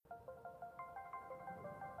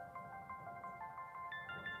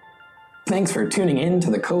Thanks for tuning in to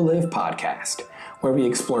the Co-Live podcast, where we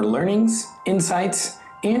explore learnings, insights,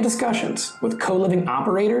 and discussions with co-living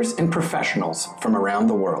operators and professionals from around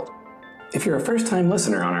the world. If you're a first-time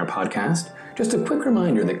listener on our podcast, just a quick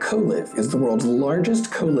reminder that Co-Live is the world's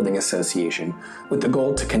largest co-living association with the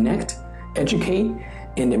goal to connect, educate,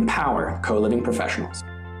 and empower co-living professionals.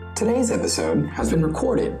 Today's episode has been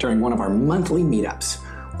recorded during one of our monthly meetups,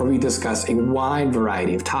 where we discuss a wide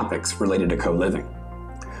variety of topics related to co-living.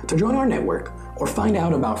 To join our network or find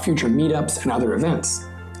out about future meetups and other events,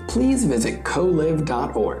 please visit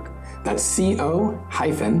coliv.org. That's co-liv.org.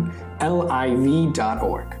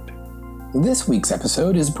 This week's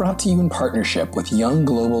episode is brought to you in partnership with Young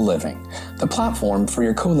Global Living, the platform for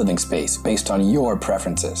your co-living space based on your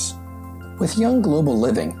preferences. With Young Global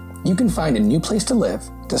Living, you can find a new place to live,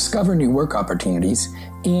 discover new work opportunities,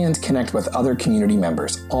 and connect with other community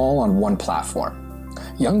members all on one platform.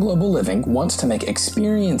 Young Global Living wants to make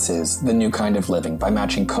experiences the new kind of living by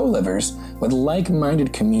matching co-livers with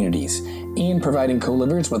like-minded communities and providing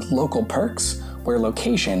co-livers with local perks where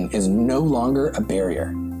location is no longer a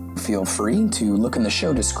barrier. Feel free to look in the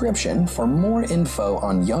show description for more info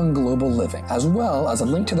on Young Global Living, as well as a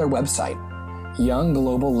link to their website, Young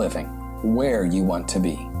Global Living, where you want to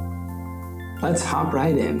be. Let's hop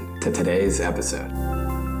right in to today's episode.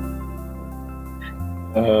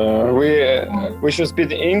 We should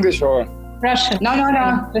speak English or Russian. No,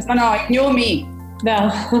 new me.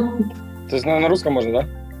 Да. То есть на русском можно, да?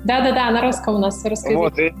 Да, на русском у нас русский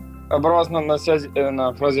Вот, язык. и оборвался на связи,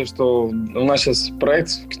 на фразе, что у нас сейчас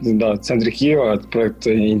проект, да, в центре Киева, проект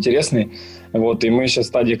интересный, вот, и мы сейчас в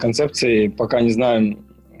стадии концепции, пока не знаем,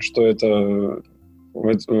 что это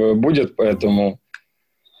будет, поэтому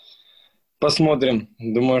посмотрим.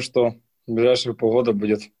 Думаю, что в ближайшие полгода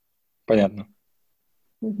будет понятно.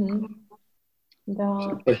 Угу.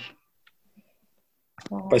 Да.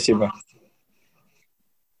 Спасибо.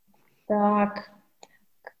 Так,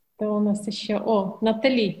 кто у нас еще? О,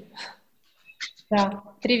 Натали. Да,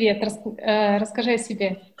 привет. Расскажи о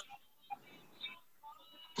себе.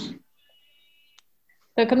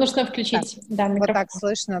 Только нужно включить. Да, микрофон. Вот так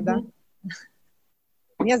слышно, да?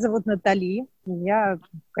 Меня зовут Натали. Я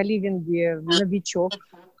в коливинге новичок.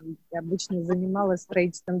 Я обычно занималась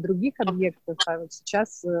строительством других объектов, а вот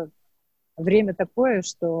сейчас время такое,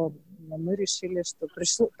 что мы решили, что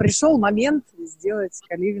пришел момент сделать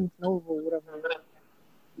коливинг нового уровня.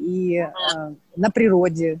 И на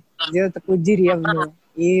природе, сделать такую деревню.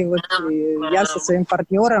 И вот я со своим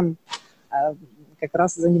партнером как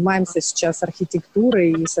раз занимаемся сейчас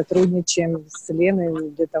архитектурой и сотрудничаем с Леной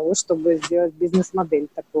для того, чтобы сделать бизнес-модель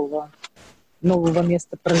такого нового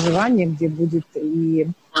места проживания, где будет и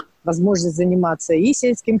возможность заниматься и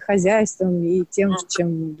сельским хозяйством, и тем,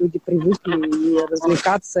 чем люди привыкли, и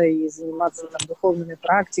развлекаться, и заниматься там духовными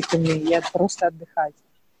практиками, и просто отдыхать.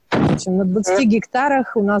 В общем, на 20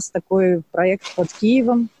 гектарах у нас такой проект под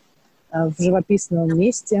Киевом, в живописном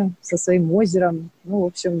месте, со своим озером. Ну, в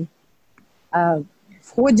общем,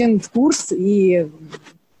 входим в курс и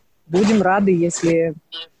будем рады, если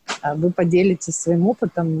вы поделитесь своим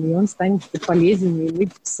опытом, и он станет полезен, и мы,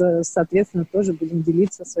 соответственно, тоже будем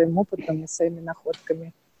делиться своим опытом и своими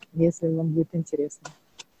находками, если вам будет интересно.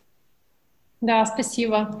 Да,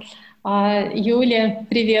 спасибо. Юлия,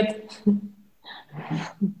 привет.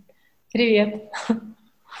 Привет.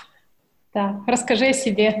 Так, расскажи о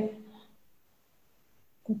себе.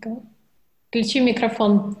 Включи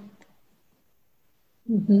микрофон.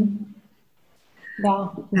 Угу.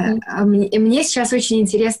 Да. Мне сейчас очень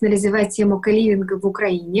интересно развивать тему коливинга в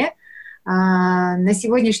Украине. На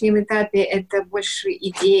сегодняшнем этапе это больше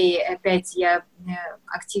идеи. Опять я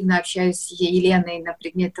активно общаюсь с Еленой на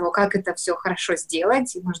предмет того, как это все хорошо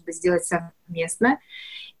сделать, и, может быть, сделать совместно.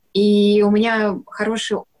 И у меня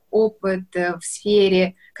хороший опыт в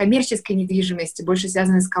сфере коммерческой недвижимости, больше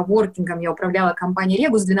связанный с коворкингом. Я управляла компанией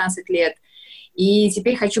 «Регус» 12 лет. И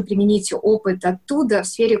теперь хочу применить опыт оттуда в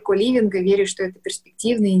сфере коливинга. Верю, что это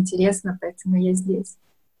перспективно и интересно, поэтому я здесь.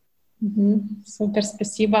 Супер,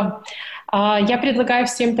 спасибо. Я предлагаю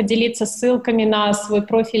всем поделиться ссылками на свой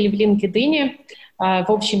профиль в LinkedIn, в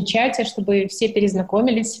общем чате, чтобы все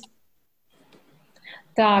перезнакомились.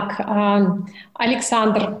 Так,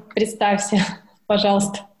 Александр, представься,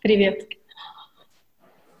 пожалуйста. Привет.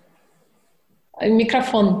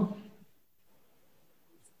 Микрофон.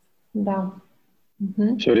 Да.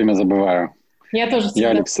 Все время забываю. Я тоже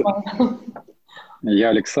забываю. Я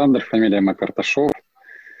Александр, фамилия Макарташов.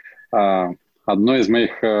 Одно из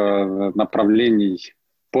моих направлений,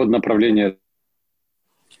 поднаправление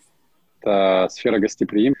 — это сфера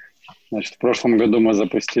гостеприимства. В прошлом году мы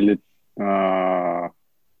запустили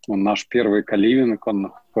наш первый коливинг.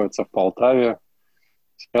 Он находится в Полтаве.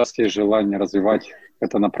 Сейчас есть желание развивать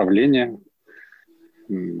это направление.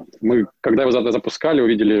 Мы, когда его запускали,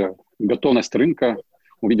 увидели готовность рынка,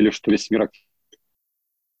 увидели, что весь мир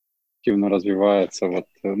активно развивается, в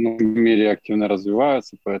мире активно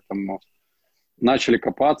развивается, поэтому начали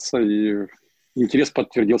копаться, и интерес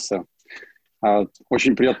подтвердился.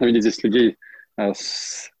 Очень приятно видеть здесь людей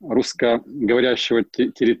с русскоговорящего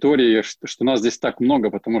территории, что нас здесь так много,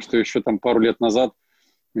 потому что еще там пару лет назад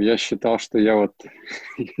я считал, что я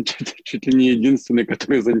чуть ли не единственный,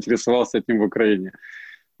 который заинтересовался этим в Украине.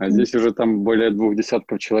 А здесь уже там более 20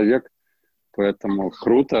 человек, поэтому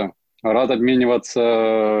круто. Рад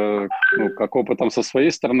обмениваться как опытом со своей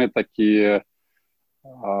стороны, так и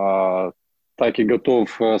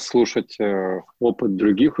готов слушать опыт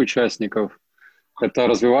других участников. Это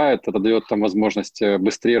развивает, это дает там возможность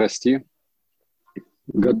быстрее расти.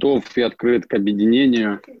 Готов и открыт к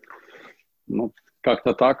объединению.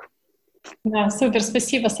 Как-то так. Да, супер,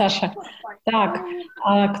 спасибо, Саша. Так,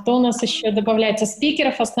 кто у нас еще добавляется?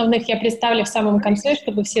 Спикеров основных я представлю в самом конце,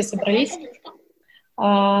 чтобы все собрались.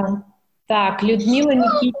 Так, Людмила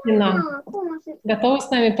Никитина. Готова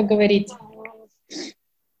с нами поговорить?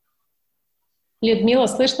 Людмила,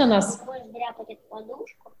 слышно нас?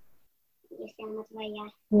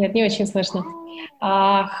 Нет, не очень слышно.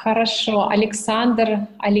 Хорошо. Александр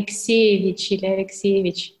Алексеевич или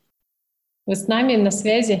Алексеевич. Вы с нами на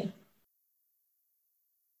связи?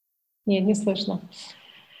 Нет, не слышно.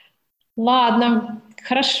 Ладно,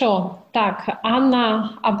 хорошо. Так,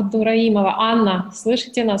 Анна Абдураимова. Анна,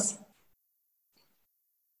 слышите нас?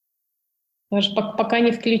 Может, пока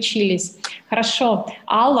не включились. Хорошо.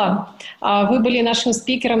 Алла, вы были нашим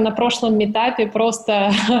спикером на прошлом митапе,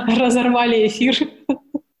 просто разорвали эфир.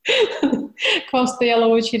 К вам стояла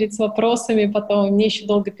очередь с вопросами, потом мне еще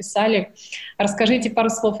долго писали. Расскажите пару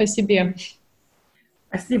слов о себе.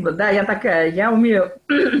 Спасибо. Да, я такая, я умею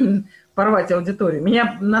порвать аудиторию.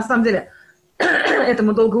 Меня, на самом деле,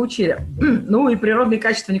 этому долго учили. Ну и природные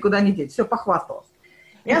качества никуда не деть. Все, похвасталась.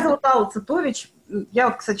 Меня зовут Алла Цитович. Я,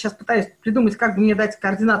 кстати, сейчас пытаюсь придумать, как бы мне дать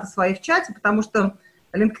координаты свои в чате, потому что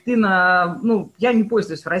LinkedIn, я не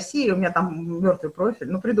пользуюсь в России, у меня там мертвый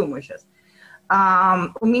профиль, придумаю сейчас.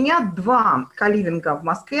 У меня 2 коливинга в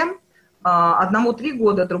Москве, одному 3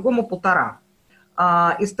 года, другому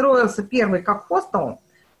 1,5. И строился первый как хостел,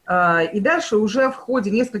 и дальше уже в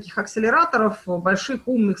ходе нескольких акселераторов, больших,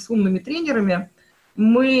 умных, с умными тренерами,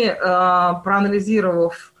 мы,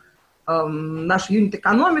 проанализировав нашу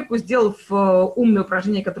юнит-экономику, сделав умное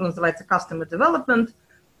упражнение, которое называется Customer Development,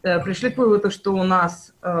 пришли к выводу, что у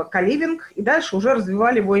нас коливинг, и дальше уже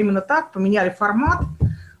развивали его именно так, поменяли формат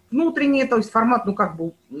внутренний, то есть формат,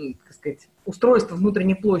 устройство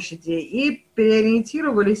внутренней площади, и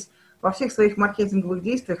переориентировались во всех своих маркетинговых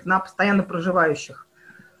действиях на постоянно проживающих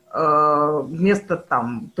вместо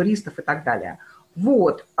туристов и так далее.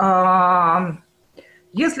 Вот.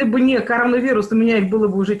 Если бы не коронавирус, у меня их было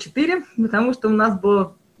бы уже 4, потому что у нас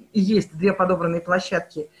было и есть 2 подобранные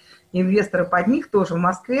площадки, инвесторы под них тоже в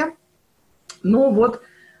Москве. Но вот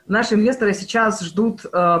наши инвесторы сейчас ждут,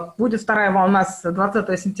 будет 2-я волна с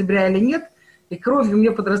 20 сентября или нет, и кровью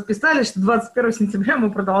мне подрасписали, что 21 сентября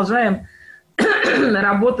мы продолжаем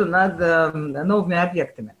работу над новыми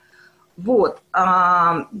объектами. Вот.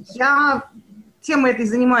 Я темой этой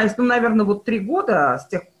занимаюсь, наверное, 3 года, с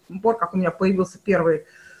тех пор, как у меня появился первый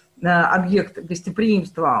объект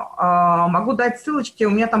гостеприимства. Могу дать ссылочки, у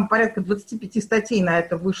меня там порядка 25 статей на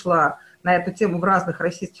это вышло, на эту тему в разных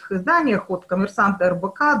российских изданиях, от «Коммерсанта»,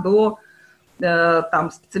 РБК до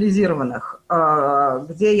специализированных,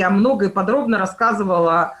 где я много и подробно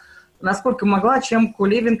рассказывала, насколько могла, чем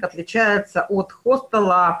коливинг отличается от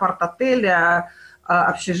хостела, апарт-отеля,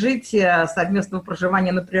 общежития, совместного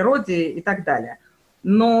проживания на природе и так далее.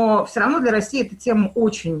 Но все равно для России эта тема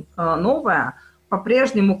очень новая.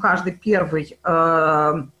 По-прежнему каждый первый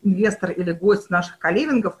инвестор или гость наших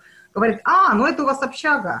коливингов говорит: это у вас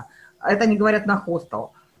общага. Это они говорят на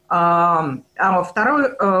хостел.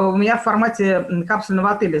 Второй у меня в формате капсульного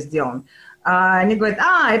отеля сделан. Они говорят: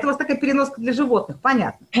 это у вас такая переноска для животных.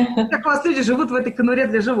 Понятно. Как у вас люди живут в этой конуре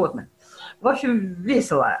для животных. В общем,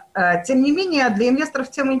 весело. Тем не менее, для инвесторов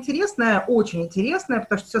тема интересная, очень интересная,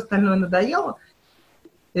 потому что все остальное надоело.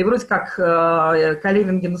 И вроде как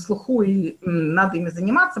коливинги на слуху, и надо ими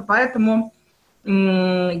заниматься. Поэтому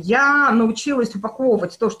я научилась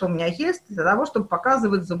упаковывать то, что у меня есть, для того, чтобы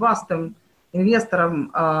показывать зубастым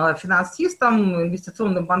инвесторам, финансистам,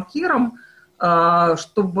 инвестиционным банкирам,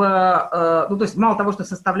 чтобы, то есть мало того, что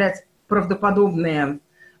составлять правдоподобные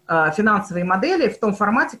финансовые модели в том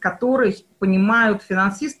формате, который понимают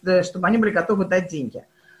финансисты, чтобы они были готовы дать деньги.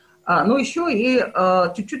 Но еще и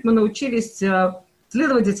чуть-чуть мы научились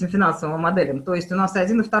следовать этим финансовым моделям. То есть у нас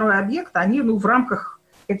один и второй объект, они в рамках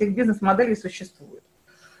этих бизнес-моделей существуют.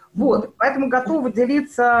 Вот, поэтому готова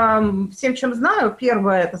делиться всем, чем знаю.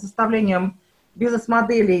 Первое – это составлением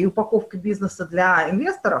бизнес-модели и упаковка бизнеса для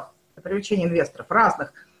инвесторов, для привлечения инвесторов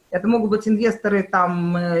разных. Это могут быть инвесторы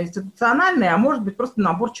там институциональные, а может быть просто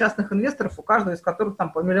набор частных инвесторов, у каждого из которых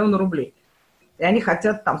там по $1 миллион рублей. И они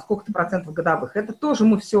хотят там сколько-то процентов годовых. Это тоже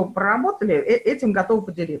мы все проработали, этим готовы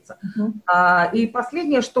поделиться. И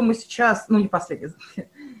последнее, что мы сейчас, ну не последнее,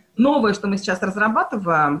 новое, что мы сейчас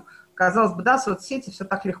разрабатываем, казалось бы, да, соцсети, все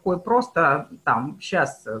так легко и просто, там,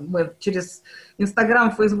 сейчас мы через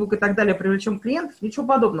Инстаграм, Фейсбук и так далее привлечем клиентов, ничего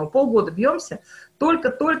подобного, полгода бьемся,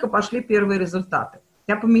 только-только пошли первые результаты.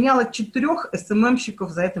 Я поменяла 4 СММщиков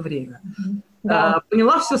за это время. Да.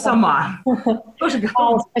 Поняла все сама.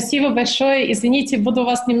 Спасибо большое. Извините, буду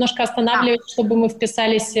вас немножко останавливать, чтобы мы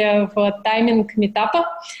вписались в тайминг митапа.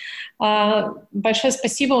 Большое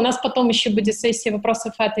спасибо. У нас потом еще будет сессия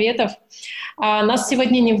вопросов и ответов. Нас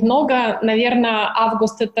сегодня немного. Наверное,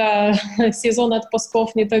 август — это сезон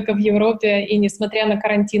отпусков не только в Европе, и несмотря на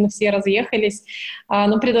карантин все разъехались.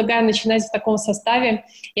 Но предлагаю начинать в таком составе.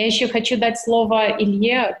 Я еще хочу дать слово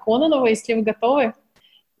Илье Кононову, если вы готовы.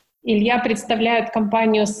 Илья представляет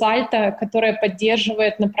компанию Salto, которая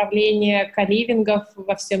поддерживает направление коливингов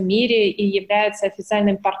во всем мире и является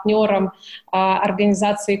официальным партнером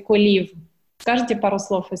организации Coliving. Скажите пару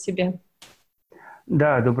слов о себе?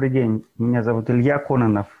 Да, добрый день. Меня зовут Илья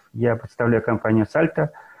Кононов. Я представляю компанию Salto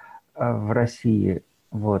в России.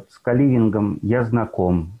 Вот. С коливингом я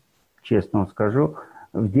знаком, честно вам скажу.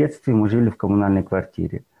 В детстве мы жили в коммунальной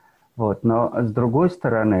квартире. Вот. Но с другой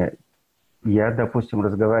стороны, я, допустим,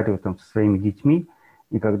 разговариваю там со своими детьми,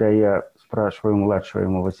 и когда я спрашиваю младшего,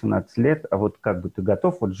 ему 18 лет, а вот как бы ты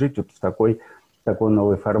готов вот жить вот в такой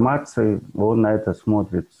новой формации, он на это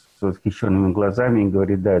смотрит с восхищенными глазами и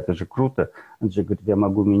говорит: да, это же круто, он же говорит, я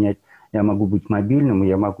могу быть мобильным, и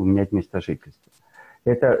я могу менять место жительства.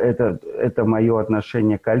 Это мое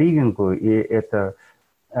отношение к коливингу, и это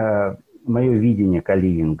мое видение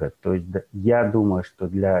коливинга. То есть я думаю, что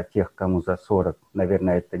для тех, кому за 40,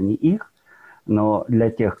 наверное, это не их, но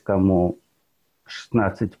для тех, кому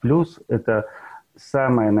 16+, это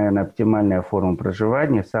самая, наверное, оптимальная форма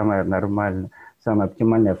проживания, самая нормальная, самая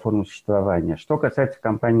оптимальная форма существования. Что касается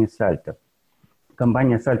компании Salto.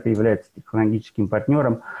 Компания Salto является технологическим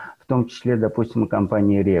партнером, в том числе, допустим, и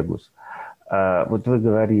компании Regus. Вот вы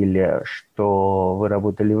говорили, что вы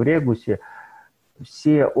работали в Регусе.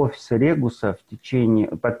 Все офисы Регуса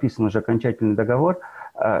подписан уже окончательный договор,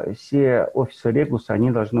 все офисы Регуса,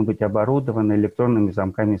 они должны быть оборудованы электронными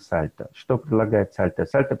замками Salto. Что предлагает Salto?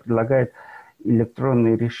 Salto предлагает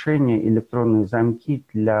электронные решения, электронные замки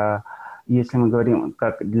для, если мы говорим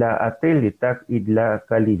как для отелей, так и для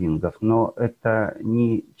коливингов. Но это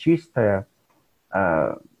не чистая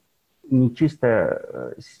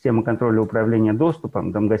система контроля управления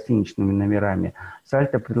доступом, там, гостиничными номерами.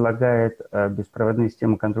 Salto предлагает беспроводную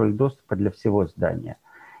систему контроля доступа для всего здания.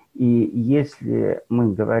 И если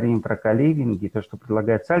мы говорим про коливинги, то, что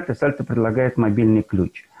предлагает Salto предлагает мобильный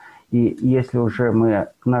ключ. И если уже мы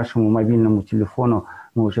к нашему мобильному телефону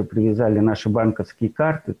мы уже привязали наши банковские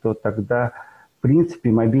карты, то тогда, в принципе,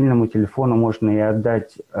 мобильному телефону можно и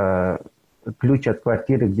отдать ключ от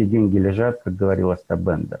квартиры, где деньги лежат, как говорил Остап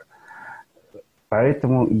Бендер.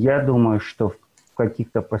 Поэтому я думаю, что в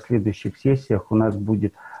каких-то последующих сессиях у нас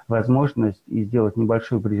будет возможность сделать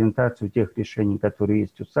небольшую презентацию тех решений, которые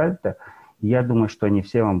есть у Salto. Я думаю, что они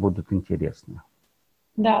все вам будут интересны.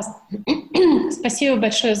 Да, спасибо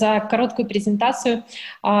большое за короткую презентацию.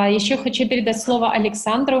 Еще хочу передать слово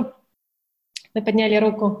Александру. Вы подняли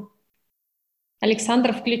руку.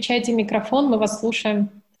 Александр, включайте микрофон, мы вас слушаем.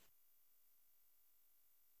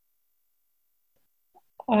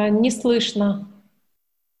 Не слышно.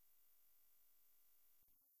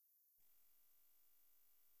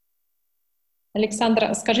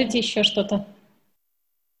 Александр, скажите еще что-то.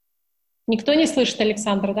 Никто не слышит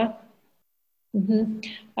Александра, да? Угу.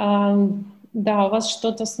 Да, у вас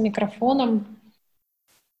что-то с микрофоном.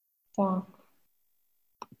 Так.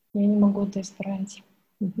 Я не могу это исправить.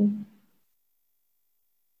 Угу.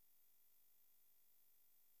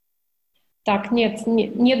 Так,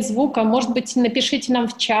 нет звука. Может быть, напишите нам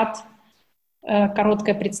в чат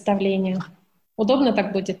короткое представление. Удобно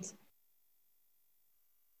так будет?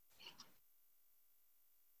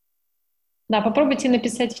 Да, попробуйте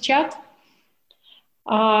написать в чат.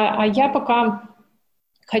 А я пока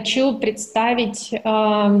хочу представить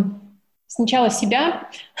Сначала себя.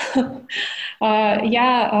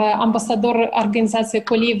 Я амбассадор организации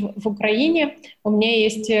 «Колив» в Украине. У меня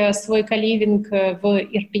есть свой коливинг в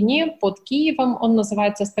Ирпене под Киевом. Он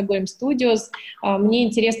называется «Stockholm Studios». Мне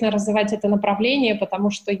интересно развивать это направление,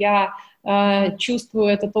 потому что я чувствую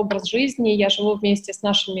этот образ жизни, я живу вместе с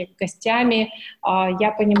нашими гостями,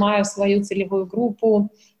 я понимаю свою целевую группу.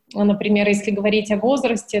 Например, если говорить о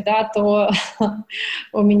возрасте, да, то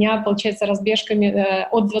у меня, получается, разбежками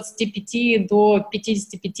от 25 до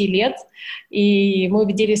 55 лет, и мы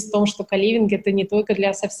убедились в том, что коливинг — это не только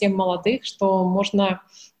для совсем молодых, что можно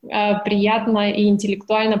приятно и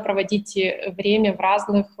интеллектуально проводить время в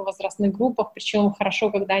разных возрастных группах, причем хорошо,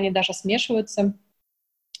 когда они даже смешиваются.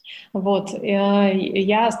 Вот.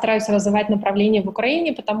 Я стараюсь развивать направление в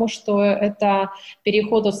Украине, потому что это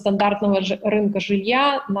переход от стандартного рынка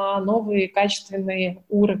жилья на новый качественный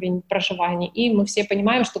уровень проживания. И мы все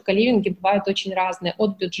понимаем, что коливинги бывают очень разные,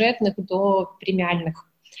 от бюджетных до премиальных.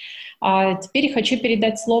 Теперь хочу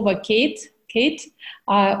передать слово Кейт. Кейт,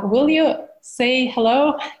 will you say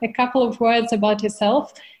hello, a couple of words about yourself?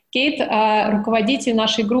 Кейт руководитель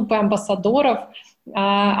нашей группы амбассадоров.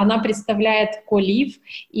 Она представляет Колив,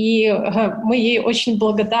 и мы ей очень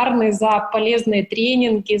благодарны за полезные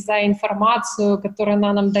тренинги, за информацию, которую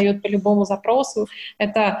она нам дает по любому запросу.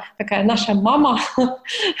 Это такая наша мама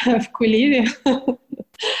в Коливе.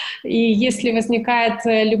 И если возникает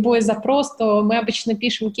любой запрос, то мы обычно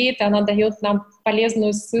пишем Кейт, и она дает нам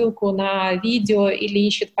полезную ссылку на видео или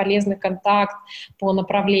ищет полезный контакт по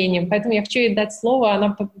направлениям. Поэтому я хочу ей дать слово,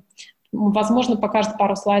 она, возможно, покажет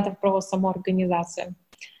пару слайдов про саму организацию.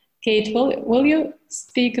 Kate, will you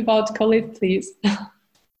speak about Colив, please?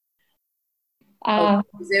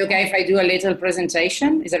 Is it okay if I do a little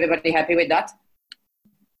presentation? Is everybody happy with that?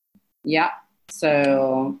 Yeah,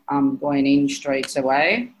 so I'm going in straight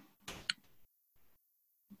away.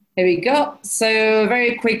 Here we go. So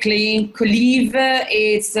very quickly, Colив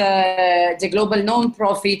is the global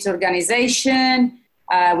non-profit organization.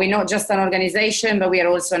 We're not just an organization, but we are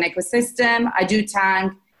also an ecosystem. I do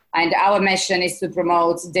thank, and our mission is to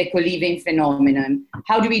promote the co-living phenomenon.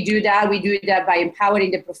 How do we do that? We do that by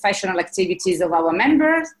empowering the professional activities of our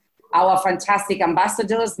members, our fantastic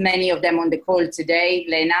ambassadors, many of them on the call today.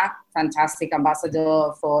 Lena, fantastic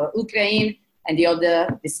ambassador for Ukraine, and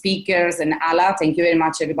the speakers, and Ala, thank you very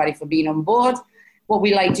much everybody for being on board. What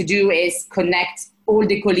we like to do is connect all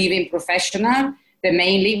the co-living professionals, but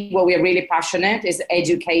mainly what we're really passionate is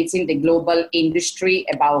educating the global industry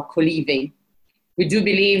about co-living. We do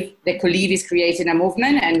believe that Colив is creating a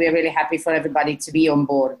movement, and we're really happy for everybody to be on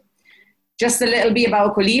board. Just a little bit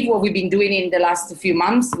about Colив, what we've been doing in the last few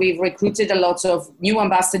months. We've recruited a lot of new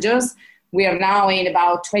ambassadors. We are now in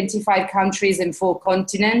about 25 countries and 4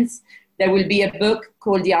 continents. There will be a book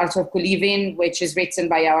called The Art of Co-living, which is written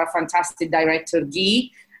by our fantastic director,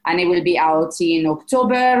 Guy, and it will be out in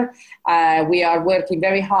October. We are working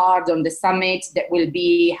very hard on the summit that will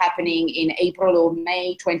be happening in April or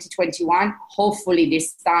May 2021. Hopefully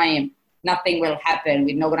this time nothing will happen.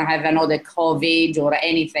 We're not going to have another COVID or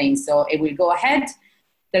anything, so it will go ahead.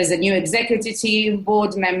 There's a new executive team,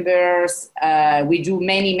 board members. We do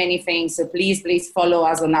many, many things, so please follow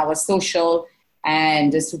us on our social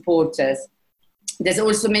and support us. There's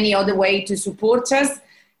also many other ways to support us.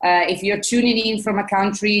 If you're tuning in from a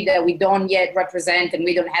country that we don't yet represent and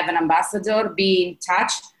we don't have an ambassador, be in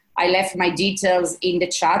touch. I left my details in the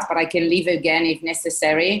chat, but I can leave again if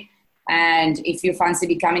necessary. And if you fancy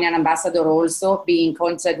becoming an ambassador also, be in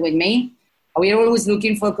contact with me. We're always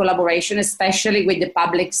looking for collaboration, especially with the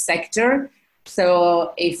public sector.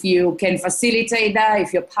 So if you can facilitate that,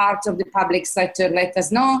 if you're part of the public sector, let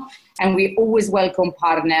us know. And we always welcome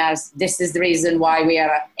partners. This is the reason why we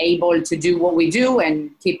are able to do what we do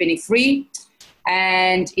and keeping it free.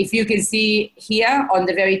 And if you can see here on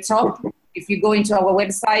the very top, if you go into our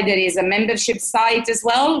website, there is a membership site as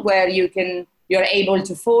well, where you're able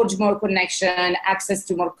to forge more connection, access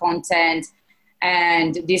to more content.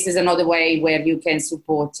 And this is another way where you can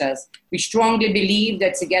support us. We strongly believe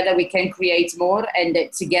that together we can create more, and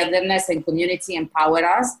that togetherness and community empower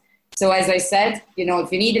us. So as I said,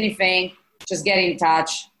 if you need anything, just get in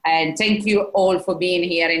touch. And thank you all for being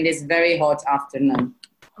here in this very hot afternoon.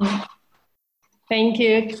 Thank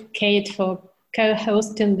you, Kate, for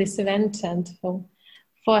co-hosting this event and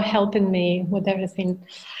for helping me with everything.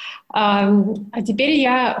 А теперь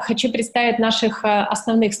я хочу представить наших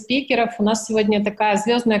основных спикеров. У нас сегодня такая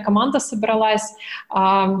звездная команда собралась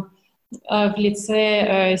в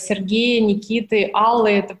лице Сергея, Никиты,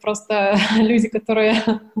 Аллы. Это просто люди, которые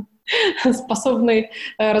способны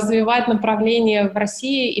развивать направление в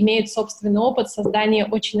России, имеют собственный опыт создания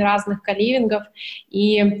очень разных колливингов.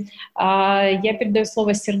 И я передаю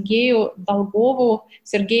слово Сергею Долгову.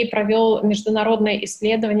 Сергей провел международное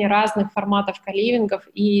исследование разных форматов колливингов,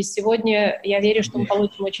 и сегодня я верю, что мы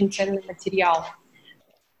получим очень ценный материал.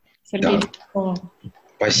 Сергей, да.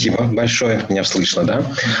 Спасибо большое. Меня слышно,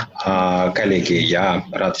 да? Коллеги, я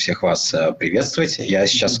рад всех вас приветствовать. Я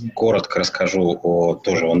сейчас коротко расскажу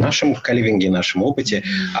тоже о нашем колливинге, нашем опыте.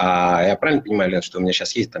 Я правильно понимаю, Лен, что у меня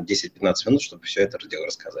сейчас есть там 10-15 минут, чтобы все это дело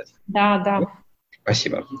рассказать? Да.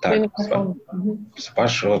 Спасибо. Так, с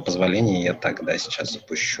вашего позволения я тогда сейчас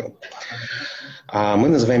запущу. Мы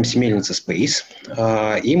называемся Мельница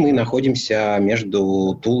Space, и мы находимся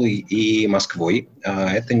между Тулой и Москвой.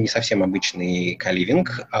 Это не совсем обычный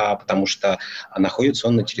колливинг, потому что находится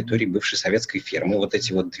он на территории бывшей советской фермы. Вот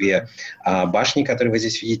эти вот две башни, которые вы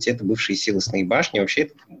здесь видите, это бывшие силосные башни. Вообще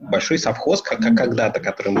это большой совхоз, как когда-то,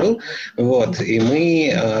 которым был. Вот. И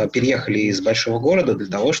мы переехали из большого города для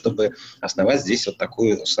того, чтобы основать здесь вот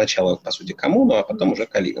такую сначала, по сути, коммуну, а потом уже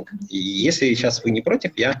колливинг. И если сейчас вы не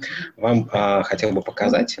против, я вам хотел бы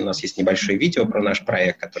показать. У нас есть небольшое видео про наш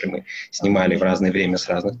проект, который мы снимали в разное время с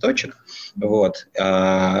разных точек. Вот.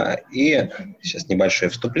 И сейчас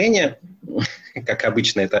небольшое вступление, как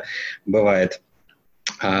обычно это бывает.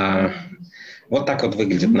 Вот так вот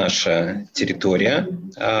выглядит наша территория.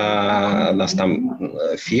 У нас там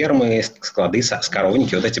фермы, склады,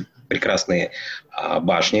 скоровники, вот эти прекрасные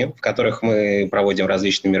башни, в которых мы проводим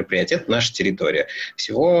различные мероприятия. Это наша территория.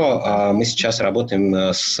 Всего мы сейчас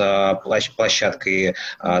работаем с площадкой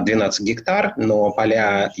 12 гектар, но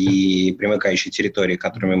поля и примыкающие территории,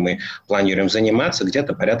 которыми мы планируем заниматься,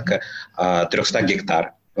 где-то порядка 300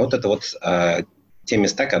 гектар. Вот это вот те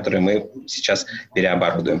места, которые мы сейчас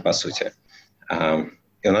переоборудуем, по сути.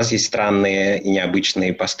 И у нас есть странные и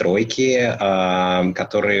необычные постройки,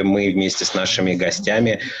 которые мы вместе с нашими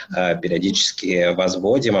гостями периодически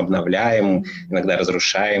возводим, обновляем, иногда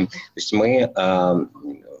разрушаем. То есть мы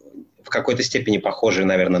в какой-то степени похожи,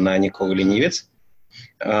 наверное, на Николу Ленивец,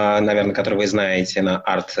 наверное, который вы знаете, на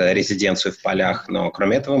арт-резиденцию в полях. Но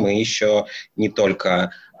кроме этого мы еще не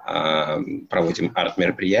только проводим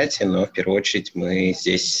арт-мероприятия, но в первую очередь мы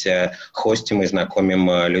здесь хостим и знакомим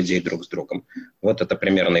людей друг с другом. Вот это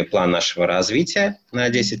примерный план нашего развития на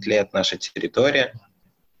 10 лет, наша территория.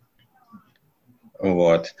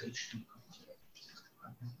 Вот.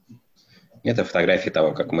 Это фотографии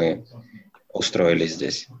того, как мы устроились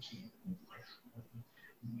здесь.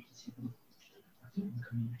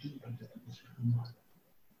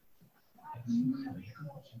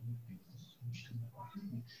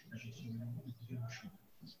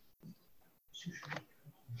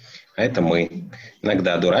 А это мы.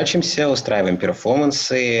 Иногда дурачимся, устраиваем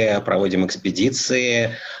перформансы, проводим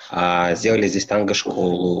экспедиции, сделали здесь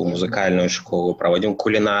танго-школу, музыкальную школу, проводим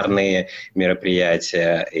кулинарные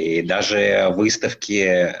мероприятия и даже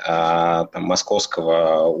выставки там,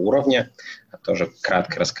 московского уровня. Тоже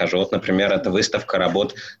кратко расскажу. Вот, например, это выставка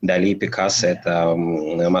работ Дали и Пикассо. Это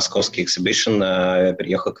московский эксибишн.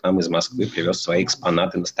 Приехал к нам из Москвы, привез свои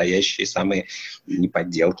экспонаты, настоящие, самые не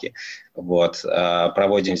подделки. Вот.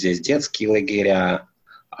 Проводим здесь детские лагеря.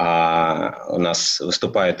 У нас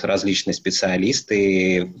выступают различные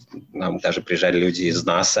специалисты. Нам даже приезжали люди из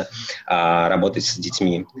НАСА работать с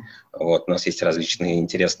детьми. Вот. У нас есть различные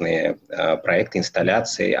интересные проекты,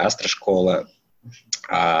 инсталляции, астрошкола.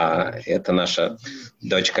 Это наша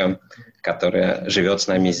дочка, которая живет с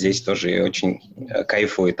нами здесь, тоже и очень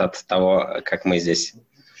кайфует от того, как мы здесь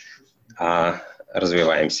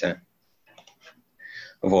развиваемся.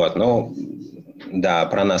 Вот, ну, да,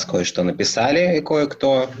 про нас кое-что написали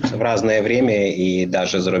кое-кто в разное время, и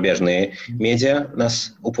даже зарубежные медиа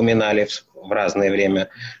нас упоминали в разное время.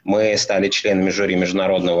 Мы стали членами жюри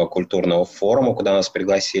Международного культурного форума, куда нас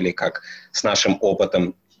пригласили как с нашим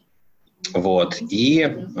опытом. Вот,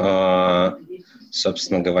 и,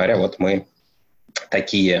 собственно говоря, вот мы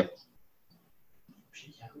такие.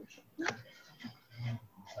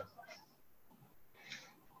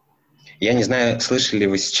 Я не знаю, слышали ли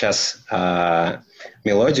вы сейчас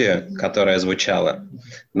мелодию, которая звучала,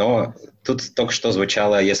 но тут только что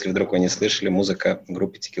звучала, если вдруг вы не слышали, музыка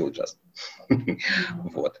группы Tequila Jazz.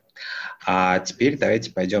 Вот. А теперь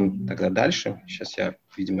давайте пойдем тогда дальше. Сейчас я,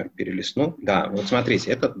 видимо, перелистну. Да, вот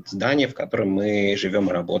смотрите, это здание, в котором мы живем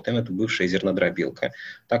и работаем. Это бывшая зернодробилка.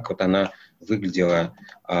 Так вот она выглядела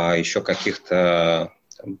еще каких-то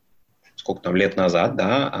сколько там лет назад,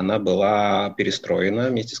 да, она была перестроена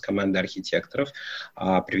вместе с командой архитекторов,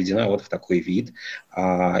 приведена вот в такой вид.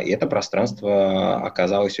 И это пространство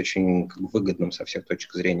оказалось очень выгодным со всех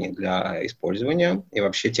точек зрения для использования. И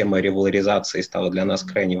вообще тема револаризации стала для нас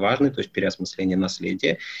крайне важной, то есть переосмысление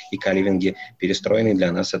наследия. И коливинги перестроенные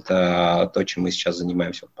для нас — это то, чем мы сейчас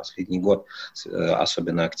занимаемся в последний год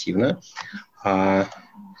особенно активно.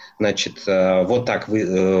 Значит, вот так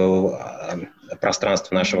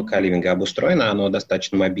пространство нашего коливинга обустроено, оно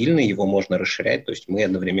достаточно мобильное, его можно расширять, то есть мы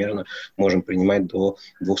одновременно можем принимать до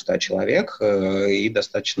 200 человек и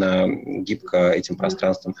достаточно гибко этим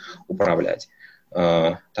пространством управлять.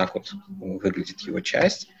 Так вот выглядит его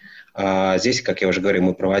часть. Здесь, как я уже говорил,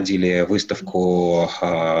 мы проводили выставку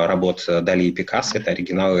работ Дали и Пикассо. Это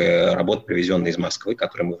оригиналы работ, привезенные из Москвы,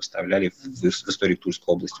 которые мы выставляли в истории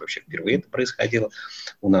Тульской области. Вообще впервые это происходило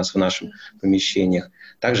у нас в наших помещениях.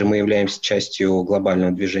 Также мы являемся частью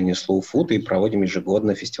глобального движения Slow Food и проводим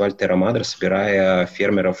ежегодно фестиваль Terra Madre, собирая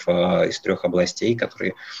фермеров из 3 областей,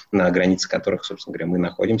 которые, на границе которых, собственно говоря, мы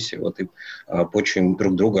находимся, вот, и почуем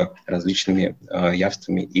друг друга различными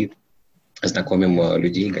явствами и знакомим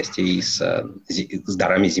людей, гостей с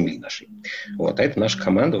дарами земли нашей. Вот. А это наша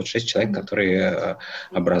команда, вот 6 человек, которые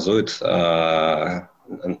образуют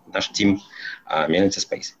наш team Manage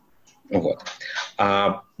Space. Вот.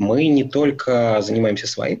 Мы не только занимаемся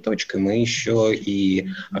своей точкой, мы еще и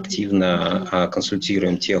активно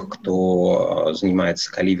консультируем тех, кто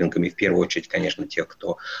занимается коливингами, в первую очередь, конечно, тех,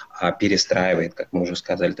 кто перестраивает, как мы уже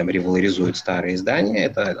сказали, там револаризует старые здания,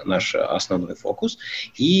 это наш основной фокус.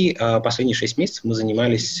 И последние 6 месяцев мы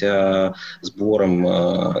занимались сбором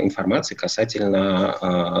информации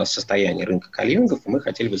касательно состояния рынка коливингов, и мы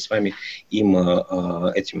хотели бы с вами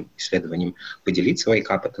этим исследованием поделиться. Wake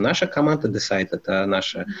Up — это наша команда, Decide — это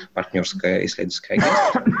наша партнерское исследовательское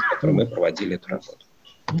агентство, с которым мы проводили эту работу.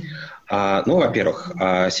 Во-первых,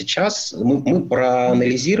 сейчас мы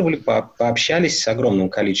проанализировали, пообщались с огромным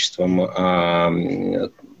количеством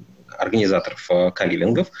организаторов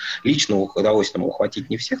коливингов. Лично удалось нам ухватить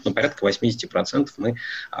не всех, но порядка 80% мы,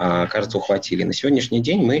 кажется, ухватили. На сегодняшний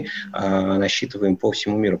день мы насчитываем по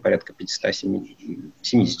всему миру порядка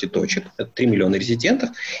 570 точек, это 3 миллиона резидентов,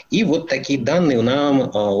 и вот такие данные нам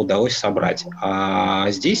удалось собрать.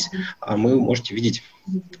 Здесь вы можете видеть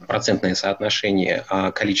процентное соотношение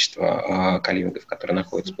количества коливингов, которые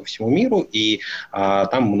находятся по всему миру, и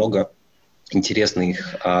там много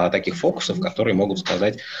интересных таких фокусов, которые могут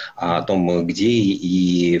сказать о том, где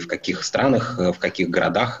и в каких странах, в каких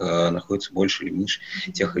городах находится больше или меньше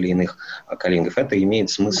тех или иных коливингов. Это имеет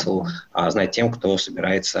смысл знать тем, кто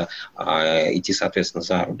собирается идти, соответственно,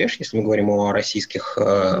 за рубеж, если мы говорим о российских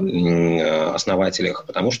основателях,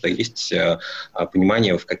 потому что есть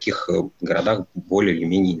понимание, в каких городах более или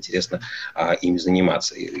менее интересно им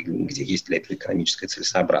заниматься, где есть для этого экономическая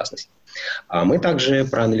целесообразность. Мы также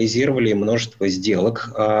проанализировали множество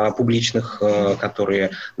сделок публичных, которые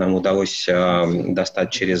нам удалось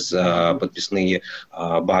достать через подписные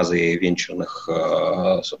базы венчурных,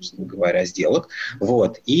 собственно говоря, сделок.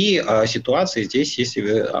 Вот. И ситуация здесь, если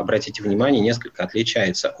вы обратите внимание, несколько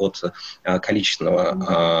отличается от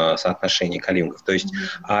количественного соотношения коливингов. То есть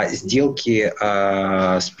сделки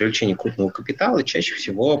с привлечением крупного капитала чаще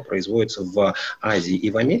всего производятся в Азии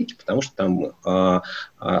и в Америке, потому что там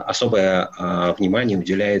особое внимание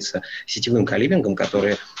уделяется сетевым коливингам,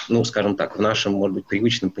 которые, скажем так, в нашем, может быть,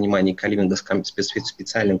 привычном понимании коливинга с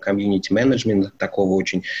специальным комьюнити-менеджментом, такого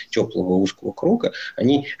очень теплого узкого круга,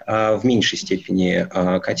 они в меньшей степени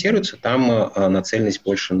котируются. Там нацеленность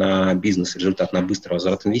больше на бизнес, результат на быстрый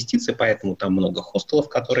возврат инвестиций, поэтому там много хостелов,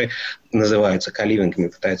 которые называются коливингами,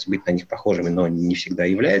 пытаются быть на них похожими, но не всегда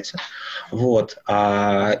являются. Вот.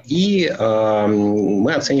 И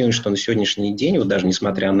мы оцениваем, что на сегодняшний день, вот даже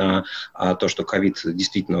несмотря на то, что ковид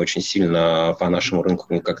действительно очень сильно по нашему рынку,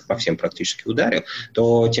 как по всем практически ударил,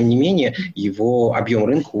 то, тем не менее, его объем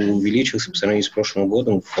рынка увеличился по сравнению с прошлым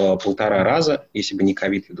годом в 1,5 раза. Если бы не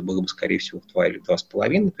ковид, это было бы, скорее всего, в 2 или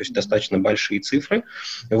 2,5, то есть достаточно большие цифры.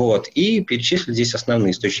 Вот. И перечислили здесь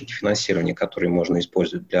основные источники финансирования, которые можно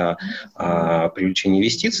использовать для привлечения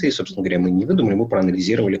инвестиций. Собственно говоря, мы не выдумали, мы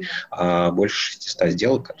проанализировали больше 600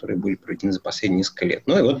 сделок, которые были проведены за последние несколько лет.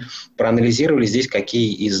 Ну и вот проанализировали здесь,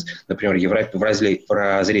 какие из, например, в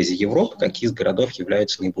разрезе Европы, какие из городов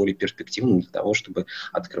являются наиболее перспективными для того, чтобы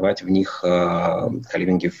открывать в них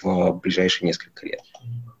коливинги в ближайшие несколько лет.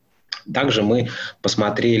 Также мы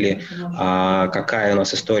посмотрели, какая у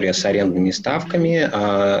нас история с арендными ставками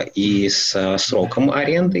и с сроком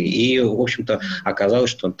аренды. И, в общем-то, оказалось,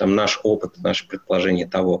 что там наш опыт, наше предположение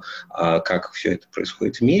того, как все это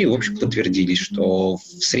происходит в мире, в общем, подтвердились, что в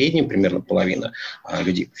среднем примерно половина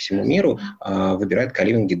людей по всему миру выбирает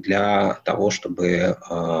коливинги для того, чтобы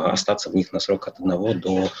остаться в них на срок от 1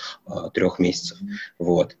 до 3 месяцев.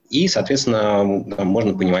 Вот. И, соответственно,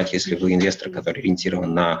 можно понимать, если вы инвестор, который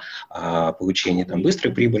ориентирован на получение там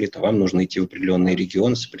быстрой прибыли, то вам нужно идти в определенный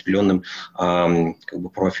регион с определенным как бы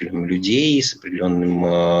профилем людей, с определенным,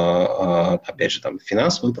 опять же, там,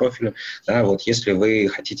 финансовым профилем. Да, вот если вы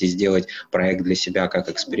хотите сделать проект для себя как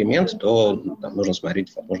эксперимент, то там, нужно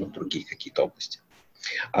смотреть, возможно, в другие какие-то области.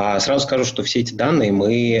 Сразу скажу, что все эти данные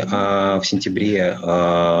мы в сентябре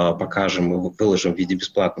покажем и выложим в виде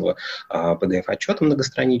бесплатного PDF-отчета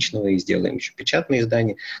многостраничного и сделаем еще печатное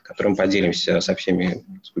издание, которым поделимся со всеми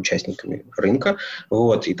участниками рынка.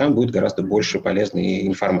 Вот, и там будет гораздо больше полезной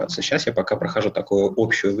информации. Сейчас я пока прохожу такое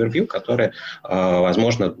общее овервью, которое,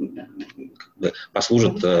 возможно, как бы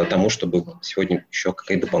послужит тому, чтобы сегодня еще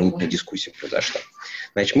какая-то дополнительная дискуссия произошла.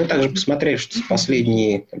 Значит, мы также посмотрели, что за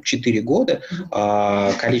последние 4 года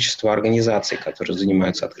количество организаций, которые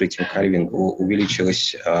занимаются открытием коливинга,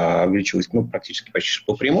 увеличилось практически почти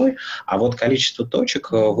по прямой, а вот количество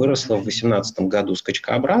точек выросло в 2018 году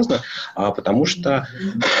скачкообразно, потому что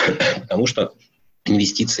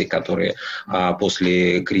инвестиции, которые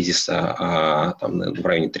после кризиса там, в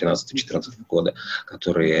районе 13-14 года,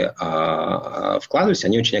 которые вкладывались,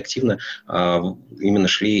 они очень активно именно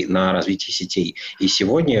шли на развитие сетей. И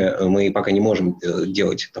сегодня мы пока не можем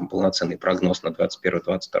делать там, полноценный прогноз на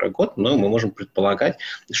 2021-2022 год, но мы можем предполагать,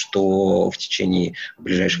 что в течение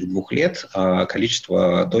ближайших 2 лет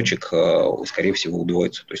количество точек, скорее всего,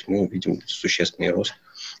 удвоится. То есть мы увидим существенный рост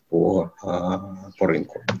по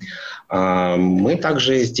рынку. Мы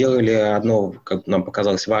также сделали одно, как нам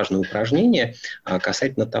показалось, важное упражнение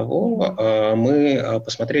касательно того, мы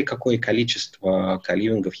посмотрели, какое количество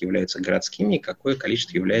коливингов является городскими, какое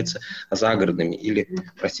количество является загородными или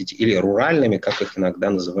руральными, как их иногда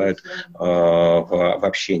называют в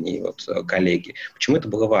общении вот, коллеги. Почему это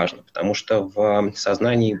было важно? Потому что в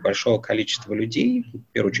сознании большого количества людей,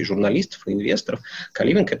 в первую очередь журналистов и инвесторов,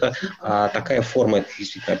 коливинг – это такая форма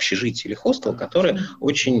действительно общежития или хостел, которая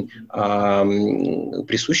очень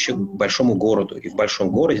присуща большому городу. И в большом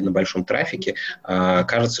городе, на большом трафике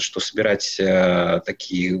кажется, что собирать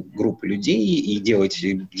такие группы людей и делать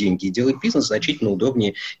деньги, и делать бизнес значительно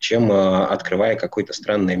удобнее, чем открывая какое-то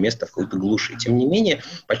странное место в какой-то глуши. Тем не менее,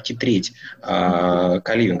 почти треть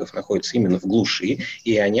коливингов находится именно в глуши,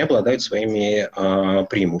 и они обладают своими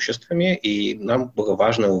преимуществами, и нам было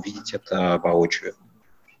важно увидеть это воочию.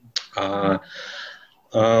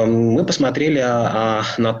 Мы посмотрели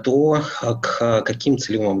на то, к каким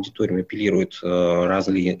целевым аудиториям апеллируют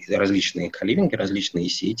различные коливинги, различные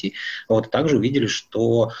сети. Вот, также увидели,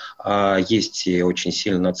 что есть очень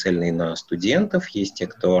сильно нацеленные на студентов, есть те,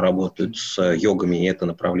 кто работают с йогами, и это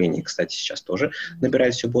направление, кстати, сейчас тоже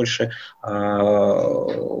набирает все больше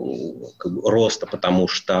роста, потому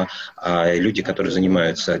что люди, которые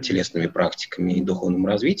занимаются телесными практиками и духовным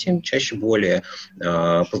развитием, чаще более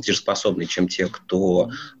платежеспособны, чем те, кто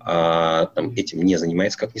там, этим не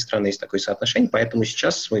занимается, как ни странно, есть такое соотношение. Поэтому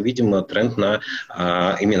сейчас мы видим тренд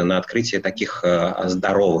именно на открытие таких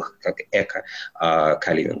здоровых, как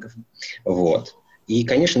эко-коливингов. Вот. И,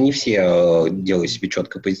 конечно, не все делают себе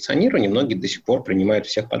четкое позиционирование, многие до сих пор принимают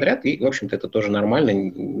всех подряд, и, в общем-то, это тоже нормально,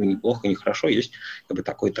 неплохо, не хорошо, есть как бы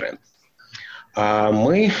такой тренд.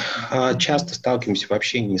 Мы часто сталкиваемся в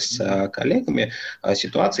общении с коллегами с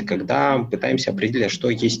ситуацией, когда пытаемся определить, что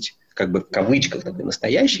есть как бы в кавычках такой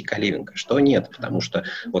настоящий коливинг, что нет, потому что,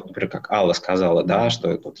 вот, например, как Алла сказала, да,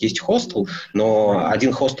 что вот есть хостел, но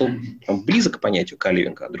один хостел близок к понятию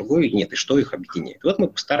коливинга, а другой нет, и что их объединяет. Вот мы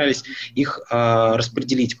постарались их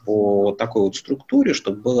распределить по такой вот структуре,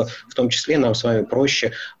 чтобы было в том числе нам с вами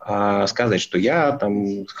проще сказать, что я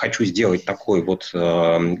там хочу сделать такой вот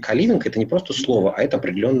коливинг, это не просто слово, а это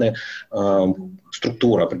определенная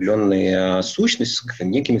структура, определенная сущность с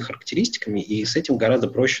некими характеристиками, и с этим гораздо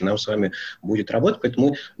проще нам с вами будет работать,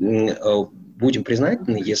 поэтому мы будем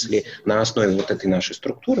признательны, если на основе вот этой нашей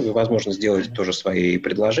структуры вы, возможно, сделаете тоже свои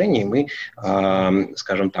предложения, и мы,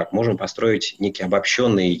 скажем так, можем построить некий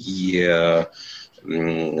обобщенный и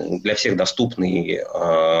для всех доступный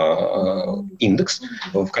индекс,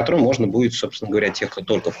 в котором можно будет, собственно говоря, тех, кто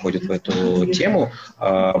только входит в эту тему,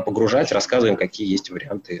 погружать, рассказываем, какие есть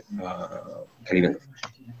варианты коливингов.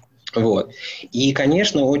 Вот. И,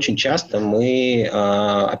 конечно, очень часто мы,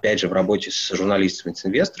 опять же, в работе с журналистами, с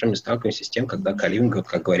инвесторами сталкиваемся с тем, когда коллинг, вот,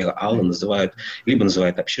 как говорила Алла, либо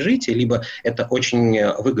называют общежитие, либо это очень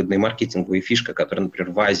выгодная маркетинговая фишка, которую,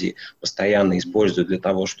 например, в Азии постоянно используют для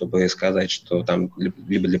того, чтобы сказать, что там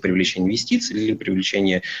либо для привлечения инвестиций, либо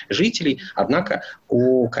привлечения жителей. Однако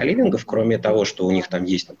у колливингов, кроме того, что у них там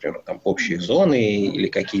есть, например, там общие зоны или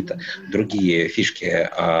какие-то другие фишки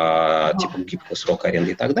типа гибкого срока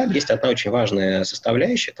аренды и так далее, есть одна очень важная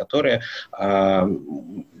составляющая, которая,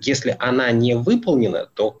 если она не выполнена,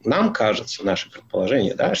 то нам кажется, наше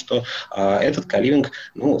предположение, да, что этот колливинг,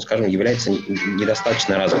 ну, скажем, является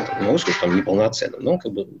недостаточно развитым, ну, там, неполноценным. Ну,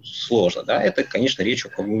 как бы сложно, да. Это, конечно, речь о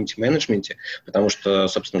комьюнити-менеджменте, потому что,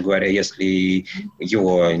 собственно говоря, если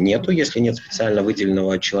его нету, если нет специально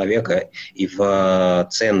выделенного человека и в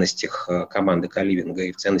ценностях команды колливинга,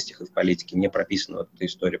 и в ценностях, и в политике не прописана вот эта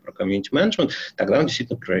история про комьюнити-менеджмент, тогда он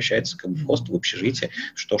действительно превращается как бы в хост, в общежитие,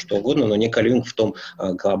 что угодно, но не колливинг в том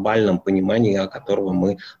глобальном понимании, от которого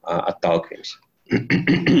мы отталкиваемся.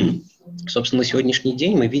 Собственно, на сегодняшний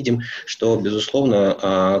день мы видим, что,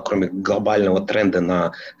 безусловно, кроме глобального тренда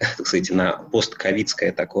на, так сказать, на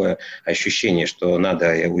постковидское такое ощущение, что надо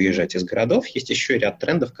уезжать из городов, есть еще ряд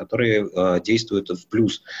трендов, которые действуют в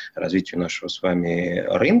плюс развитию нашего с вами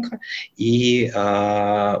рынка. И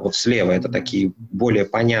вот слева это такие более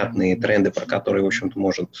понятные тренды, про которые, в общем-то,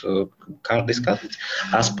 может каждый сказать.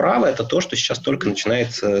 А справа это то, что сейчас только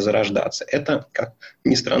начинает зарождаться. Это, как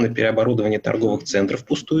ни странно, переоборудование торговых центров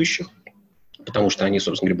пустующих, потому что они,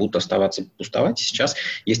 собственно говоря, будут оставаться пустовать. Сейчас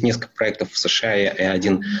есть несколько проектов в США и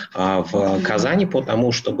один в Казани по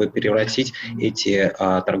тому, чтобы превратить эти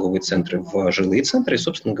торговые центры в жилые центры и,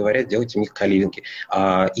 собственно говоря, делать в них колливинги.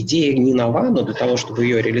 Идея не нова, но для того, чтобы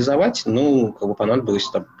ее реализовать, ну, как бы понадобилось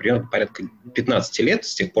там, примерно порядка 15 лет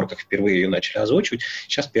с тех пор, как впервые ее начали озвучивать.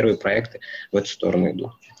 Сейчас первые проекты в эту сторону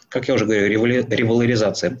идут. Как я уже говорил,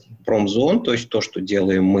 револаризация промзон, то есть то, что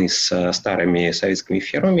делаем мы с старыми советскими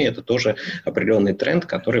фермами, это тоже определенный тренд,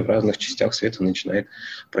 который в разных частях света начинает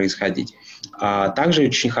происходить. Также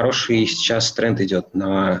очень хороший сейчас тренд идет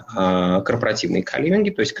на корпоративные колливинги,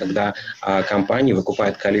 то есть когда компания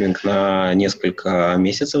выкупает колливинг на несколько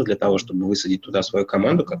месяцев для того, чтобы высадить туда свою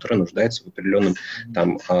команду, которая нуждается в определенном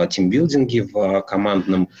там тимбилдинге, в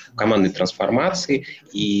командной трансформации.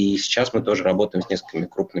 И сейчас мы тоже работаем с несколькими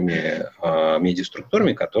крупными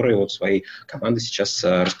медиаструктурами, которые вот свои команды сейчас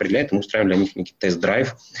распределяют. Мы устраиваем для них некий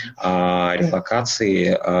тест-драйв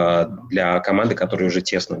релокации для команды, которая уже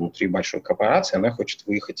тесно внутри большой корпорации. Она хочет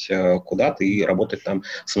выехать куда-то и работать там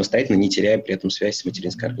самостоятельно, не теряя при этом связь с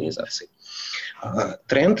материнской организацией.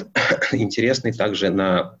 Тренд интересный также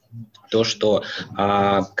на то, что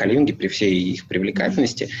колливинги при всей их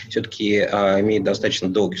привлекательности все-таки имеют достаточно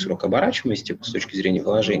долгий срок оборачиваемости с точки зрения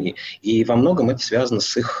вложений, и во многом это связано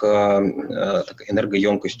с их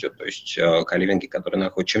энергоемкостью, то есть колливинги, которые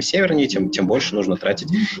находятся чем севернее, тем больше нужно тратить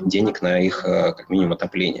денег на их, как минимум,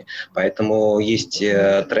 отопление. Поэтому есть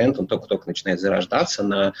тренд, он только-только начинает зарождаться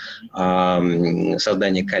на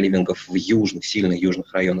создание колливингов в южных, сильных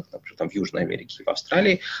южных районах, например, там в Южной Америке и в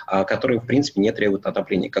Австралии, которые, в принципе, не требуют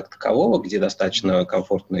отопления как такового, где достаточно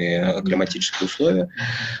комфортные климатические условия.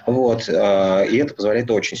 Вот. И это позволяет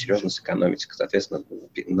очень серьезно сэкономить, соответственно,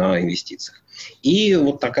 на инвестициях. И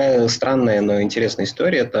вот такая странная, но интересная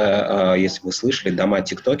история, это, если вы слышали, дома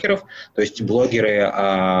тиктокеров, то есть блогеры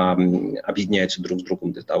объединяются друг с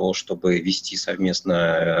другом для того, чтобы вести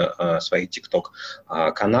совместно свои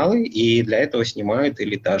тикток-каналы, и для этого снимают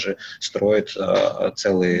или даже строят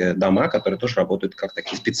целые дома, которые тоже работают как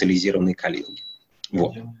такие специализированные колливинги.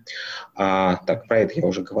 Вот. Так, про это я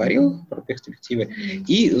уже говорил, про перспективы.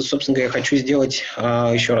 И, собственно говоря, я хочу сделать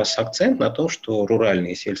еще раз акцент на том, что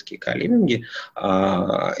руральные сельские колливинги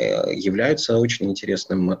являются очень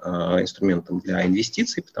интересным инструментом для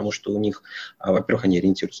инвестиций, потому что у них, во-первых, они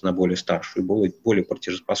ориентируются на более старшую, более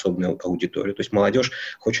платежеспособную аудиторию. То есть молодежь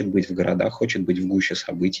хочет быть в городах, хочет быть в гуще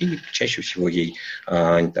событий. Чаще всего ей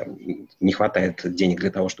не хватает денег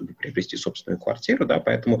для того, чтобы приобрести собственную квартиру, да,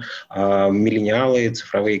 поэтому миллениалы,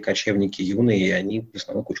 цифровые кочевники юные, и они в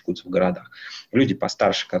основном кучкуются в городах. Люди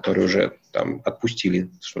постарше, которые уже там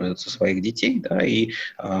отпустили со своих детей, да, и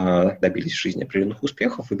добились в жизни определенных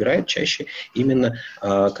успехов, выбирают чаще именно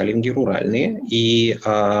колливинги руральные. И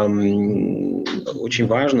очень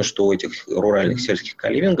важно, что у этих руральных сельских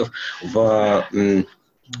колливингов в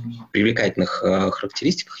привлекательных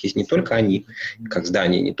характеристиках есть не только они, как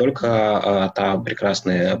здания, не только та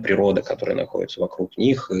прекрасная природа, которая находится вокруг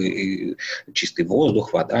них, и чистый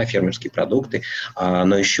воздух, вода, фермерские продукты,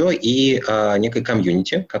 но еще и некое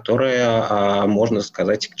комьюнити, которое, можно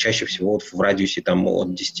сказать, чаще всего вот в радиусе там,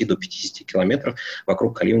 от 10 до 50 километров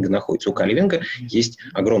вокруг коливинга находится. У коливинга есть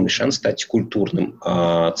огромный шанс стать культурным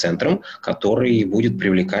центром, который будет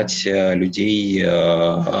привлекать людей,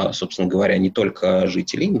 собственно говоря, не только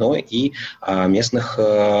жителей, но и местных,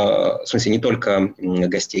 в смысле, не только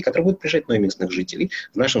гостей, которые будут приезжать, но и местных жителей.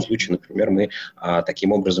 В нашем случае, например, мы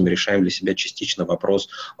таким образом решаем для себя частично вопрос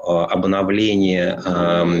обновления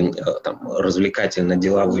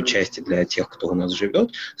развлекательно-деловой части для тех, кто у нас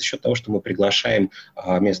живет, за счет того, что мы приглашаем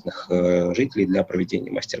местных жителей для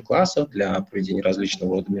проведения мастер-классов, для проведения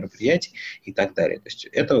различного рода мероприятий и так далее. То есть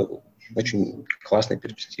это очень классная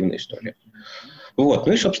перспективная история. Вот.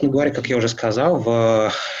 Ну и, собственно говоря, как я уже сказал,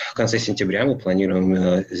 в конце сентября мы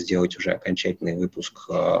планируем сделать уже окончательный выпуск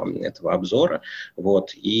этого обзора.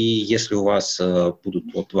 Вот. И если у вас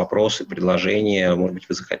будут вот вопросы, предложения, может быть,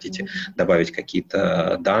 вы захотите добавить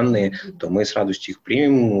какие-то данные, то мы с радостью их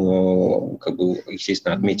примем,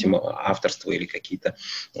 естественно, отметим авторство или какие-то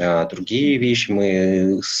другие вещи.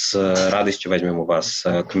 Мы с радостью возьмем у вас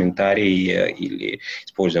комментарии или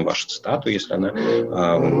используем вашу цитату, если она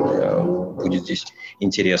будет здесь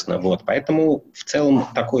интересно. Вот. Поэтому в целом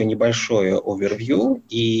такое небольшое овервью,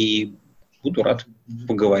 и буду рад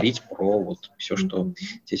поговорить про вот все, что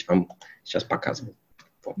здесь вам сейчас показываю.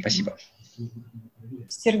 Вот. Спасибо.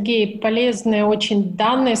 Сергей, полезные очень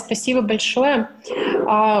данные. Спасибо большое.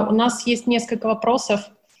 У нас есть несколько вопросов.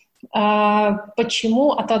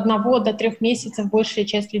 Почему от 1 до 3 месяцев большая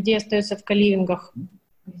часть людей остается в коливингах?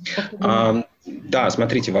 Да,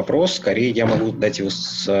 смотрите, вопрос, скорее я могу дать его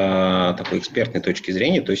с такой экспертной точки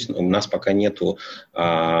зрения, то есть у нас пока нету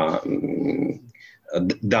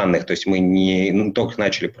данных, то есть мы только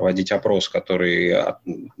начали проводить опрос, который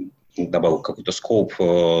добавил какой-то скоп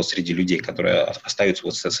среди людей, которые остаются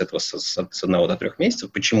вот с 1 до 3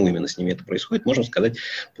 месяцев. Почему именно с ними это происходит, можем сказать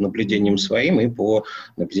по наблюдениям своим и по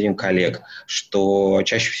наблюдениям коллег, что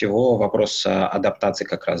чаще всего вопрос адаптации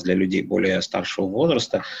как раз для людей более старшего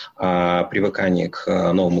возраста, привыкания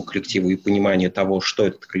к новому коллективу и понимания того, что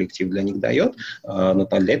этот коллектив для них дает, но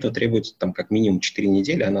для этого требуется там как минимум 4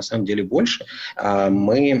 недели, а на самом деле больше.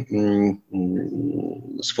 Мы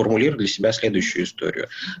сформулировали для себя следующую историю.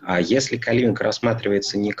 Если коливинг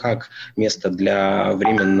рассматривается не как место для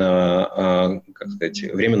временно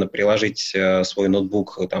приложить свой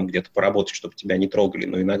ноутбук, там где-то поработать, чтобы тебя не трогали,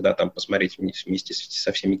 но иногда там посмотреть вместе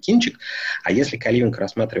со всеми кинчик, а если коливинг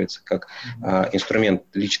рассматривается как инструмент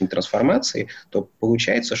личной трансформации, то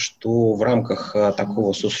получается, что в рамках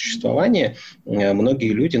такого сосуществования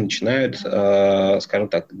многие люди начинают, скажем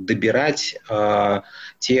так, добирать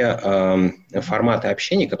те форматы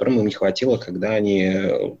общения, которым им не хватило, когда они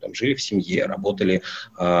там, жили в семье, работали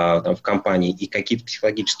там, в компании, и какие-то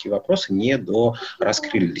психологические вопросы не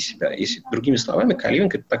дораскрыли для себя. Если, другими словами,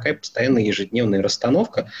 коливинг – это такая постоянная ежедневная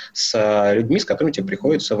расстановка с людьми, с которыми тебе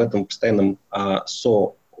приходится в этом постоянном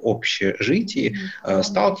общежитии,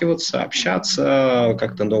 сталкиваться, общаться,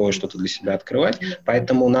 как-то новое что-то для себя открывать.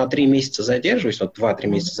 Поэтому на 3 месяца задерживаясь, вот 2-3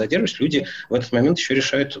 месяца задерживаясь, люди в этот момент еще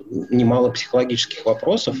решают немало психологических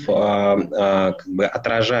вопросов,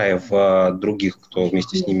 отражая в других, кто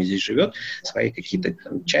вместе с ними здесь живет, свои какие-то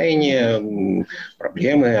там чаяния,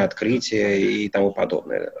 проблемы, открытия и тому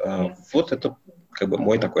подобное. Вот это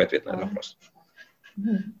мой такой ответ на этот вопрос.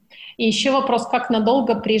 И еще вопрос, как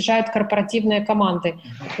надолго приезжают корпоративные команды?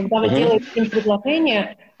 Когда вы делаете им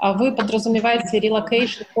предложение, вы подразумеваете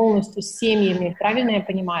релокейшн полностью с семьями, правильно я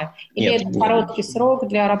понимаю? Или Нет, это короткий срок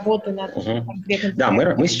для работы над конкретным... Да,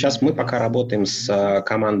 мы пока работаем с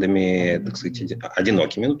командами, так сказать,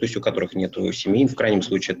 одинокими, то есть у которых нет семьи, в крайнем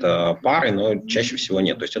случае это пары, но чаще всего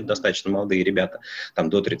нет. То есть это достаточно молодые ребята, там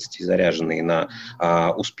до 30 заряженные на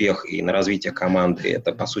успех и на развитие команды.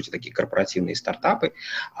 Это, по сути, такие корпоративные стартапы.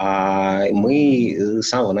 Мы с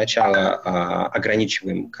самого начала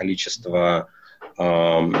ограничиваем количество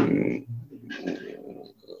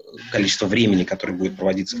времени, которое будет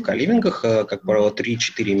проводиться в коливингах, как правило,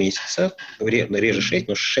 3-4 месяца, реже 6,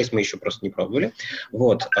 но 6 мы еще просто не пробовали.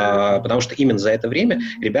 Вот, потому что именно за это время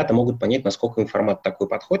ребята могут понять, насколько им формат такой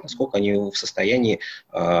подходит, насколько они в состоянии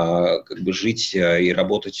жить и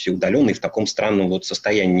работать удаленно и в таком странном вот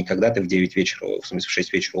состоянии. Не когда ты в 9 вечера, в смысле в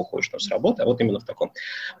 6 вечера уходишь там с работы, а вот именно в таком.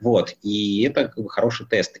 Вот, и это хороший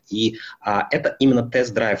тест. И это именно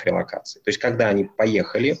тест-драйв релокации. То есть, когда они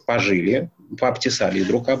поехали, пожили, пообтесали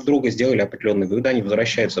друг об друга, сделали определенные выводы, они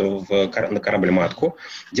возвращаются на корабль-матку,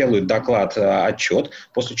 делают доклад, отчет,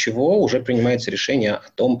 после чего уже принимается решение о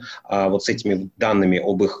том, вот с этими данными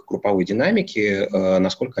об их групповой динамике,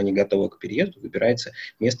 насколько они готовы к переезду, выбирается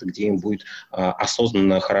место, где им будет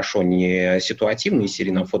осознанно хорошо, не ситуативно, из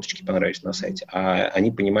серии нам фоточки понравились на сайте, а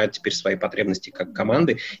они понимают теперь свои потребности как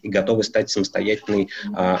команды и готовы стать самостоятельной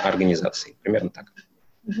организацией. Примерно так.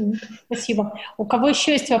 Спасибо. У кого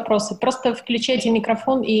еще есть вопросы? Просто включайте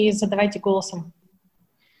микрофон и задавайте голосом.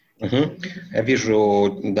 Я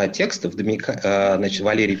вижу, да, тексты. Значит,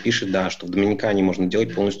 Валерий пишет, да, что в Доминикане можно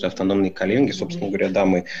делать полностью автономные коливинги. Собственно говоря, да,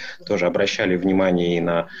 мы тоже обращали внимание и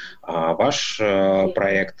на ваш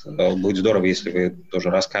проект. Будет здорово, если вы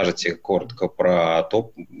тоже расскажете коротко про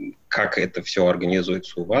то, как это все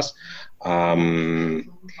организуется у вас.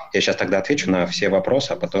 Я сейчас тогда отвечу на все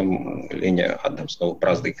вопросы, а потом Лене отдам снова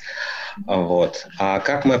бразды. Вот. А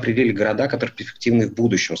как мы определили города, которые перспективны в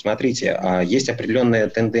будущем? Смотрите, есть определенная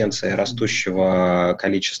тенденция растущего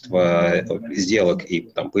количества сделок и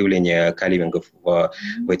там, появления коливингов в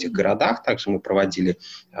этих городах. Также мы проводили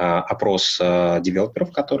опрос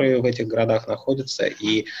девелоперов, которые в этих городах находятся,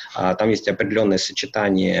 и там есть определенное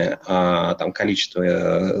сочетание там,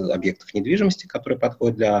 количества объектов недвижимости, которые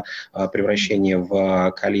подходят для превращения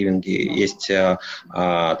в коливинги. Есть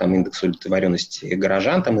там индекс удовлетворенности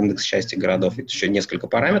горожан, там индекс счастья городов, это еще несколько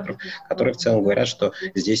параметров, которые в целом говорят, что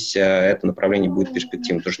здесь это направление будет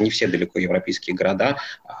перспективным, потому что не все далеко европейские города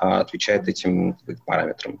отвечают этим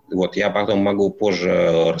параметрам. Вот, я потом могу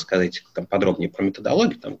позже рассказать там, подробнее про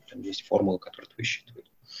методологию, там есть формулы, которые это высчитывают.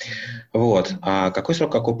 Вот. А какой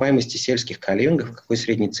срок окупаемости сельских коливингов, какой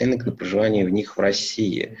средний ценник на проживание в них в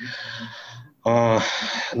России?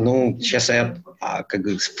 Ну, сейчас я как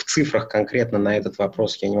бы в цифрах конкретно на этот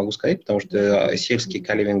вопрос я не могу сказать, потому что сельские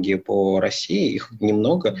коливинги по России, их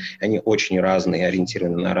немного, они очень разные,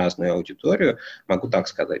 ориентированы на разную аудиторию. Могу так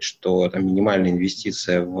сказать, что там минимальная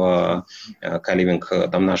инвестиция в коливинг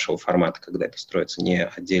там, нашего формата, когда это строится не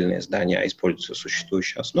отдельное здание, а используется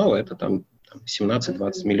существующая основа, это там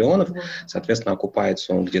 17-20 миллионов, соответственно,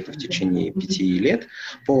 окупается он где-то в течение 5 лет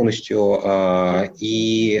полностью,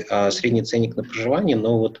 и средний ценник на проживание,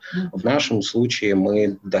 но вот в нашем случае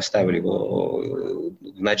мы доставили его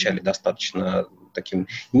вначале достаточно таким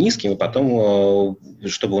низким, и потом,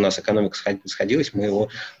 чтобы у нас экономика сходилась, мы его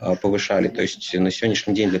повышали. То есть на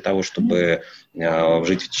сегодняшний день для того, чтобы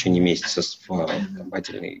жить в течение месяца в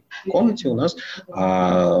отдельной комнате, у нас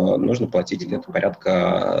нужно платить где-то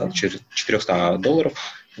порядка $400.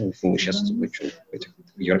 Мы сейчас этих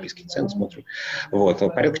европейских цен смотрим. Вот,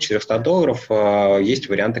 порядка $400. Есть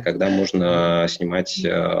варианты, когда можно снимать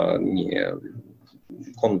не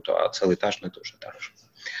комнату, а целый этаж, но это уже дороже.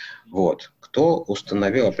 Вот. Кто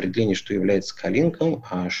установил определение, что является коливингом,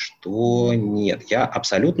 а что нет? Я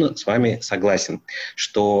абсолютно с вами согласен,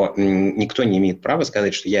 что никто не имеет права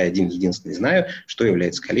сказать, что я один-единственный знаю, что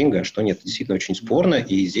является коливингом, а что нет. Это действительно очень спорно,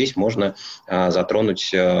 и здесь можно затронуть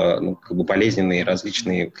как бы болезненные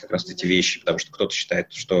различные как раз эти вещи, потому что кто-то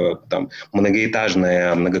считает, что там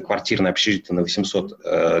многоэтажное, многоквартирное общежитие на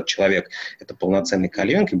 800 человек – это полноценный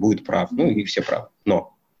коливинг, и будет прав, ну и все правы.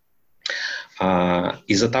 Но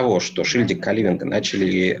из-за того, что шильдик коливинга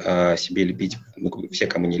начали себе лепить все,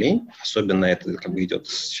 кому не лень, особенно это как бы идет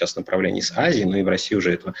сейчас направление с Азии, но и в России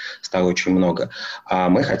уже этого стало очень много,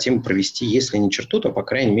 мы хотим провести, если не черту, то, по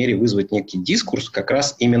крайней мере, вызвать некий дискурс, как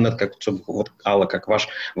раз именно, как вот, Алла, как ваш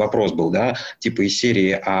вопрос был, да, типа из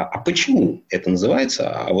серии, а почему это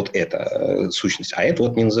называется, а вот эта сущность, а это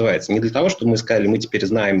вот не называется. Не для того, чтобы мы сказали, мы теперь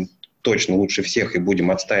знаем точно лучше всех и будем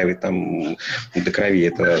отстаивать там до крови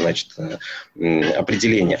это, значит,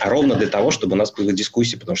 определение, а ровно для того, чтобы у нас была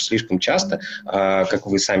дискуссия, потому что слишком часто, как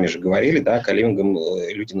вы сами же говорили, да, коливингом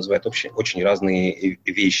люди называют очень разные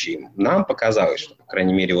вещи. Нам показалось, что, по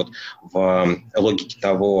крайней мере, вот в логике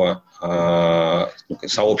того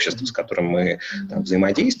сообщества, с которым мы там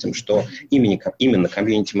взаимодействуем, что именно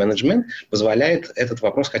комьюнити-менеджмент позволяет этот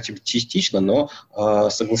вопрос хотя бы частично, но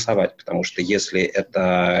согласовать, потому что если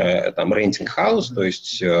это там рентинг-хаус, то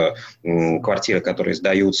есть квартиры, которые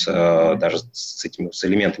сдаются даже с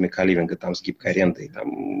элементами коливинга, там, с гибкой арендой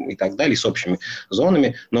там, и так далее, с общими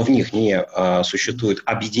зонами, но в них не существует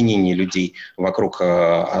объединение людей вокруг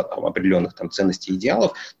определенных там ценностей и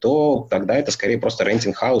идеалов, то тогда это скорее просто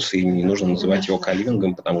рентинг-хаус, и не нужно называть его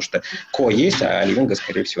коливингом, потому что есть, а ливинга,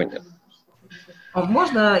 скорее всего, нет.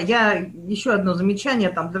 Можно я еще одно замечание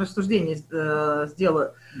там для рассуждения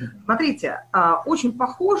сделаю? Смотрите, очень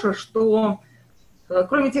похоже, что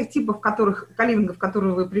кроме тех типов коливингов,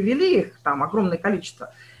 которые вы привели, их там огромное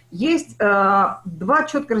количество, есть два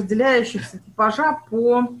четко разделяющихся типажа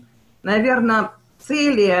по наверное,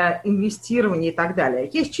 цели инвестирования и так далее.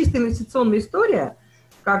 Есть чисто инвестиционная история,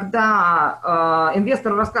 когда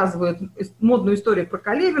инвестору рассказывают модную историю про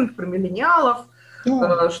коливинг, про миллениалов,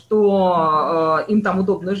 что им там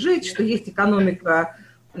удобно жить, что есть экономика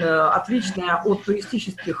отличная от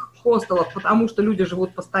туристических хостелов, потому что люди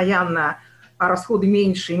живут постоянно, а расходы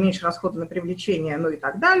меньше, и меньше расходы на привлечение, ну и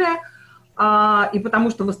так далее. И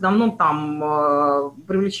потому что в основном там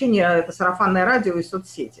привлечение – это сарафанное радио и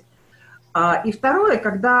соцсети. И второе,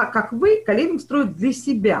 когда, как вы, коливинг строит для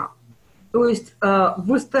себя. То есть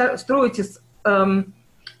вы строите с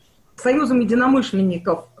союзом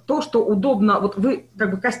единомышленников то, что удобно, вот вы,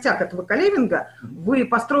 как бы костяк этого коливинга, вы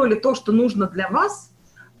построили то, что нужно для вас,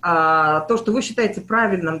 то, что вы считаете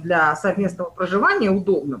правильным для совместного проживания,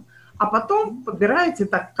 удобным, а потом подбираете,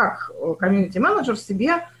 так как комьюнити-менеджер,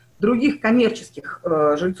 себе других коммерческих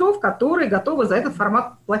жильцов, которые готовы за этот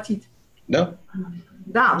формат платить. Да.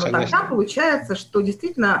 Да, но тогда получается, что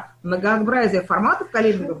действительно многообразие форматов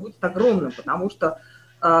коливинга будет огромным, потому что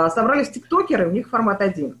собрались тиктокеры, у них формат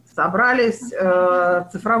один. Собрались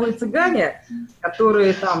цифровые цыгане,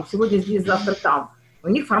 которые там сегодня здесь, завтра там. У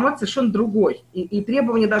них формат совершенно другой. И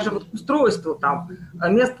требования даже вот к устройству, там,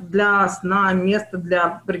 место для сна, место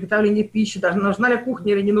для приготовления пищи, даже нужна ли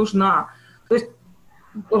кухня или не нужна. То есть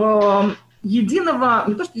единого,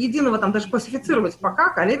 не то что единого, там даже классифицировать пока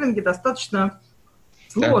коливинги достаточно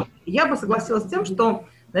сложно. Да. Я бы согласилась с тем, что,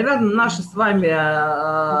 наверное, наша с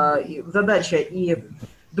вами задача и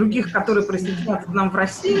других, которые присоединятся к нам в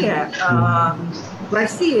России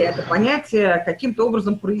это понятие каким-то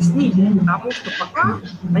образом прояснить, потому что пока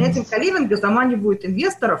понятие коливинга заманивают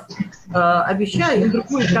инвесторов, обещая им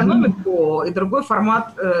другую экономику и другой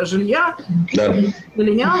формат жилья, да.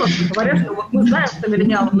 Миллениалов, говорят, что вот мы знаем, что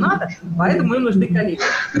миллениалам надо, поэтому им нужны коливинги.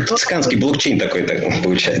 Цыганский блокчейн такой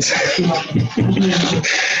получается.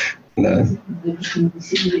 Да.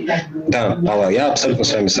 Да, Алла, я абсолютно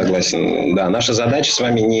с вами согласен. Да, наша задача с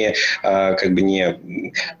вами не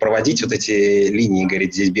проводить вот эти линии,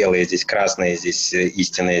 говорить, здесь белое, здесь красное, здесь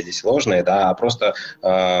истинное, здесь ложное, да, а просто,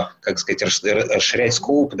 расширять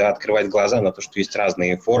скоп, да, открывать глаза на то, что есть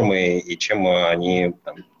разные формы и чем они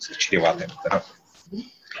там чреваты. Да.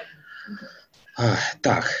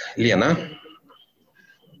 Так, Лена.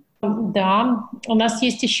 Да, у нас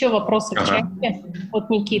есть еще вопросы в чате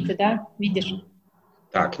от Никиты, да, видишь?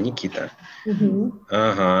 Так, Никита. Угу.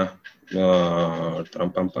 Ага.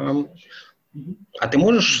 Трам-пам-пам. А ты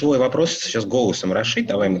можешь свой вопрос сейчас голосом расшить?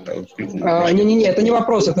 Давай мы там... Не-не-не, это не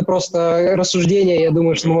вопрос, это просто рассуждение. Я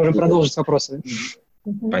думаю, что мы можем продолжить с вопросами.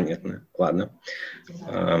 Понятно. Ладно.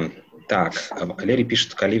 Так, Валерий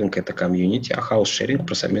пишет, коливинг – это комьюнити, а хаус-шеринг –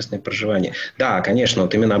 про совместное проживание. Да, конечно,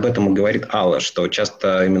 вот именно об этом и говорит Алла, что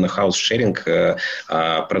часто именно хаус-шеринг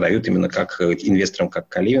продают именно как инвесторам, как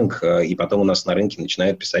коливинг, и потом у нас на рынке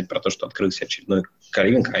начинают писать про то, что открылся очередной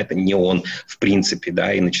коливинг, а это не он в принципе,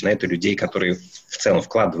 да, и начинает у людей, которые в целом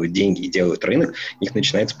вкладывают деньги и делают рынок, у них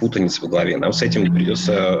начинается путаница в голове. Нам с этим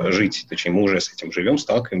придется жить, точнее, мы уже с этим живем,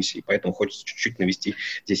 сталкиваемся, и поэтому хочется чуть-чуть навести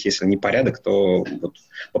здесь, если не порядок, то вот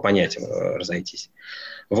по понятиям разойтись.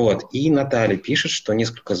 Вот. И Наталья пишет, что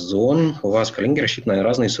несколько зон у вас в коливинге рассчитаны на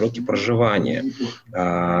разные сроки проживания.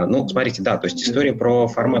 Ну, смотрите, да, то есть история про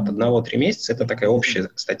формат 1-3 месяца – это такая общая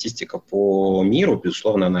статистика по миру,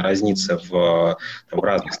 безусловно, она разнится в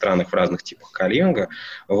разных странах, в разных типах коливинга.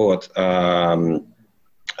 Вот.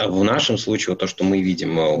 В нашем случае, вот то, что мы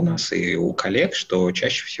видим у нас и у коллег, что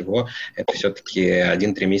чаще всего это все-таки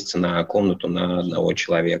 1-3 месяца на комнату на одного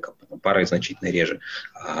человека. Пары значительно реже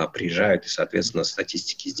приезжают, и, соответственно,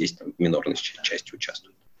 статистики здесь там, в минорной части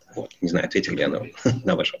участвуют. Вот. Не знаю, ответил ли я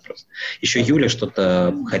на ваш вопрос. Еще Юля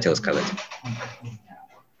что-то хотела сказать.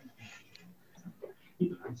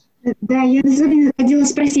 Да, я хотела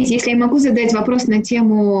спросить, если я могу задать вопрос на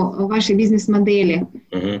тему вашей бизнес-модели.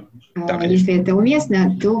 Угу. Да, если это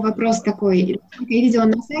уместно, то вопрос такой. Как я видела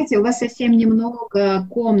на сайте, у вас совсем немного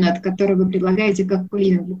комнат, которые вы предлагаете как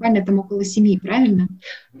коливинг. Буквально там около 7, правильно?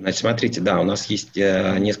 Значит, смотрите, да, у нас есть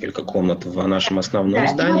несколько комнат в нашем основном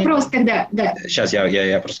здании. Вопрос тогда, да. Сейчас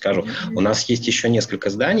я просто скажу. У нас есть еще несколько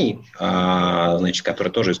зданий, значит,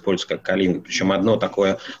 которые тоже используются как коливинг. Причем одно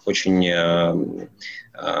такое очень...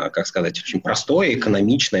 как сказать, очень простое,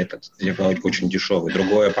 экономичное, это очень дешевый.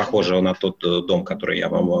 Другое похоже на тот дом, который я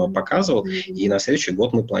вам показывал. И на следующий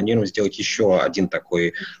год мы планируем сделать еще один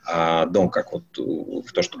такой дом, как вот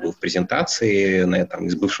то, что было в презентации,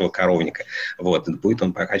 из бывшего коровника. Вот. Будет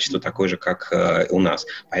он по качеству такой же, как у нас.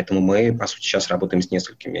 Поэтому мы, по сути, сейчас работаем с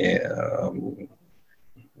несколькими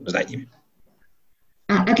зданиями.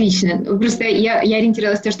 Отлично. Просто я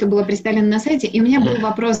ориентировалась на то, что было представлено на сайте, и у меня был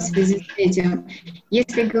вопрос в связи с этим.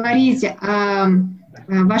 Если говорить о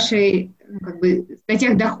вашей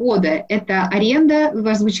статьях дохода, это аренда,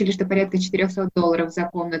 вы озвучили, что порядка $400 за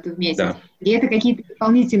комнату в месяц, Да. и это какие-то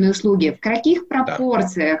дополнительные услуги. В каких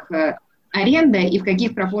пропорциях аренда и в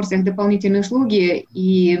каких пропорциях дополнительные услуги,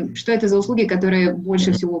 и что это за услуги, которые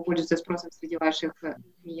больше всего пользуются спросом среди ваших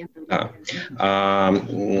клиентов? Да.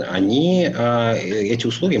 Эти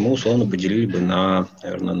услуги мы условно поделили бы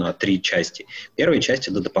наверное, на 3 части. Первая часть –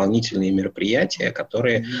 это дополнительные мероприятия,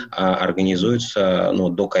 которые организуются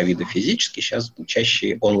до ковида физически, сейчас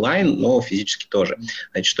чаще онлайн, но физически тоже.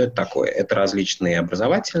 Значит, что это такое? Это различные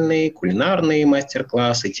образовательные, кулинарные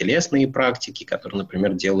мастер-классы, телесные практики, которые,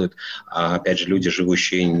 например, делают, опять же, люди,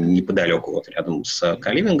 живущие неподалеку, вот рядом с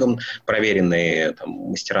коливингом, проверенные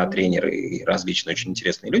мастера, тренеры и различные очень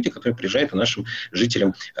интересные люди, которые приезжают и нашим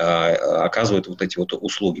жителям оказывают вот эти вот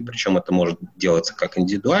услуги. Причем это может делаться как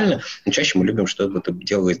индивидуально, но чаще мы любим, что это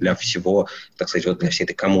делается для всего, так сказать, вот для всей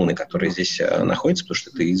этой коммуны, которая здесь находится, потому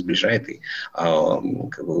что это сближает и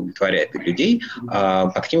удовлетворяет людей.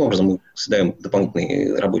 Таким образом мы создаем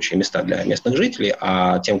дополнительные рабочие места для местных жителей,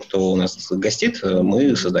 а тем, кто у нас гостит,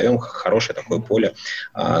 мы создаем хорошее такое поле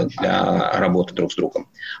для работы друг с другом.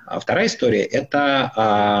 Вторая история – это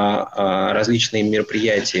различные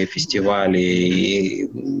мероприятия, фестивали,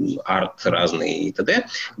 арт разные и т.д.,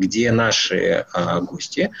 где наши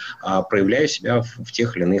гости проявляют себя в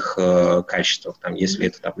тех или иных качествах. Если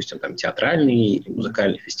это, допустим, театральный или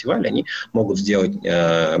музыкальный фестиваль, они могут сделать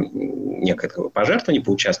некое такое пожертвование,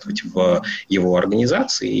 поучаствовать в его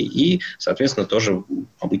организации и, соответственно, тоже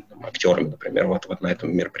побыть актерами, например, вот на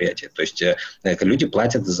этом мероприятии. То есть люди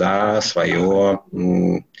платят за свое,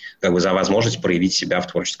 за возможность проявить себя в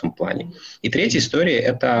творческом плане. И третья история –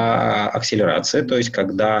 это акселерация, то есть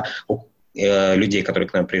когда у людей, которые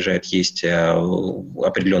к нам приезжают, есть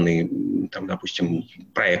определенный, допустим,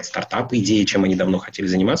 проект, стартап, идеи, чем они давно хотели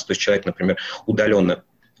заниматься. То есть человек, например, удаленно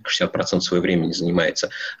 60% своего времени занимается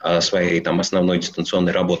своей основной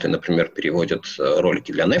дистанционной работой, например, переводит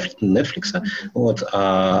ролики для Netflix,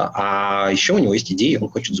 а еще у него есть идеи, он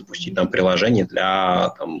хочет запустить приложение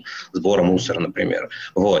для сбора мусора, например.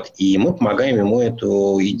 И мы помогаем ему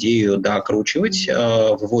эту идею докручивать,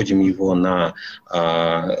 выводим его на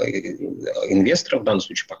инвесторов, в данном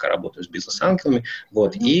случае пока работаю с бизнес-ангелами,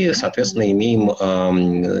 и, соответственно, имеем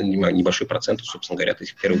небольшой процент, собственно говоря, от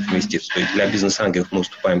этих первых инвестиций. То есть для бизнес-ангелов мы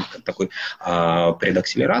выступаем как такой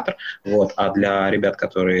предакселератор, а для ребят,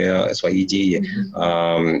 которые свои идеи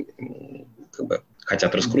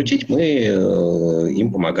хотят раскрутить, мы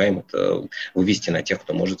им помогаем это вывести на тех,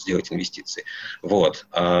 кто может сделать инвестиции.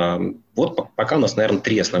 Пока у нас, наверное,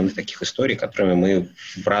 3 основных таких истории, которыми мы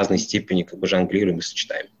в разной степени жонглируем и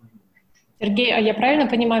сочетаем. Сергей, а я правильно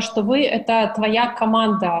понимаю, что вы — это твоя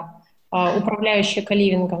команда, управляющая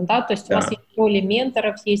коливингом, да? То есть у вас есть роли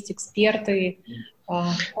менторов, есть эксперты,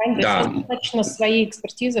 да. Достаточно своей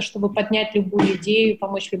экспертизы, чтобы поднять любую идею,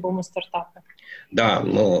 помочь любому стартапу. Да,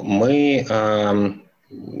 мы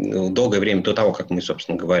долгое время до того, как мы,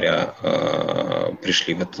 собственно говоря,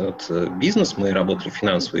 пришли в этот бизнес, мы работали в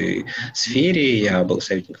финансовой сфере. Я был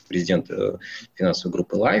советником президента финансовой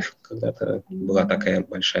группы Life, когда-то была такая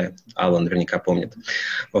большая, Алла наверняка помнит.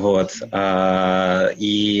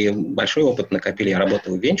 И большой опыт накопили. Я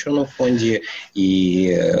работал в венчурном фонде,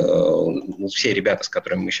 и все ребята, с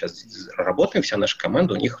которыми мы сейчас работаем, вся наша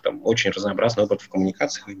команда, у них очень разнообразный опыт в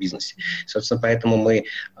коммуникациях и в бизнесе. Собственно, поэтому мы,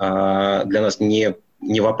 для нас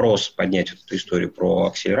не вопрос поднять эту историю про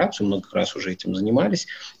акселерацию, много раз уже этим занимались.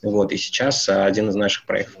 И сейчас один из наших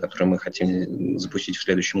проектов, который мы хотим запустить в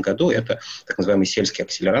следующем году, это так называемые сельские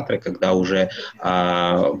акселераторы, когда уже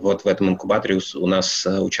в этом инкубаторе у нас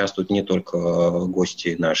участвуют не только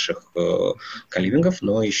гости наших коливингов,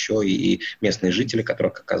 но еще и местные жители,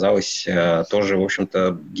 которых, как оказалось, тоже, в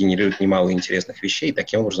общем-то, генерируют немало интересных вещей. И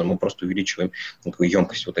таким образом мы просто увеличиваем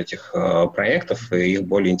емкость этих проектов, и их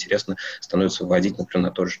более интересно становится выводить, например, на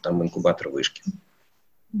тот же инкубатор вышки.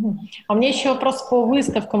 А у меня еще вопрос по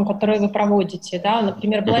выставкам, которые вы проводите. Да?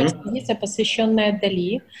 Например, была экспозиция, посвященная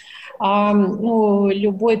Дали.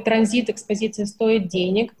 Любой транзит экспозиции стоит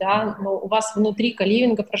денег, да? Но у вас внутри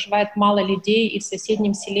коливинга проживает мало людей, и в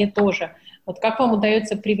соседнем селе тоже. Как вам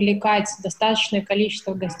удается привлекать достаточное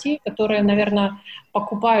количество гостей, которые, наверное,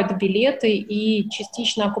 покупают билеты и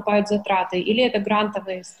частично окупают затраты? Или это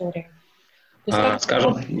грантовая история?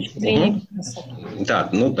 Скажем,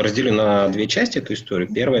 разделю на 2 части эту историю.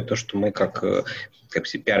 Первое, то, что мы как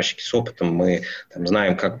пиарщики с опытом, мы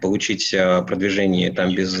знаем, как получить продвижение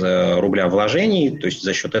без рубля вложений. То есть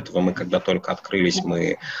за счет этого мы, когда только открылись,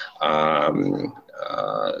 мы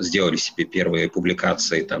сделали себе первые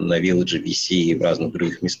публикации там на Village, VC и в разных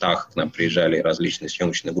других местах. К нам приезжали различные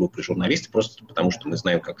съемочные группы и журналисты, просто потому что мы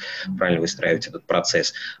знаем, как правильно выстраивать этот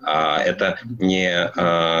процесс. Это не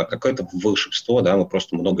какое-то волшебство, да, мы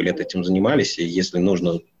просто много лет этим занимались, и если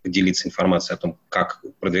нужно поделиться информацией о том, как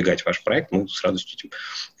продвигать ваш проект, мы с радостью этим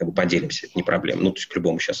как бы поделимся, это не проблема. Ну, то есть к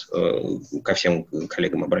любому сейчас, ко всем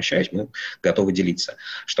коллегам обращаюсь, мы готовы делиться.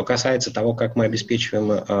 Что касается того, как мы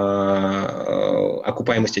обеспечиваем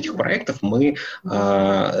окупаемость этих проектов, мы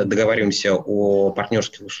договариваемся о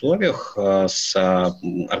партнерских условиях с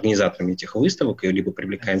организаторами этих выставок, и либо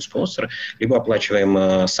привлекаем спонсора, либо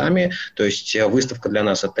оплачиваем сами. То есть выставка для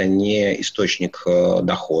нас это не источник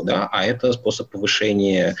дохода, а это способ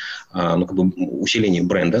повышения, ну, как бы усиления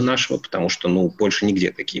бренда нашего, потому что, ну, больше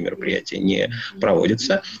нигде такие мероприятия не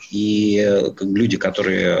проводятся. И люди,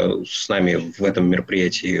 которые с нами в этом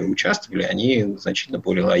мероприятии участвовали, они значительно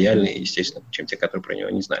более лояльны, естественно, чем те, которые про него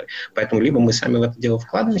не знали. Поэтому либо мы сами в это дело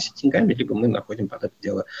вкладываемся деньгами, либо мы находим под это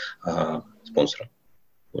дело спонсора.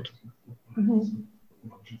 Вот.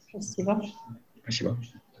 Спасибо. Спасибо.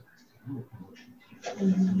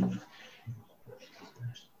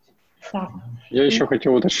 Так. Я еще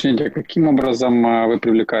хотел уточнить, а каким образом вы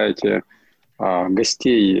привлекаете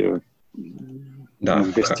гостей,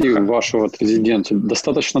 в вашу вот резиденцию?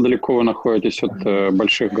 Достаточно далеко вы находитесь от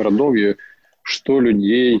больших городов, и что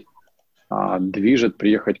людей движет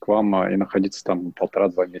приехать к вам и находиться там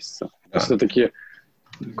 1,5-2 месяца? То есть это такие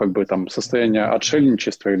как бы там состояние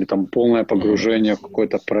отшельничества или там полное погружение в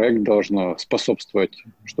какой-то проект должно способствовать,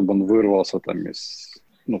 чтобы он вырвался там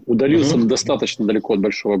удалился достаточно далеко от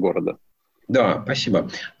большого города? Да, спасибо.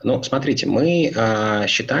 Ну, смотрите, мы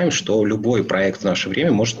считаем, что любой проект в наше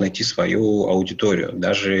время может найти свою аудиторию.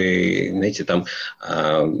 Даже, знаете, там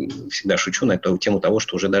всегда шучу на эту тему того,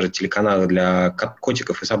 что уже даже телеканалы для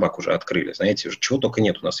котиков и собак уже открыли. Знаете, уже чего только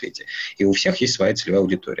нету на свете. И у всех есть своя целевая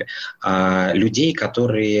аудитория. А людей,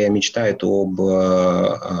 которые мечтают об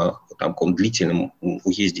каком длительном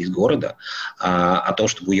уезде из города, о том,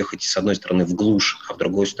 чтобы уехать с одной стороны в глушь, а с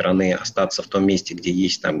другой стороны остаться в том месте, где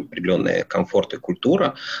есть там определенная комфорт и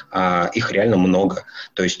культура, их реально много.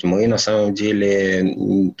 То есть мы на самом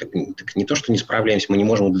деле так не то, что не справляемся, мы не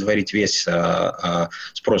можем удовлетворить весь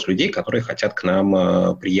спрос людей, которые хотят к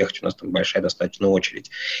нам приехать. У нас там большая достаточно очередь.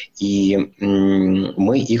 И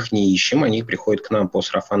мы их не ищем, они приходят к нам по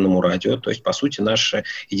сарафанному радио. То есть, по сути, наш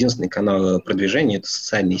единственный канал продвижения – это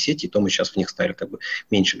социальные сети, и то мы сейчас в них стали как бы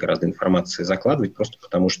меньше гораздо информации закладывать, просто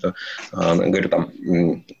потому что, говорю, там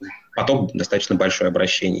поток достаточно большой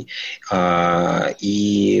обращений.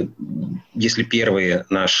 И если первые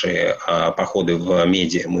наши походы в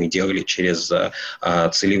медиа мы делали через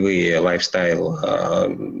целевые лайфстайл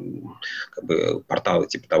как бы порталы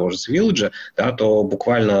типа того же Village, да, то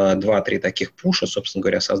буквально 2-3 таких пуша, собственно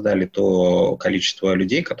говоря, создали то количество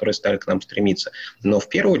людей, которые стали к нам стремиться. Но в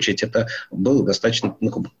первую очередь это был достаточно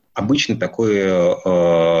обычный такой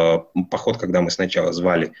поход, когда мы сначала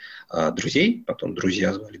звали друзей, потом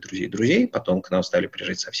друзья звали друзей, потом к нам стали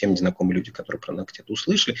приезжать совсем незнакомые люди, которые про нас где-то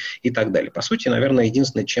услышали и так далее. По сути, наверное,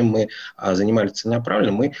 единственное, чем мы занимались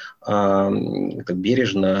целенаправленно, мы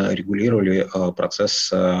бережно регулировали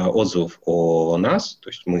процесс отзывов о нас, то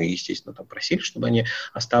есть мы, естественно, там просили, чтобы они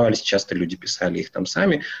оставались, часто люди писали их там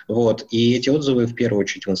сами, вот, и эти отзывы в первую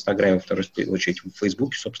очередь в Инстаграме, во вторую очередь в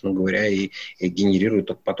Фейсбуке, собственно говоря, и генерируют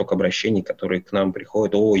тот поток обращений, которые к нам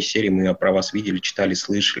приходят: о, из серии мы про вас видели, читали,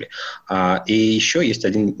 слышали. И еще есть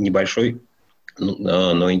один небольшой,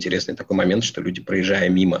 но интересный такой момент, что люди, проезжая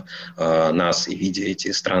мимо нас и видя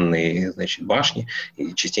эти странные, значит, башни,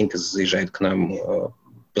 и частенько заезжают к нам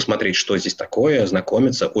посмотреть, что здесь такое,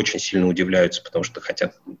 знакомиться, очень сильно удивляются, потому что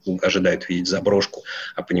ожидают видеть заброшку,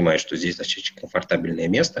 а понимают, что здесь достаточно комфортабельное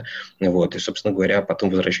место. Вот, и, собственно говоря, потом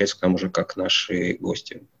возвращаются к нам уже как наши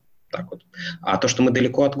гости. Так вот. А то, что мы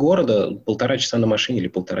далеко от города, 1,5 часа на машине или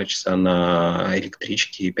 1,5 часа на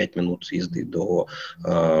электричке, 5 минут езды до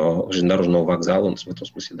железнодорожного вокзала, у нас в этом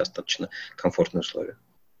смысле достаточно комфортные условия.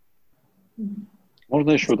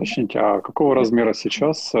 Можно еще уточнить, а какого размера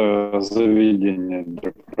сейчас заведение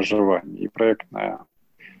для проживания и проектный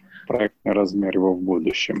размер его в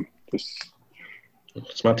будущем? То есть,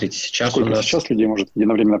 смотрите, сейчас сколько у нас... сейчас людей может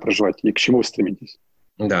единовременно проживать и к чему вы стремитесь?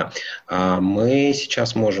 Да, мы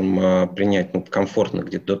сейчас можем принять комфортно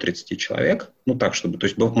где-то до 30 человек. Ну, так, чтобы, то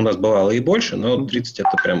есть у нас бывало и больше, но 30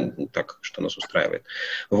 это прям так, что нас устраивает.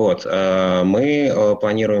 Вот. Мы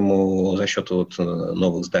планируем за счет вот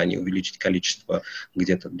новых зданий увеличить количество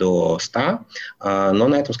где-то до 100, но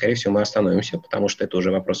на этом, скорее всего, мы остановимся, потому что это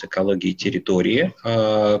уже вопрос экологии территории,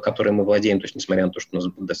 которой мы владеем, то есть несмотря на то, что у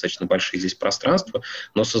нас достаточно большие здесь пространства,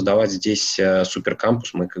 но создавать здесь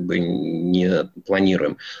суперкампус мы как бы не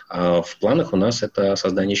планируем. В планах у нас это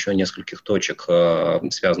создание еще нескольких точек,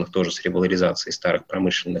 связанных тоже с револаризацией старых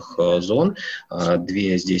промышленных зон, 2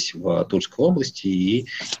 здесь в Тульской области и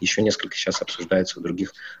еще несколько сейчас обсуждается в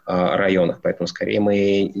других районах. Поэтому скорее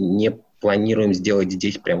мы не планируем сделать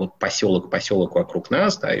здесь прям вот поселок вокруг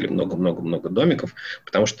нас, да, или много-много-много домиков,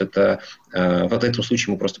 потому что это в этом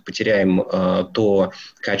случае мы просто потеряем то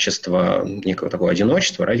качество некого такого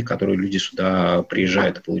одиночества, ради которого люди сюда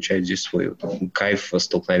приезжают и получают здесь свой кайф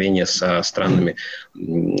столкновения со странными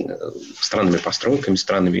постройками,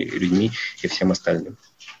 странными людьми и всем остальным.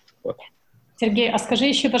 Вот. Сергей, а скажи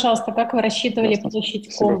еще, пожалуйста, как вы рассчитывали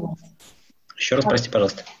площадь комнат? Еще раз, прости,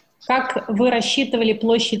 пожалуйста. Как вы рассчитывали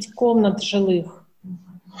площадь комнат жилых?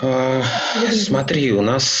 Смотри, у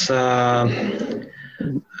нас... Да,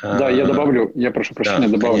 я добавлю, я прошу прощения,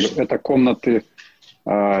 да, добавлю. конечно. Это комнаты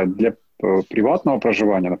для приватного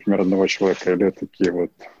проживания, например, одного человека, или такие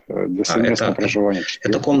вот для совместного проживания?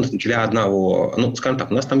 Это комната для одного, ну, скажем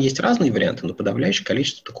так, у нас там есть разные варианты, но подавляющее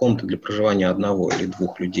количество это комнаты для проживания одного или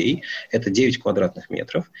двух людей. Это 9 квадратных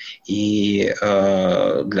метров. И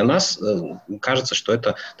для нас кажется, что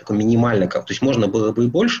это такой минимально, то есть можно было бы и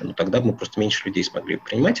больше, но тогда бы мы просто меньше людей смогли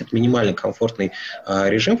принимать. Это минимально комфортный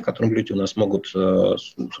режим, в котором люди у нас могут,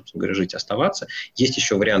 собственно говоря, жить, оставаться. Есть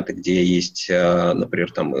еще варианты, где есть,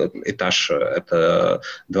 например, там этаж, это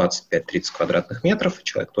 25-30 квадратных метров.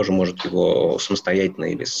 Человек тоже может его самостоятельно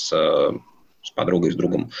или с подругой, с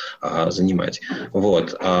другом занимать.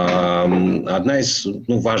 Вот. Одна из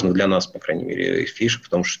важных для нас, по крайней мере, фишек в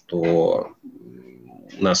том, что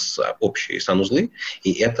у нас общие санузлы,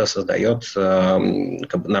 и это создает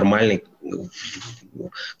как бы нормальный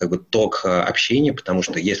как бы ток общения, потому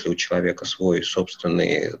что если у человека свой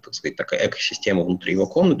собственный, так сказать, такая экосистема внутри его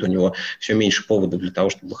комнаты, у него все меньше поводов для того,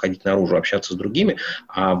 чтобы выходить наружу, общаться с другими,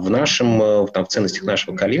 а в нашем, там, в ценностях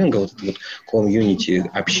нашего коливинга вот это вот комьюнити,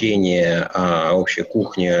 общение, общая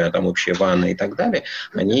кухня, там, общая ванна и так далее,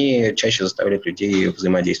 они чаще заставляют людей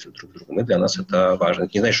взаимодействовать друг с другом, и для нас это важно.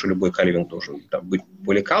 Это не значит, что любой коливинг должен там быть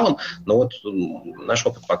поликалом, но вот наш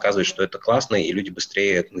опыт показывает, что это классно, и люди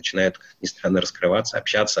быстрее начинают, ни странно, раскрываться,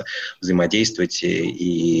 общаться, взаимодействовать.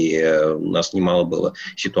 И у нас немало было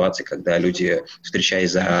ситуаций, когда люди,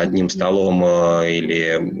 встречаясь за одним столом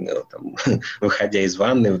или там, выходя из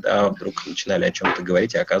ванны, да, вдруг начинали о чем-то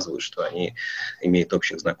говорить, и оказывалось, что они имеют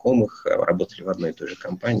общих знакомых, работали в одной и той же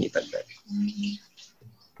компании и так далее.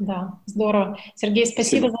 Да, здорово. Сергей,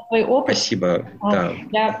 спасибо за твой опыт. Спасибо,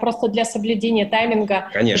 да. Просто для соблюдения тайминга.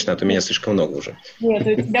 Конечно, а то меня слишком много уже. Нет,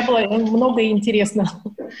 у тебя было много и интересно.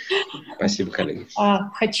 Спасибо, коллеги.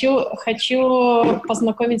 Хочу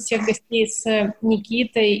познакомить всех гостей с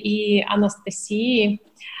Никитой и Анастасией.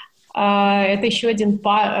 Это еще один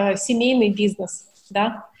семейный бизнес,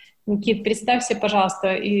 да? Никит, представься,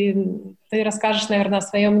 пожалуйста, и ты расскажешь, наверное, о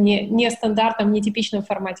своем нестандартном, нетипичном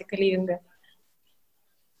формате коливинга.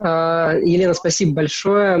 Елена, спасибо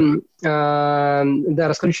большое. Да,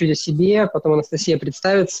 расскажу чуть о себе, потом Анастасия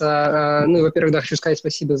представится. Ну и, во-первых, да, хочу сказать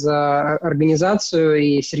спасибо за организацию.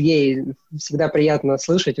 И, Сергей, всегда приятно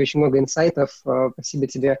слышать, очень много инсайтов. Спасибо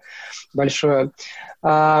тебе большое.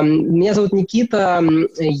 Меня зовут Никита.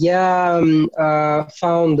 Я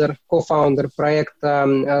кофаундер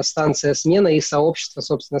проекта «Станция смена» и сообщества,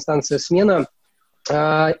 собственно, «Станция смена».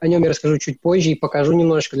 О нем я расскажу чуть позже и покажу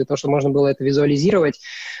немножечко, для того, чтобы можно было это визуализировать.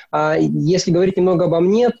 Если говорить немного обо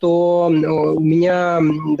мне, то у меня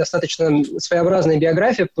достаточно своеобразная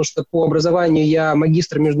биография, потому что по образованию я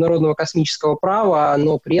магистр международного космического права,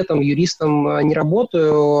 но при этом юристом не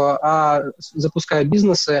работаю, а запускаю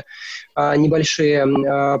бизнесы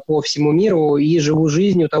небольшие по всему миру и живу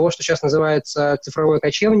жизнью того, что сейчас называется цифровое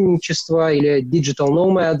кочевничество или digital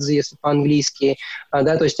nomads, если по-английски.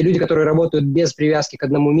 Да, то есть люди, которые работают без привязки к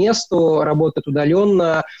одному месту, работают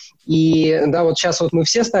удаленно. И да, вот сейчас вот мы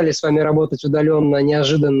все стали с вами работать удаленно,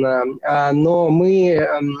 неожиданно, но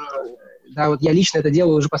да, вот я лично это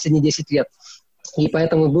делаю уже последние 10 лет. И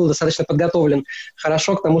поэтому был достаточно подготовлен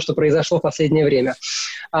хорошо к тому, что произошло в последнее время.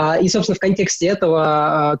 И, собственно, в контексте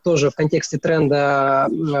этого, тоже в контексте тренда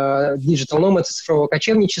digital nomads, цифрового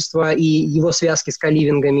кочевничества и его связки с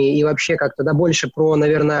коливингами, и вообще как-то, да, больше про,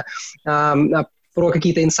 наверное, про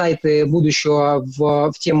какие-то инсайты будущего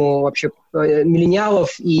в тему вообще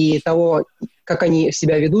миллениалов и того, как они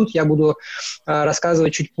себя ведут, я буду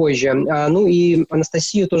рассказывать чуть позже. Ну и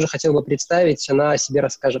Анастасию тоже хотел бы представить, она о себе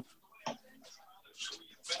расскажет.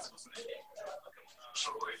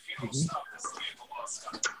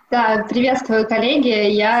 Да, приветствую, коллеги.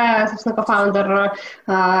 Я, собственно, кофаундер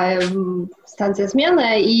станции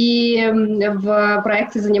 «Смена», и в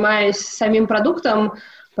проекте занимаюсь самим продуктом,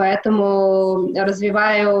 поэтому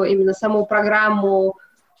развиваю именно саму программу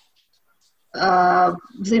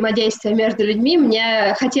взаимодействия между людьми.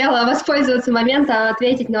 Мне хотела воспользоваться моментом,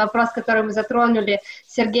 ответить на вопрос, который мы затронули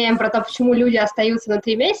с Сергеем, про то, почему люди остаются на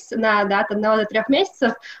 3 месяца, от 1 до 3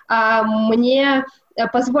 месяцев. Мне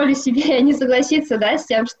позволю себе не согласиться, да, с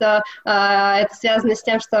тем, что это связано с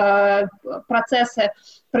тем, что процессы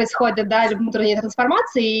происходят, да, внутренней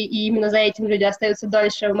трансформации, и именно за этим люди остаются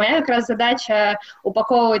дольше. Моя как раз задача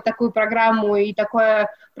упаковывать такую программу и такое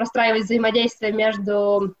простраивать взаимодействие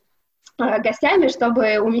между гостями,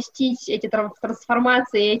 чтобы уместить эти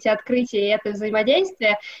трансформации, эти открытия, это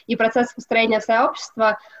взаимодействие и процесс построения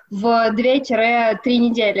сообщества в 2-3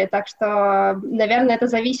 недели. Так что, наверное, это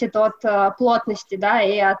зависит от плотности, да,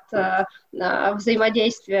 и от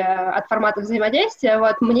взаимодействия, от формата взаимодействия.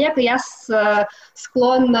 Вот я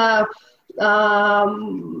склонна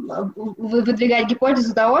выдвигать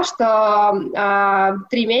гипотезу того, что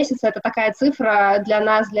 3 месяца — это такая цифра для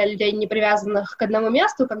нас, для людей, не привязанных к одному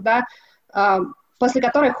месту, когда после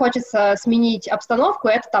которой хочется сменить обстановку.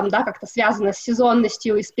 Это там, да, как-то связано с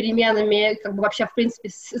сезонностью и с переменами, как бы вообще, в принципе,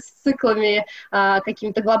 с циклами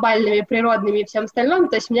какими-то глобальными, природными и всем остальным.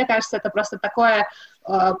 То есть, мне кажется, это просто такое...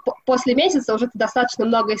 После месяца уже ты достаточно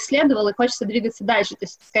много исследовал, и хочется двигаться дальше. То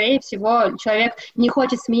есть, скорее всего, человек не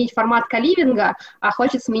хочет сменить формат коливинга, а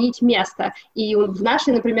хочет сменить место. И в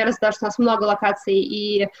нашей, например, из-за того, что у нас много локаций,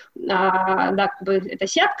 и да, как бы это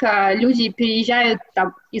сетка, люди переезжают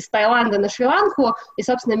там из Таиланда на Шри-Ланку и,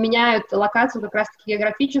 собственно, меняют локацию как раз-таки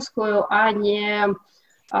географическую, а не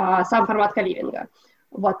сам формат коливинга.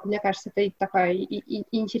 Вот, мне кажется, это такое и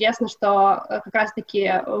интересно, что как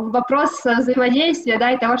раз-таки вопрос взаимодействия,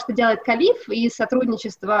 да, и того, что делает колив, и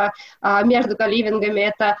сотрудничество между коливингами,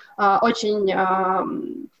 это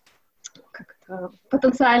очень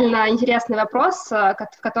потенциально интересный вопрос, в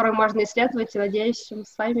который можно исследовать, и, надеюсь,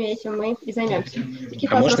 с вами этим мы и займемся.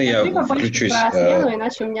 Можно я включусь? Про смену,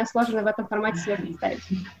 иначе мне сложно в этом формате себе представить.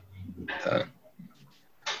 Да.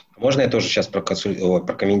 Можно я тоже сейчас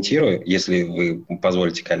прокомментирую, если вы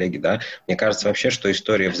позволите, коллеги, да? Мне кажется вообще, что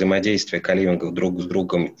история взаимодействия коливингов друг с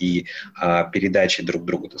другом и передачи друг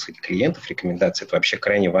другу, так сказать, клиентов, рекомендаций, это вообще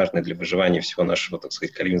крайне важно для выживания всего нашего, так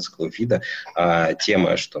сказать, коливингского вида.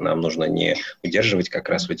 Тема, что нам нужно не удерживать как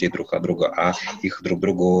раз людей друг от друга, а их друг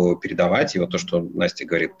другу передавать. И вот то, что Настя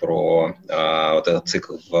говорит про вот этот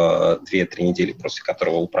цикл в 2-3 недели, после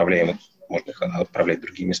которого управляемых можно их отправлять в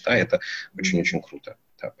другие места, это очень-очень круто.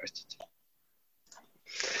 Да, простите.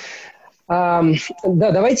 Да,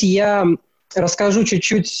 давайте я расскажу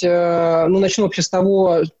чуть-чуть, начну вообще с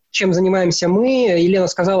того, чем занимаемся мы. Елена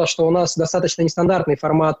сказала, что у нас достаточно нестандартный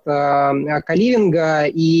формат коливинга,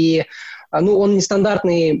 и он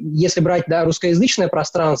нестандартный, если брать, да, русскоязычное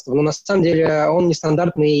пространство, но на самом деле он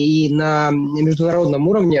нестандартный и на международном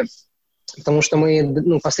уровне, потому что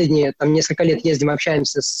мы последние несколько лет ездим,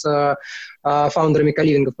 общаемся с фаундерами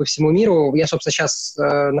коливингов по всему миру. Я, собственно, сейчас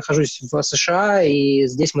нахожусь в США, и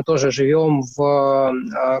здесь мы тоже живем в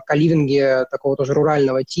коливинге такого тоже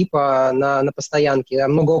рурального типа на постоянке.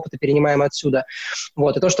 Много опыта перенимаем отсюда.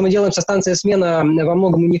 Вот. И то, что мы делаем со станцией «Смена», во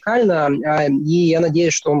многом уникально, и я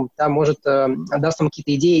надеюсь, что может даст вам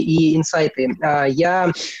какие-то идеи и инсайты.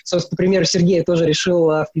 Я, собственно, по примеру Сергея тоже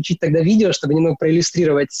решил включить тогда видео, чтобы немного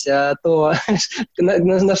проиллюстрировать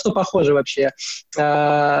на что похожа вообще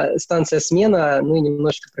станция «Смена», и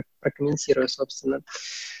немножечко прокомментирую, собственно,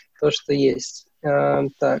 то, что есть.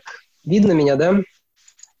 Так, видно меня, да?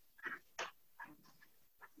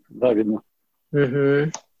 Да, видно.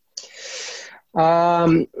 Угу.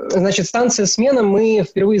 Значит, станция «Смена» мы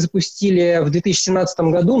впервые запустили в 2017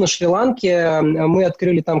 году на Шри-Ланке. Мы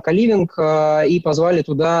открыли там коливинг и позвали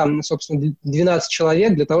туда, собственно, 12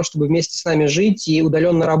 человек для того, чтобы вместе с нами жить и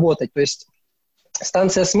удаленно работать. То есть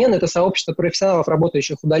станция «Смена» — это сообщество профессионалов,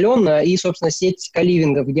 работающих удаленно, и, собственно, сеть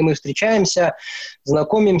коливингов, где мы встречаемся,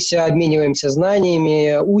 знакомимся, обмениваемся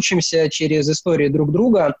знаниями, учимся через истории друг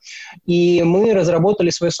друга. И мы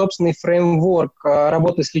разработали свой собственный фреймворк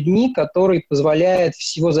работы с людьми, который позволяет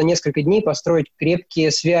всего за несколько дней построить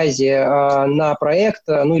крепкие связи на проект,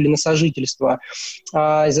 или на сожительство.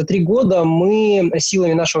 За 3 года мы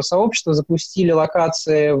силами нашего сообщества запустили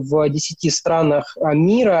локации в 10 странах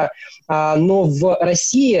мира, но в в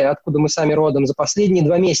России, откуда мы сами родом, за последние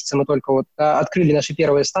 2 месяца мы только вот открыли наши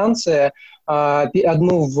первые станции.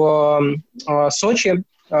 Одну в Сочи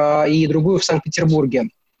и другую в Санкт-Петербурге.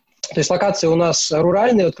 То есть локации у нас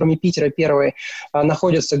руральные, вот кроме Питера первой,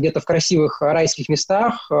 находятся где-то в красивых райских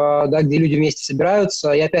местах, да, где люди вместе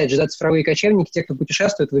собираются. И опять же, да, цифровые кочевники, те, кто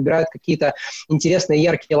путешествует, выбирают какие-то интересные,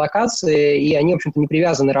 яркие локации, и они, в общем-то, не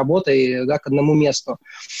привязаны работой, да, к одному месту.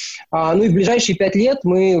 Ну и в ближайшие 5 лет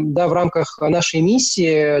мы, да, в рамках нашей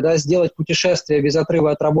миссии, да, сделать путешествия без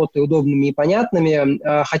отрыва от работы удобными и понятными,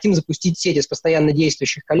 хотим запустить сети с постоянно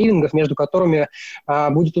действующих коливингов, между которыми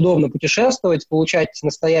будет удобно путешествовать, получать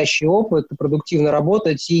настоящий опыт, продуктивно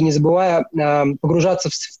работать и не забывая погружаться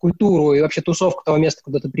в культуру и вообще тусовку того места,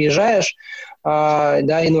 куда ты приезжаешь,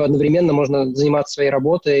 да, и ну, одновременно можно заниматься своей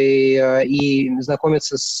работой и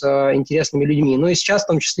знакомиться с интересными людьми. Ну и сейчас в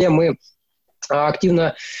том числе мы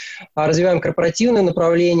активно развиваем корпоративное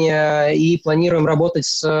направление и планируем работать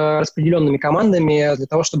с распределенными командами для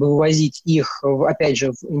того, чтобы вывозить их, опять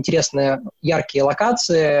же, в интересные, яркие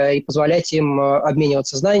локации и позволять им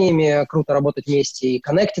обмениваться знаниями, круто работать вместе и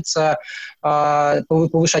коннектиться,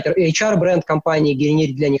 повышать HR-бренд компании,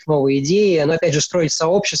 генерить для них новые идеи, но, опять же, строить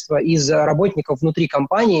сообщество из работников внутри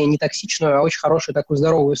компании, не токсичную, а очень хорошую такую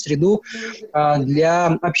здоровую среду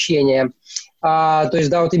для общения. То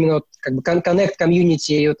есть, да, вот именно вот, как бы коннект,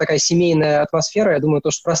 комьюнити и вот такая семейная атмосфера, я думаю,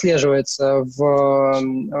 то, что прослеживается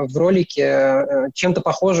в ролике, чем-то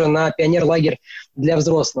похоже на пионер-лагерь для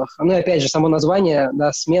взрослых. Ну и опять же, само название,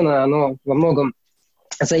 да, смена, оно во многом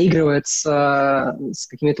заигрывает с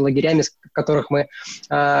какими-то лагерями, в которых мы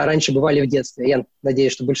раньше бывали в детстве. Я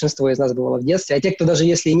надеюсь, что большинство из нас бывало в детстве. А те, кто даже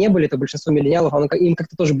если и не были, то большинство миллениалов, им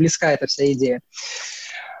как-то тоже близка эта вся идея.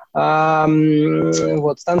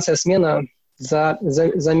 Вот, станция смена за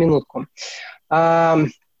минутку.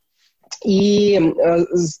 И,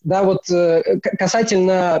 да, вот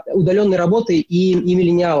касательно удаленной работы и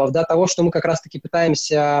миллениалов, да, того, что мы как раз-таки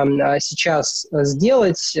пытаемся сейчас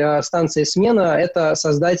сделать, станция смена, это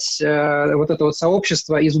создать вот это вот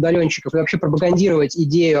сообщество из удаленщиков и вообще пропагандировать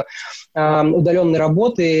идею удаленной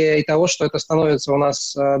работы и того, что это становится у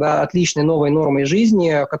нас, да, отличной новой нормой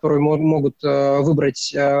жизни, которую могут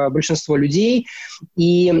выбрать большинство людей.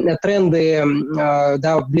 И тренды,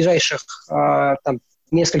 да, в ближайших там,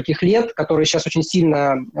 нескольких лет, которые сейчас очень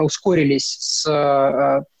сильно ускорились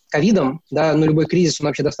с ковидом, да, но любой кризис, он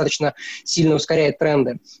вообще достаточно сильно ускоряет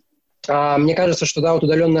тренды. Мне кажется, что, да, вот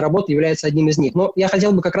удаленная работа является одним из них. Но я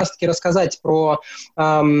хотел бы как раз-таки рассказать про,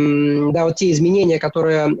 да, вот те изменения,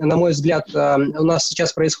 которые, на мой взгляд, у нас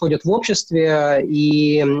сейчас происходят в обществе,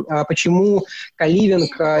 и почему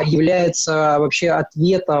коливинг является вообще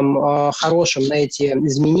ответом хорошим на эти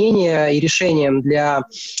изменения и решением для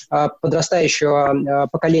подрастающего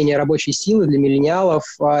поколения рабочей силы, для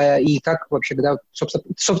миллениалов, и как вообще, да,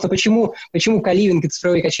 собственно, почему коливинг и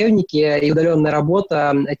цифровые кочевники и удаленная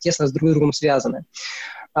работа тесно с друг другом связаны.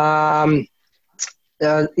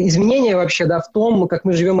 Изменения вообще, да, в том, как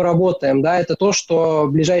мы живем и работаем, да, это то, что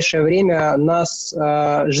в ближайшее время нас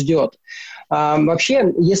ждет.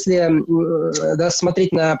 Вообще, если, да,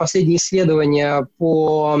 смотреть на последние исследования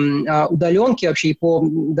по удаленке вообще и по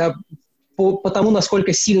тому,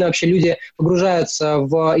 насколько сильно вообще люди погружаются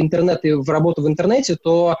в интернет и в работу в интернете,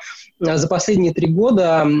 то за последние 3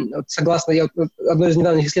 года, согласно, я одно из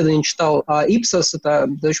недавних исследований читал, Ipsos, это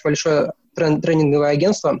очень большое тренинговое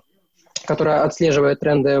агентство, которое отслеживает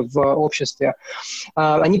тренды в обществе,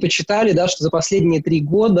 они подсчитали, да, что за последние 3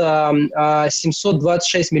 года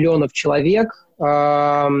 726 миллионов человек,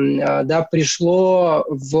 да, пришло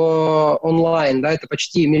в онлайн, да, это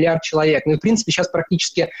почти 1 миллиард человек. Ну и, в принципе, сейчас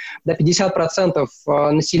практически, да, 50%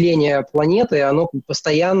 населения планеты, оно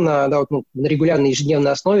постоянно, да, вот, ну, на регулярной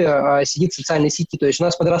ежедневной основе сидит в социальной сети. То есть у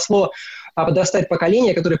нас подрастает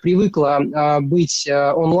поколение, которое привыкло быть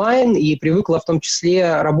онлайн и привыкло в том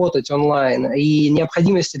числе работать онлайн. И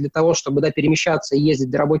необходимости для того, чтобы, да, перемещаться и ездить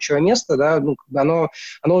до рабочего места, да, ну,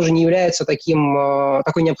 оно уже не является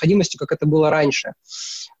такой необходимостью, как это было раньше.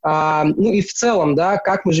 Ну и в целом, да,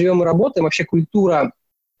 как мы живем и работаем, вообще культура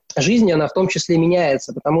жизни, она в том числе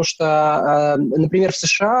меняется, потому что, например, в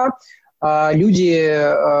США люди,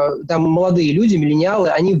 там молодые люди, миллениалы,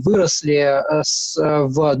 они выросли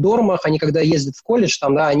в дормах, они когда ездят в колледж,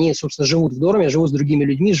 там, да, они, собственно, живут в дорме, живут с другими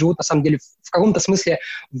людьми, живут, на самом деле, в каком-то смысле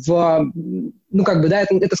ну, как бы, да,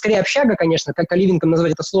 это скорее общага, конечно, как коливингом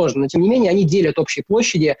назвать это сложно, но, тем не менее, они делят общие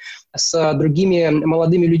площади с другими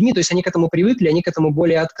молодыми людьми, то есть они к этому привыкли, они к этому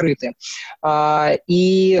более открыты.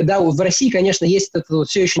 И, да, в России, конечно, есть этот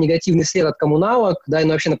все еще негативный след от коммуналок, да, и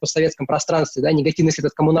вообще на постсоветском пространстве, да, негативный след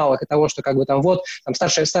от коммуналок и того, что как бы там вот там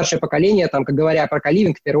старшее поколение, там, как говоря про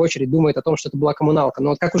коливинг, в первую очередь думает о том, что это была коммуналка.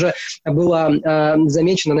 Но вот как уже было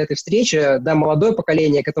замечено на этой встрече, да, молодое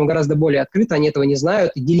поколение к этому гораздо более открыто, они этого не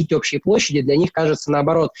знают, и делить общие площади для них кажется,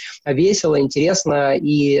 наоборот, весело, интересно,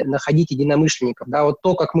 и находить единомышленников. Да, вот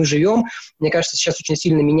то, как мы живем, мне кажется, сейчас очень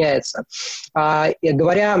сильно меняется.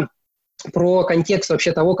 Говоря про контекст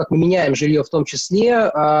вообще того, как мы меняем жилье в том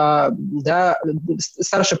числе, да,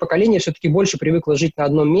 старшее поколение все-таки больше привыкло жить на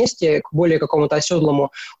одном месте, к более какому-то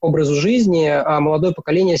оседлому образу жизни, а молодое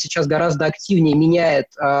поколение сейчас гораздо активнее меняет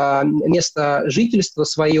место жительства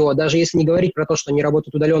свое, даже если не говорить про то, что они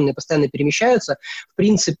работают удаленно и постоянно перемещаются, в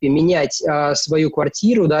принципе, менять свою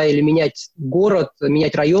квартиру, да, или менять город,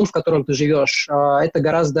 менять район, в котором ты живешь, это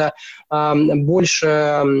гораздо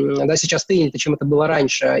больше, да, сейчас принято, чем это было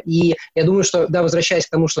раньше. И я думаю, что, да, возвращаясь к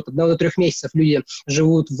тому, что от 1 до 3 месяцев люди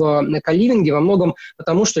живут в коливинге, во многом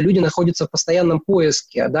потому, что люди находятся в постоянном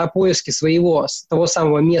поиске, да, поиске того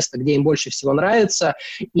самого места, где им больше всего нравится,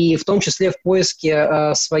 и в том числе в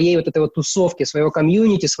поиске своей вот этой вот тусовки, своего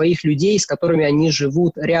комьюнити, своих людей, с которыми они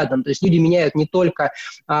живут рядом. То есть люди меняют не только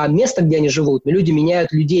место, где они живут, но люди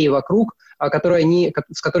меняют людей вокруг,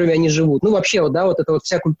 с которыми они живут. Ну, вообще, вот, да, вот эта вот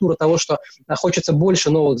вся культура того, что хочется больше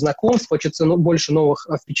новых знакомств, хочется больше новых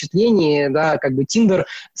впечатлений, да, как бы Тиндер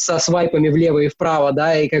со свайпами влево и вправо,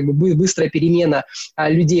 да, и как бы быстрая перемена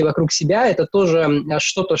людей вокруг себя, это тоже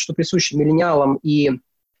что-то, что присуще миллениалам и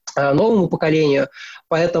новому поколению,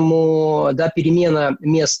 поэтому, да, перемена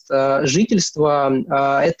мест жительства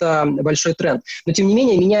это большой тренд. Но, тем не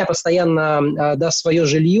менее, меняя постоянно, да, свое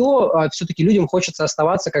жилье, все-таки людям хочется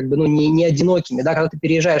оставаться как бы, ну, не одинокими, да, когда ты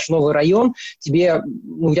переезжаешь в новый район, у тебя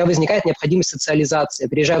возникает необходимость социализации,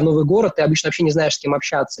 переезжая в новый город, ты обычно вообще не знаешь, с кем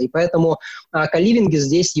общаться, и поэтому коливинги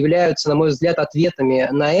здесь являются, на мой взгляд, ответами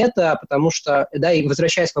на это, потому что, да, и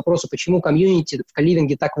возвращаясь к вопросу, почему комьюнити в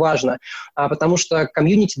коливинге так важно, потому что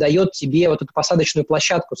комьюнити дает тебе вот эту посадочную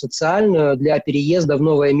площадку социальную для переезда в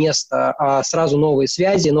новое место, сразу новые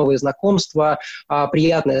связи, новые знакомства,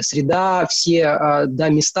 приятная среда, все, да,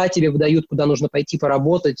 места тебе выдают, куда нужно пойти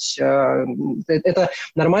поработать. Это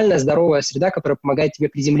нормальная, здоровая среда, которая помогает тебе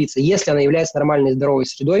приземлиться, если она является нормальной, здоровой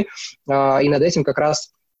средой, и над этим как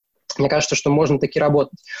раз мне кажется, что можно таки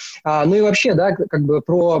работать. Ну и вообще, да, как бы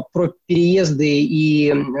про переезды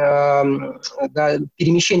и да,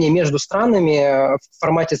 перемещения между странами в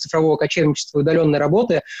формате цифрового кочевничества и удаленной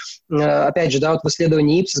работы, опять же, да, вот в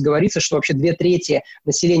исследовании Ipsos говорится, что вообще 2/3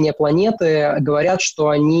 населения планеты говорят, что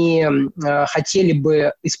они хотели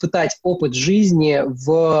бы испытать опыт жизни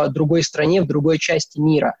в другой стране, в другой части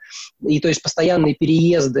мира. И то есть постоянные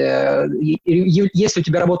переезды. Если у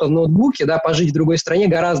тебя работа в ноутбуке, да, пожить в другой стране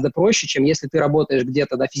гораздо проще, чем если ты работаешь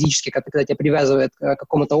где-то, да, физически, когда тебя привязывает к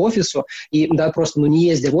какому-то офису, и, да, просто, ну, не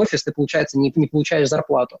ездя в офис, ты, получается, не получаешь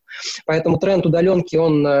зарплату. Поэтому тренд удаленки,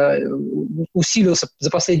 он усилился за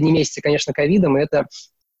последние месяцы, конечно, ковидом, и это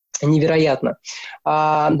невероятно.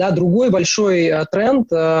 Да, другой большой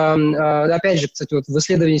тренд, опять же, кстати, вот в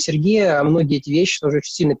исследовании Сергея многие эти вещи тоже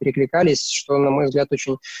очень сильно перекликались, что, на мой взгляд,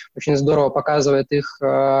 очень, очень здорово показывает их,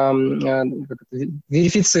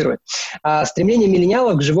 верифицировать. Стремление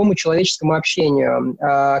миллениалов к живому человеческому общению.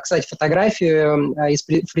 Кстати, фотографии из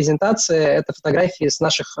презентации – это фотографии с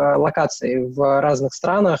наших локаций в разных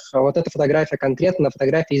странах. Вот эта фотография конкретно,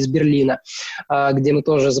 фотография из Берлина, где мы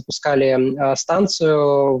тоже запускали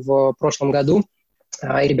станцию в прошлом году.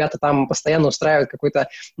 И ребята там постоянно устраивают какой-то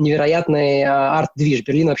невероятный арт-движ.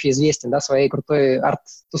 Берлин вообще известен, да, своей крутой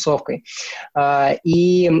арт-тусовкой.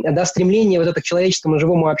 И, да, стремление вот это к человеческому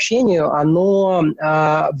живому общению, оно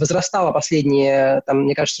возрастало последние, там,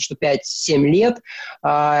 мне кажется, что 5-7 лет,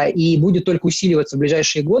 и будет только усиливаться в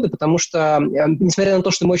ближайшие годы, потому что, несмотря на то,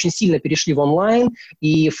 что мы очень сильно перешли в онлайн,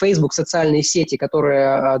 и Facebook, социальные сети,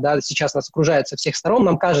 которые, да, сейчас нас окружают со всех сторон,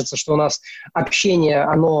 нам кажется, что у нас общение,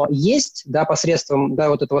 оно есть, да, посредством, да,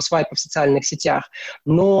 вот этого свайпа в социальных сетях,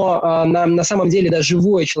 но на самом деле, да,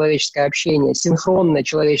 живое человеческое общение, синхронное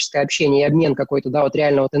человеческое общение и обмен какой-то, да, вот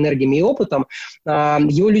реально вот энергиями и опытом,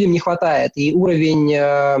 его людям не хватает, и уровень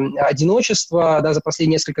одиночества, да, за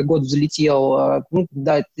последние несколько год взлетел, ну,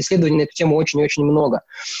 да, исследований на эту тему очень-очень много.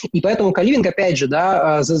 И поэтому коливинг, опять же,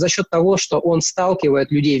 да, за счет того, что он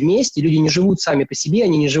сталкивает людей вместе, люди не живут сами по себе,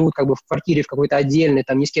 они не живут как бы в квартире в какой-то отдельной,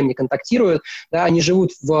 там ни с кем не контактируют, да, они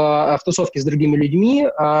живут в тусовке с другими людьми,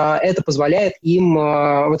 это позволяет им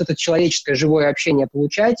вот это человеческое живое общение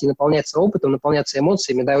получать и наполняться опытом, наполняться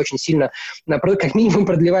эмоциями, да, и очень сильно, как минимум,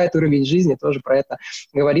 продлевает уровень жизни, тоже про это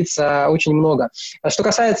говорится очень много. Что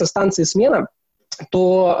касается станции смена,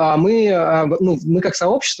 то мы как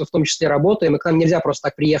сообщество в том числе работаем, и к нам нельзя просто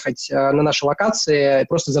так приехать на наши локации и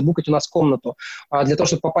просто забукать у нас комнату. Для того,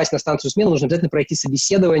 чтобы попасть на станцию смены, нужно обязательно пройти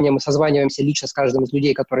собеседование. Мы созваниваемся лично с каждым из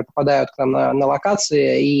людей, которые попадают к нам на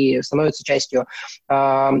локации и становятся частью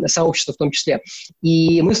сообщества в том числе.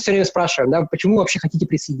 И мы все время спрашиваем, да, почему вы вообще хотите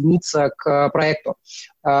присоединиться к проекту?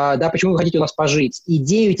 Да, почему вы хотите у нас пожить? И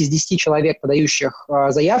 9 из 10 человек, подающих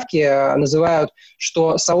заявки, называют,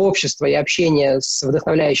 что сообщество и общение с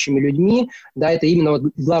вдохновляющими людьми, да, это именно вот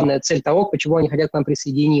главная цель того, почему они хотят к нам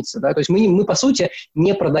присоединиться. Да? То есть мы по сути,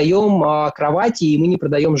 не продаем кровати, и мы не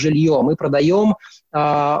продаем жилье, мы продаем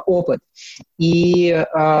опыт. И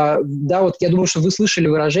да, вот я думаю, что вы слышали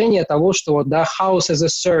выражение того, что вот, да, house as a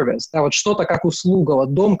service, да, вот что-то как услуга,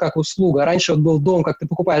 вот дом как услуга. Раньше вот был дом, как ты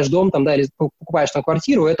покупаешь дом, там, да, или покупаешь там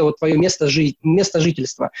квартиру, это вот твое место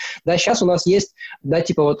жительства. Да, сейчас у нас есть, да,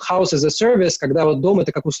 типа вот house as a service, когда вот дом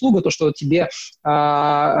это как услуга, то, что вот тебе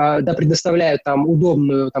да, предоставляют там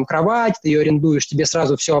удобную там кровать, ты ее арендуешь, тебе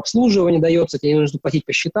сразу все обслуживание дается, тебе не нужно платить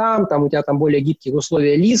по счетам, там у тебя там более гибкие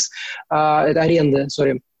условия лиз, это аренды,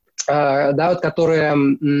 да, вот, которые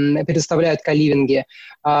предоставляют коливинги,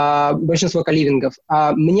 большинство коливингов.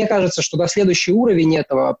 Мне кажется, что следующий уровень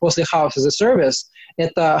этого после House as a Service –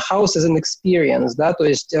 это House as an Experience, да, то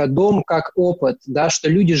есть дом как опыт, да, что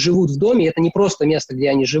люди живут в доме, это не просто место, где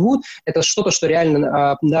они живут, это что-то, что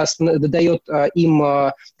реально да, дает им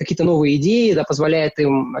какие-то новые идеи, да, позволяет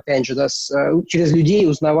им, опять же, да, через людей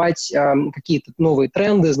узнавать какие-то новые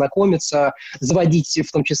тренды, знакомиться, заводить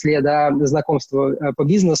в том числе, да, знакомства по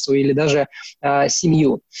бизнесу или даже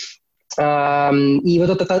семью. И вот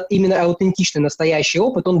этот именно аутентичный, настоящий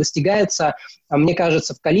опыт, он достигается, мне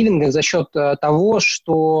кажется, в коливингах за счет того,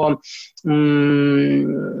 что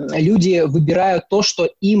люди выбирают то, что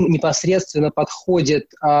им непосредственно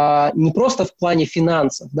подходит, не просто в плане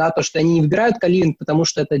финансов, да, то, что они не выбирают коливинг, потому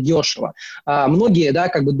что это дешево. Многие, да,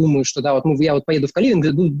 как бы думают, что, да, вот, я вот поеду в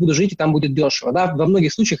коливинг, буду жить, и там будет дешево, да. Во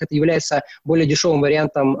многих случаях это является более дешевым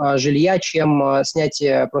вариантом жилья, чем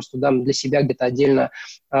снятие просто, да, для себя где-то отдельно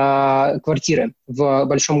квартиры в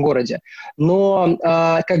большом городе. Но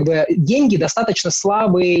как бы деньги достаточно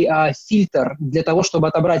слабый фильтр для того, чтобы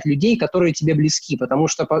отобрать людей, которые тебе близки, потому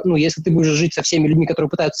что, ну, если ты будешь жить со всеми людьми, которые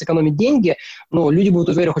пытаются сэкономить деньги, ну, люди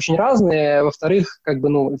будут, во-первых, очень разные, во-вторых, как бы,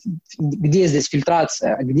 ну, где здесь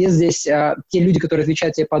фильтрация, где здесь те люди, которые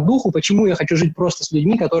отвечают тебе по духу, почему я хочу жить просто с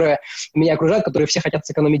людьми, которые меня окружают, которые все хотят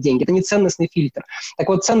сэкономить деньги. Это не ценностный фильтр. Так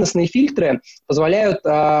вот, ценностные фильтры позволяют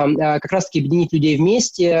как раз-таки объединить людей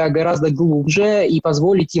вместе гораздо глубже и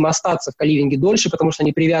позволить им остаться в коливинге дольше, потому что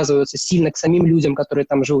они привязываются сильно к самим людям, которые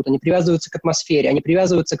там живут, они привязываются к атмосфере, они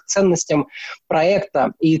привязываются к ценностям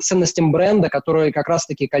проекта и к ценностям бренда, которые как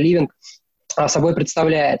раз-таки коливинг собой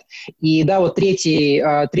представляет. И да, вот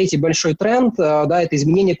третий большой тренд, да, это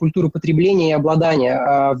изменение культуры потребления и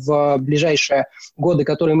обладания в ближайшие годы,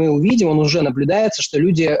 которые мы увидим, он уже наблюдается, что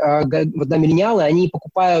люди, да, миллениалы, они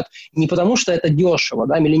покупают не потому, что это дешево,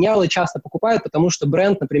 да, миллениалы часто покупают, потому что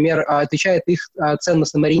бренд, например, отвечает их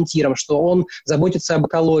ценностным ориентирам, что он заботится об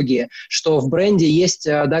экологии, что в бренде есть,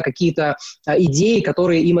 да, какие-то идеи,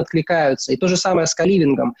 которые им откликаются. И то же самое с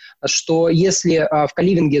коливингом, что если в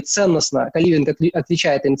коливинге ценностно, коливинг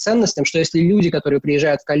отвечает им ценностям, что если люди, которые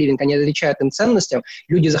приезжают в коливинг, они отвечают им ценностям,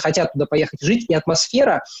 люди захотят туда поехать жить, и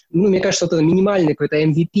атмосфера, ну, мне кажется, это минимальный какой-то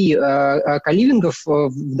MVP коливингов,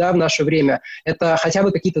 да, в наше время, это хотя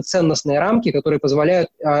бы какие-то ценностные рамки, которые позволяют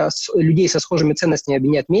людей со схожими ценностями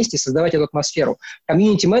объединять вместе и создавать эту атмосферу.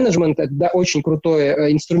 Комьюнити-менеджмент – это, да, очень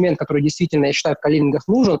крутой инструмент, который действительно, я считаю, в коливингах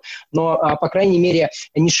нужен, но, по крайней мере,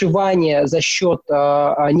 нишевание за счет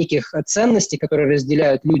неких ценностей, которые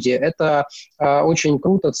разделяют люди, это очень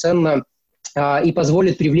круто, ценно и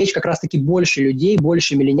позволит привлечь как раз-таки больше людей,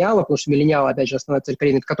 больше миллениалов, потому что миллениалы, опять же, основная цель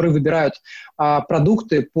коливинга, которые выбирают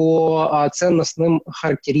продукты по ценностным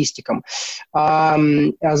характеристикам.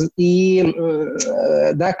 И,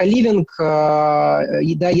 да, коливинг,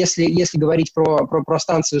 да, если говорить про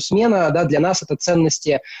станцию смена, да, для нас это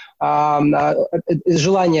ценности,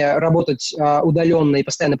 желание работать удаленно и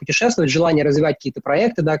постоянно путешествовать, желание развивать какие-то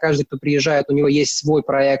проекты, да, каждый, кто приезжает, у него есть свой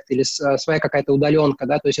проект или своя какая-то удаленка,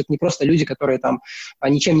 да, то есть это не просто люди, которые там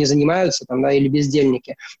ничем не занимаются, там, да, или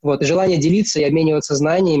бездельники. Вот, и желание делиться и обмениваться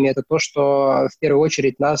знаниями – это то, что в первую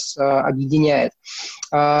очередь нас объединяет.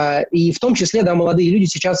 И в том числе, да, молодые люди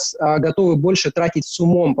сейчас готовы больше тратить с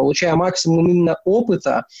умом, получая максимум именно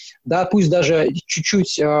опыта, да, пусть даже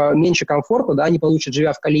чуть-чуть меньше комфорта, да, они получат,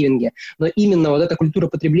 живя в коливинге, но именно вот эта культура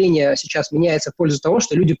потребления сейчас меняется в пользу того,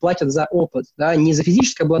 что люди платят за опыт, да, не за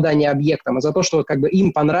физическое обладание объектом, а за то, что как бы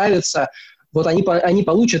им понравится вот они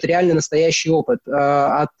получат реально настоящий опыт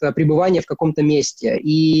от пребывания в каком-то месте.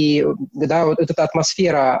 И да, вот эта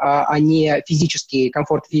атмосфера, а не физический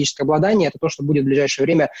комфорт, физическое обладание, это то, что будет в ближайшее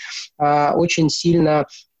время очень сильно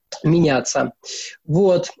меняться.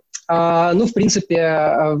 Вот. Ну, в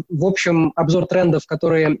принципе, в общем, обзор трендов,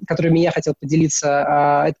 которыми я хотел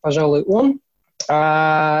поделиться, это, пожалуй, он.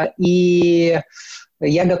 И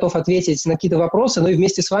я готов ответить на какие-то вопросы, но и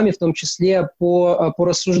вместе с вами в том числе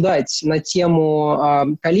порассуждать на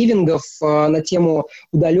тему коливингов, на тему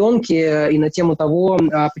удаленки и на тему того,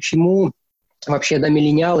 почему вообще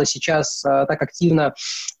миллениалы сейчас так активно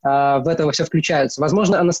в это все включаются.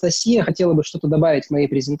 Возможно, Анастасия хотела бы что-то добавить в моей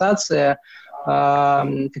презентации,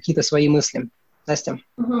 какие-то свои мысли. Настя.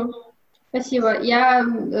 Спасибо. Я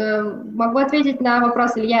могу ответить на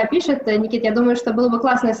вопрос. Илья пишет, Никит, я думаю, что было бы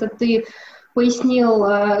классно, если бы ты пояснил,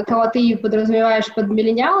 кого ты подразумеваешь под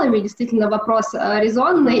миллениалами. Действительно, вопрос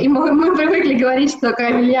резонный. И мы привыкли говорить, что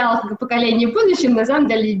миллениалы — это поколение будущего. На самом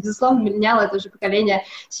деле, безусловно, миллениалы — это уже поколение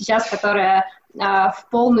сейчас, которое в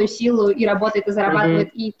полную силу и работает, и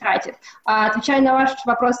зарабатывает, и тратит. Отвечая на ваш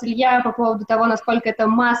вопрос, Илья, по поводу того, насколько это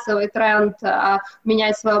массовый тренд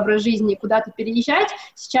менять свой образ жизни и куда-то переезжать,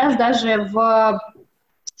 сейчас даже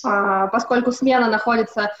поскольку смена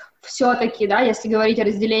находится все-таки, да, если говорить о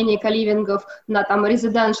разделении коливингов на там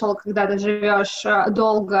residential, когда ты живешь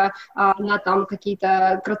долго, на там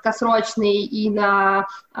какие-то краткосрочные и на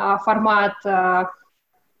формат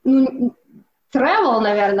travel,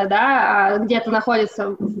 наверное, да, где-то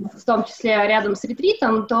находится в том числе рядом с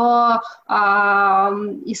ретритом, то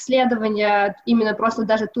исследования именно просто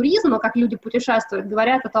даже туризма, как люди путешествуют,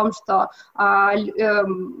 говорят о том, что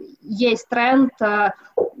есть тренд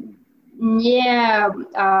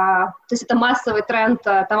то есть это массовый тренд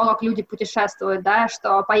того, как люди путешествуют, да,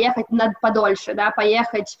 что поехать надо подольше, да,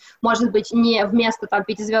 поехать, может быть, не вместо там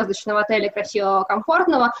 5-звездочного отеля красивого,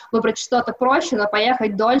 комфортного, выбрать что-то проще, но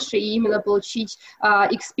поехать дольше и именно получить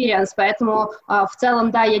experience. Поэтому в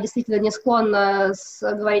целом, да, я действительно не склонна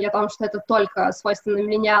говорить о том, что это только свойственно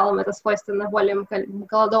миллениалам, это свойственно более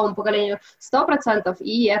молодому поколению 100%,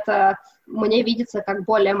 и это мне видится как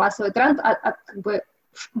более массовый тренд, как бы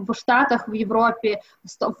в Штатах, в Европе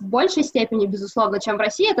в большей степени, безусловно, чем в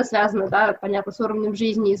России. Это связано, да, понятно, с уровнем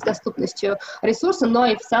жизни и с доступностью ресурсов, но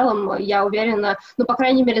и в целом, я уверена, ну, по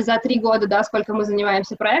крайней мере, за 3 года, да, сколько мы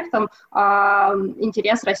занимаемся проектом,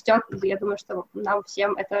 интерес растет, я думаю, что нам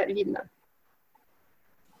всем это видно.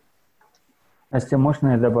 Настя, можно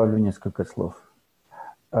я добавлю несколько слов?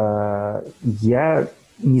 Я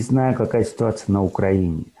не знаю, какая ситуация на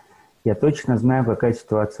Украине. Я точно знаю, какая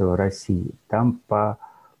ситуация в России. Там по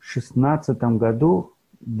 2016 году,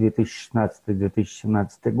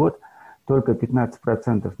 2016-2017 год, только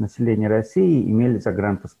 15% населения России имели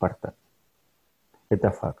загранпаспорта. Это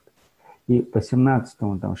факт. И по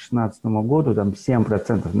 2017-2016 году там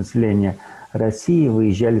 7% населения России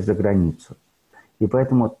выезжали за границу. И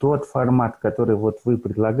поэтому тот формат, который вот вы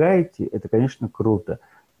предлагаете, это, конечно, круто.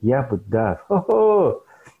 Я бы, да,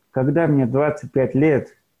 когда мне 25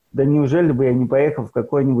 лет, да неужели бы я не поехал в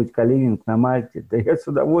какой-нибудь коливинг на Мальте? Да я с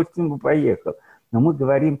удовольствием бы поехал. Но мы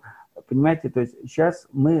говорим, понимаете, то есть сейчас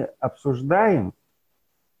мы обсуждаем,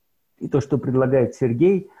 и то, что предлагает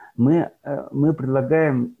Сергей, мы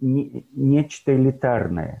предлагаем нечто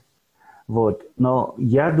элитарное. Вот. Но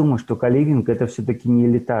я думаю, что коливинг это все-таки не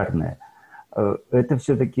элитарное. Это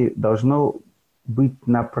все-таки должно быть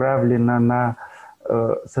направлено на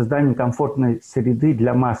создание комфортной среды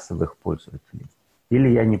для массовых пользователей. Или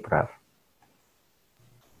я не прав?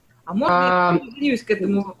 А можно я присоединюсь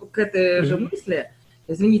к этой же мысли?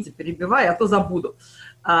 Извините, перебиваю, а то забуду.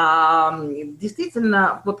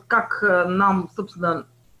 Действительно, вот как нам, собственно,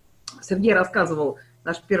 Сергей рассказывал,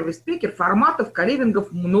 наш первый спикер, форматов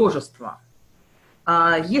коливингов множество.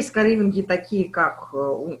 Есть коливинги такие, как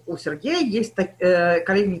у Сергея, есть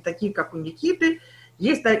коливинги такие, как у Никиты,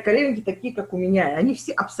 есть коливинги такие, как у меня. И они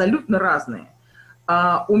все абсолютно разные.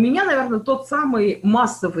 У меня, наверное, тот самый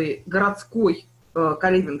массовый городской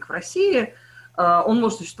коливинг в России. Он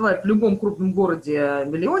может существовать в любом крупном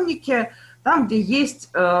городе-миллионнике, там, где есть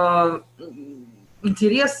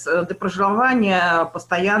интерес до проживания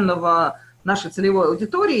постоянного нашей целевой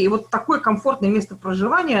аудитории. И вот такое комфортное место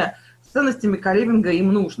проживания с ценностями коливинга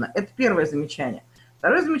им нужно. Это первое замечание.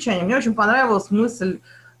 Второе замечание. Мне очень понравилась мысль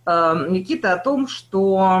Никиты о том,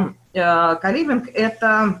 что коливинг –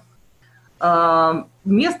 это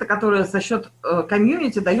место, которое за счет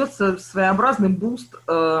комьюнити дается своеобразный буст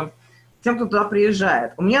тем, кто туда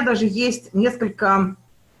приезжает. У меня даже есть несколько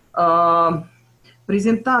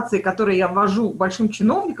презентации, которые я ввожу большим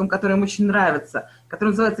чиновникам, которые им очень нравятся, который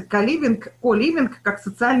называется коливинг как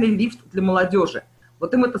социальный лифт для молодежи.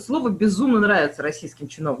 Вот им это слово безумно нравится российским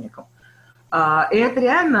чиновникам. И это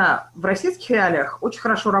реально в российских реалиях очень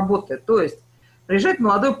хорошо работает. То есть приезжает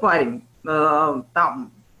молодой парень,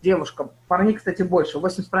 там девушка, парней, кстати, больше,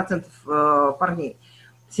 80% парней,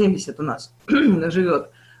 70 у нас живет,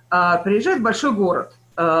 приезжает в большой город.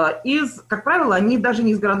 Как правило, они даже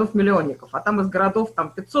не из городов-миллионников, а там из городов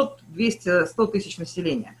там, 500, 200, 100 тысяч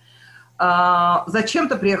населения.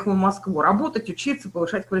 Зачем-то приехал в Москву работать, учиться,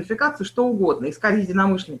 повышать квалификацию, что угодно, искать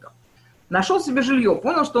единомышленников. Нашел себе жилье,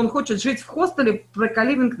 понял, что он хочет жить в хостеле, про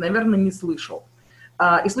коливинг, наверное, не слышал.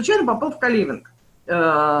 И случайно попал в коливинг.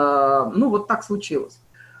 Вот так случилось.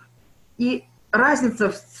 И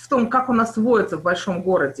разница в том, как он освоится в большом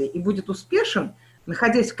городе и будет успешен,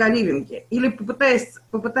 находясь в коливинге, или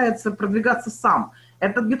попытается продвигаться сам.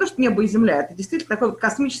 Это не то, что небо и земля, это действительно такой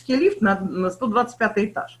космический лифт на 125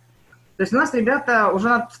 этаж. То есть у нас ребята уже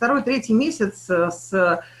на 2-3 месяц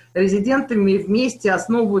с резидентами вместе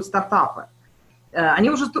основывают стартапы.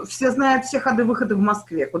 Они уже все знают все ходы-выходы в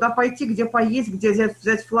Москве. Куда пойти, где поесть, где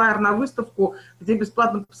взять флаер на выставку, где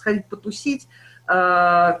бесплатно сходить потусить,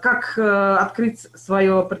 как открыть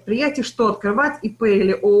свое предприятие, что открывать, ИП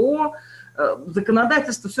или ООО,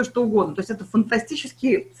 законодательство, все что угодно. То есть это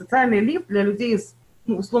фантастический социальный лифт для людей из,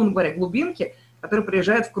 условно говоря, глубинки, которые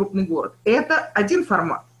приезжают в крупный город. Это один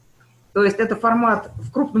формат. То есть это формат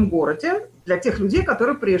в крупном городе для тех людей,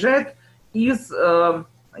 которые приезжают из,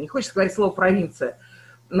 не хочется говорить слово провинция,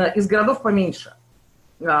 из городов поменьше.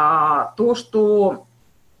 То, что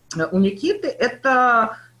у Никиты,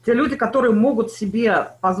 это те люди, которые могут себе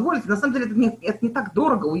позволить, на самом деле это не так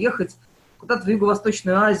дорого уехать куда-то в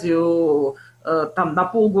Юго-Восточную Азию там, на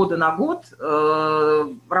полгода, на год,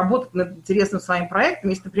 работать над интересным своим проектом,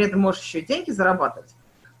 если ты при этом можешь еще и деньги зарабатывать.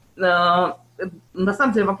 На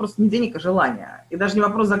самом деле вопрос не денег, а желания. И даже не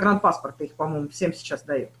вопрос загранпаспорта, их, по-моему, всем сейчас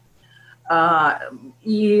дают.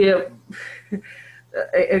 И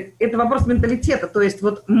это вопрос менталитета. То есть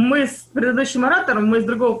вот мы с предыдущим оратором, мы из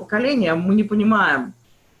другого поколения, мы не понимаем,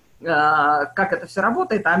 как это все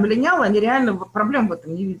работает, а миллениалы, они реально проблем в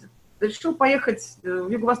этом не видят. Решил поехать в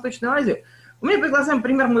Юго-Восточную Азию. У меня перед глазами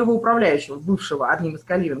пример моего управляющего, бывшего, одним из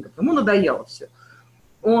коливингов. Ему надоело все.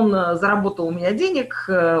 Он заработал у меня денег,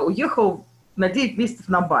 уехал на 9 месяцев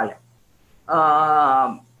на Бали.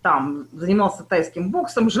 Там занимался тайским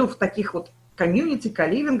боксом, жил в таких вот комьюнити,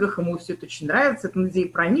 коливингах, ему все это очень нравится, это идеей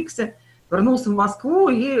проникся, вернулся в Москву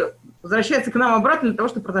и возвращается к нам обратно для того,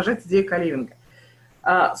 чтобы продолжать идею коливинга.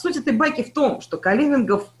 Суть этой байки в том, что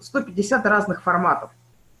коливингов 150 разных форматов.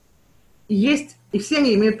 Есть, и все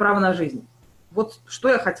они имеют право на жизнь. Вот что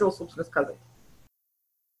я хотела, собственно, сказать.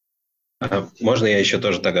 Можно я еще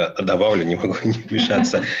тоже тогда добавлю, не могу не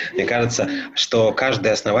вмешаться. Мне кажется, что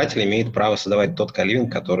каждый основатель имеет право создавать тот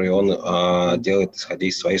коливинг, который он делает, исходя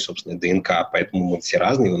из своей собственной ДНК. Поэтому мы все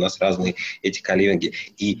разные, у нас разные эти коливинги.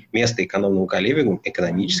 И место экономному коливингу,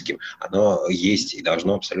 экономическим, оно есть и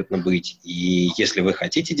должно абсолютно быть. И если вы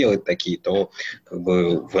хотите делать такие, то как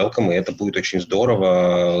бы welcome, и это будет очень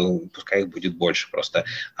здорово, пускай их будет больше. Просто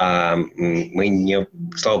мы не,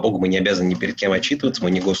 слава богу, мы не обязаны ни перед кем отчитываться,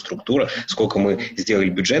 мы не госструктура. Сколько мы сделали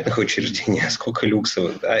бюджетных учреждений, а сколько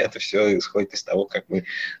люксовых, да, это все исходит из того, как мы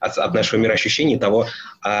от нашего мироощущения, того,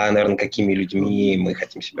 наверное, какими людьми мы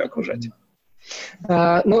хотим себя окружать.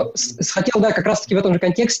 Хотел, да, как раз-таки в этом же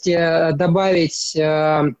контексте добавить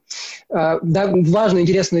важную,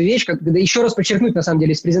 интересную вещь, еще раз подчеркнуть, на самом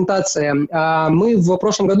деле, из презентации. Мы в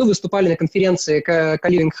прошлом году выступали на конференции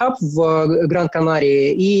Coliving Hub в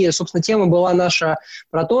Гран-Канарии, и, собственно, тема была наша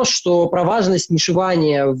про то, что про важность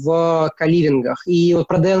нишевания в коливингах. И вот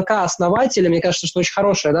про ДНК основателя, мне кажется, что очень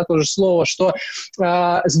хорошее, да, тоже слово, что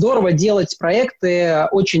здорово делать проекты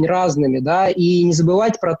очень разными, да, и не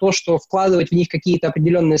забывать про то, что вкладывать в них какие-то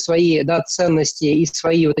определенные свои, да, ценности и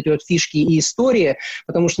свои вот эти вот фишки и истории,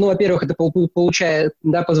 потому что, во-первых, это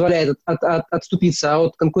позволяет отступиться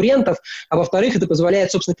от конкурентов, а во-вторых, это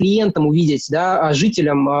позволяет, собственно, клиентам увидеть, да,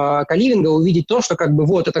 жителям коливинга увидеть то, что как бы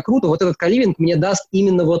вот это круто, вот этот коливинг мне даст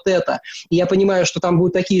именно вот это. И я понимаю, что там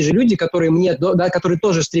будут такие же люди, которые которые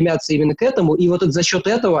тоже стремятся именно к этому, и вот за счет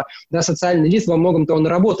этого, да, социальный лифт во многом-то он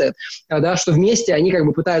работает, да, что вместе они как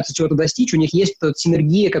бы пытаются чего-то достичь, у них есть эта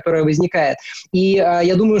синергия, которая возникает. И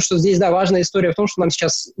я думаю, что здесь, да, важная история в том, что нам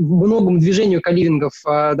сейчас многому движению коливингов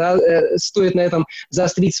стоит на этом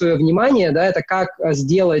заострить свое внимание, да, это как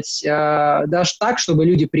сделать даже так, чтобы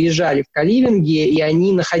люди приезжали в коливинги, и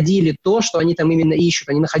они находили то, что они там именно ищут,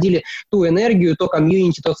 они находили ту энергию, то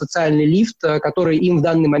комьюнити, тот социальный лифт, который им в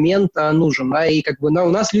данный момент нужен, да, и как бы у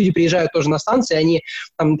нас люди приезжают тоже на станции, они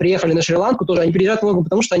там приехали на Шри-Ланку, тоже они приезжают много,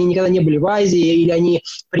 потому что они никогда не были в Азии, или они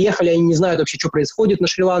приехали, они не знают вообще, что происходит на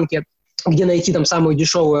Шри-Ланке, где найти там самую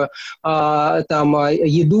дешевую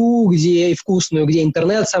еду, где и вкусную, где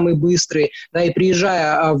интернет самый быстрый, да, и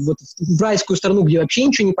приезжая в райскую страну, где вообще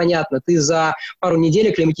ничего не понятно, ты за пару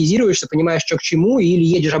недель акклиматизируешься, понимаешь, что к чему, или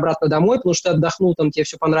едешь обратно домой, потому что ты отдохнул, там тебе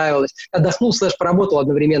все понравилось, отдохнул, поработал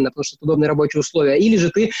одновременно, потому что это удобные рабочие условия, или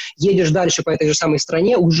же ты едешь дальше по этой же самой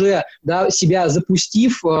стране, уже, да, себя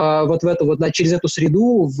запустив вот в эту вот, да, через эту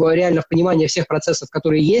среду, реально в понимание всех процессов,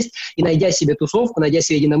 которые есть, и найдя себе тусовку, найдя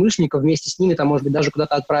себе единомышленников, вместе с ними, там, может быть, даже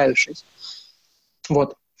куда-то отправившись.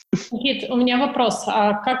 Вот. Никит, у меня вопрос.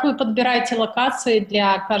 А как вы подбираете локации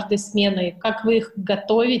для каждой смены? Как вы их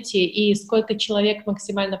готовите? И сколько человек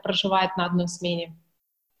максимально проживает на одной смене?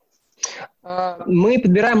 Мы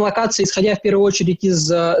подбираем локации, исходя в первую очередь из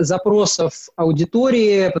запросов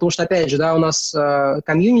аудитории, потому что, опять же, да, у нас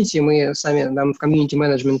комьюнити, мы сами в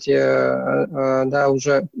комьюнити-менеджменте да,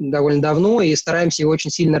 уже довольно давно и стараемся его очень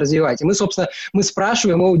сильно развивать. И мы, собственно,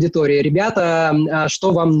 спрашиваем у аудитории: ребята,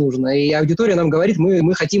 что вам нужно? И аудитория нам говорит: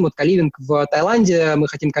 мы хотим вот коливинг в Таиланде, мы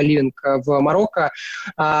хотим коливинг в Марокко,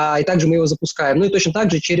 и также мы его запускаем. Ну и точно так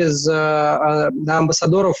же через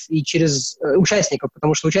амбассадоров и через участников,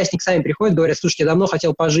 потому что участники сами приходят, говорят: слушайте, я давно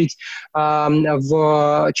хотел пожить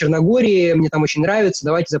в Черногории, мне там очень нравится,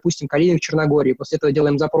 давайте запустим коливинг в Черногории. После этого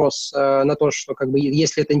делаем запрос на то, что как бы,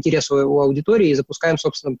 если это интерес у аудитории, и запускаем,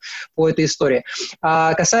 собственно, по этой истории.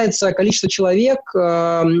 Касается количества человек,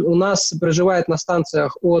 у нас проживает на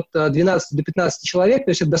станциях от 12 до 15 человек,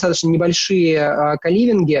 то есть это достаточно небольшие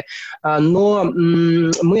коливинги, но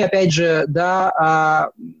мы, опять же, да,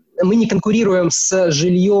 мы не конкурируем с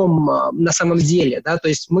жильем на самом деле, да, то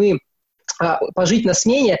есть мы пожить на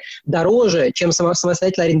смене дороже, чем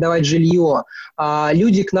самостоятельно арендовать жилье.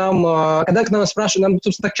 Люди к нам, когда к нам спрашивают, нам,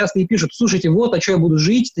 собственно, так часто и пишут: слушайте, вот, а что я буду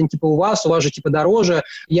жить, там, типа, у вас же, типа, дороже,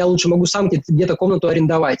 я лучше могу сам где-то комнату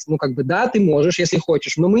арендовать. Ну, как бы, да, ты можешь, если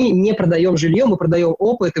хочешь, но мы не продаем жилье, мы продаем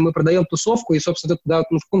опыт, и мы продаем тусовку, и, собственно, это, да,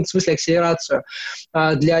 в каком-то смысле акселерацию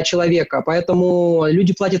для человека. Поэтому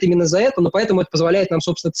люди платят именно за это, но поэтому это позволяет нам,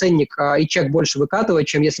 собственно, ценник и чек больше выкатывать,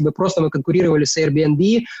 чем если бы просто мы конкурировали с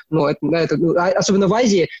Airbnb. Ну, это, особенно в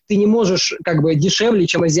Азии, ты не можешь как бы дешевле,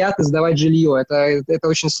 чем азиаты, сдавать жилье. Это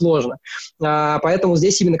очень сложно. Поэтому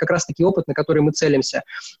здесь именно как раз-таки опыт, на который мы целимся.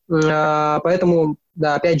 Поэтому,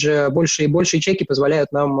 да, опять же, большие чеки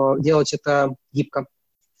позволяют нам делать это гибко.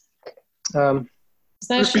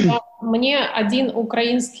 Знаешь, мне один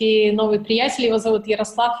украинский новый приятель, его зовут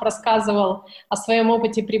Ярослав, рассказывал о своем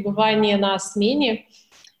опыте пребывания на смене.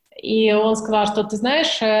 И он сказал, что, ты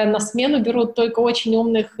знаешь, на смену берут только очень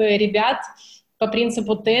умных ребят по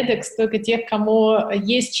принципу TEDx, только тех, кому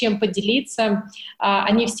есть чем поделиться.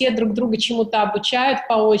 Они все друг друга чему-то обучают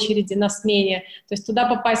по очереди на смене. То есть туда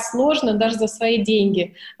попасть сложно даже за свои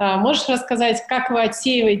деньги. Можешь рассказать, как вы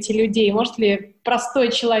отсеиваете людей? Может ли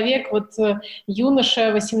простой человек, вот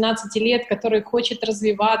юноша 18 лет, который хочет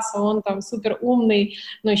развиваться, он там супер умный,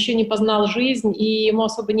 но еще не познал жизнь, и ему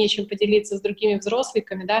особо нечем поделиться с другими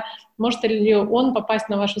взросликами, да? Может ли он попасть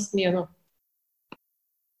на вашу смену?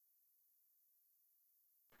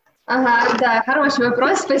 Ага, да, хороший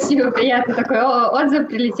вопрос, спасибо, приятный такой отзыв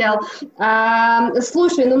прилетел.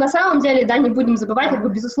 Слушай, ну на самом деле, да, не будем забывать, как бы,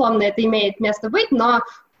 безусловно, это имеет место быть, но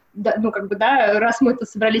да, ну, как бы, да, раз мы тут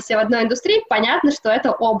собрались все в одной индустрии, понятно, что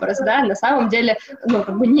это образ, да, на самом деле, ну,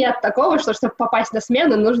 как бы нет такого, что, чтобы попасть на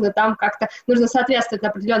смену, нужно там как-то, нужно соответствовать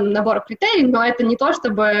определенному набору критерий, но это не то,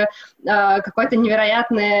 чтобы какой-то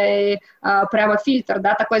невероятный прямо фильтр,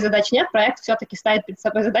 да, такой задачи нет, проект все-таки ставит перед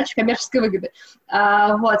собой задачу коммерческой выгоды.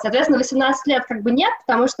 Вот, соответственно, 18 лет как бы нет,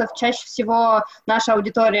 потому что чаще всего наша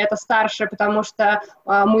аудитория это старше, потому что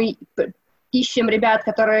мы ищем ребят,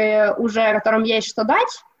 которым есть что дать.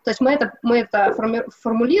 То есть мы это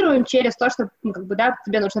формулируем через то, что, ну, как бы, да,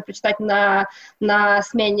 тебе нужно прочитать на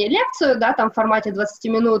смене лекцию, да, там в формате 20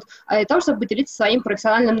 минут, и то, чтобы поделиться своим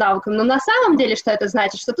профессиональным навыком. Но на самом деле, что это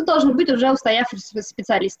значит? Что ты должен быть уже устоявшимся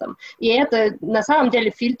специалистом. И это на самом деле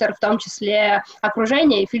фильтр, в том числе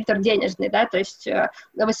окружения, и фильтр денежный, да, то есть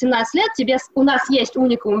 18 лет у нас есть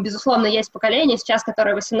уникум, безусловно, есть поколение сейчас,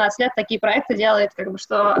 которое 18 лет такие проекты делает, как бы,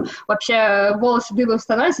 что вообще волосы дыбом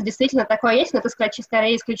становятся, действительно такое есть, но это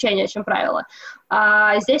скорее исключение, исключение, чем правило.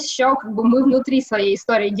 Здесь еще как бы мы внутри своей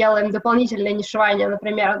истории делаем дополнительное нишевание,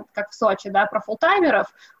 например, как в Сочи, да, про фуллтаймеров,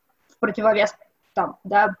 в противовес там,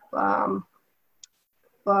 да,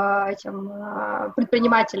 по этим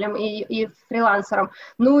предпринимателям и фрилансерам.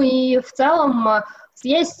 Ну и в целом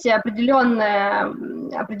есть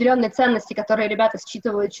определенные ценности, которые ребята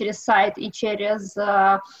считывают через сайт и через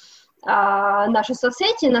наши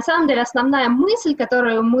соцсети. На самом деле основная мысль,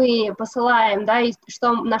 которую мы посылаем, да, и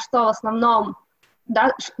на что в основном,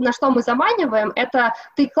 да, на что мы заманиваем, это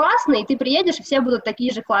ты классный, ты приедешь, и все будут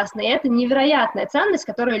такие же классные. И это невероятная ценность,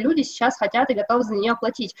 которую люди сейчас хотят и готовы за нее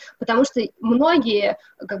платить. Потому что многие,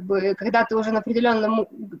 как бы, когда ты уже на определенном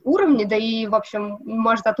уровне, да и, в общем,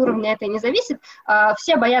 может, от уровня это и не зависит,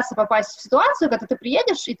 все боятся попасть в ситуацию, когда ты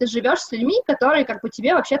приедешь, и ты живешь с людьми, которые, как бы,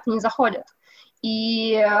 тебе вообще-то не заходят.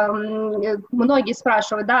 И многие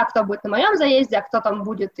спрашивают, да, кто будет на моем заезде, а кто там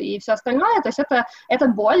будет и все остальное. То есть это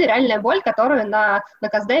боль, реальная боль, которую на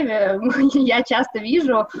Каздеве я часто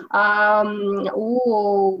вижу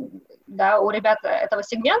у ребят этого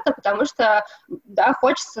сегмента, потому что, да,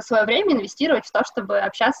 хочется свое время инвестировать в то, чтобы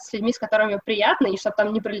общаться с людьми, с которыми приятно, и чтобы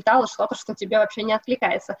там не прилетало что-то, что тебе вообще не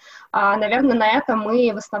откликается. Наверное, на это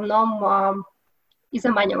мы в основном и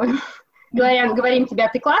заманиваем. Говорим тебе,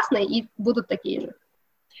 ты классный, и будут такие же.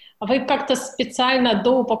 А вы как-то специально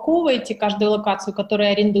доупаковываете каждую локацию,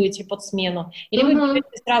 которую арендуете под смену? Или вы берете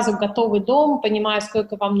сразу готовый дом, понимая,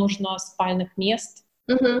 сколько вам нужно спальных мест?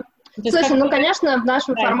 Слушай, ну, конечно, в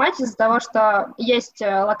нашем формате из-за того, что есть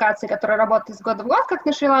локации, которые работают из года в год, как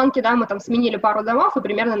на Шри-Ланке, да, мы там сменили пару домов и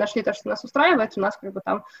примерно нашли то, что нас устраивает. У нас как бы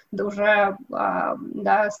там уже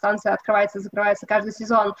станция открывается и закрывается каждый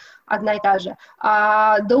сезон одна и та же.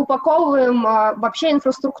 Доупаковываем вообще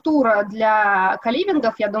инфраструктура для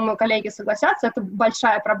коливингов, я думаю, коллеги согласятся, это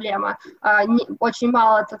большая проблема. Очень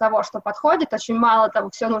мало того, что подходит, очень мало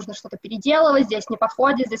того, все нужно что-то переделывать, здесь не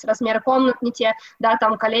подходит, здесь размеры комнат не те, да,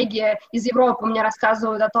 там коллеги из Европы мне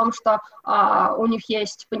рассказывают о том, что у них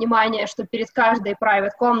есть понимание, что перед каждой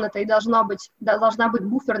private комнатой должна быть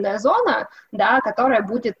буферная зона, да, которая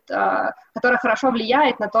хорошо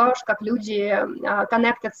влияет на то, как люди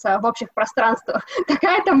коннектятся в общих пространствах.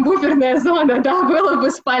 Какая там буферная зона, да, было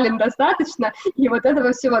бы спален достаточно, и вот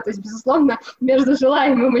этого всего. То есть, безусловно, между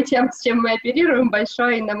желаемым и тем, с чем мы оперируем,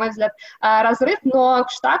 большой, на мой взгляд, разрыв, но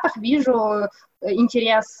в Штатах вижу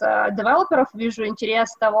интерес девелоперов, вижу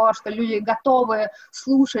интерес того, что люди готовы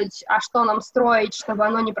слушать, а что нам строить, чтобы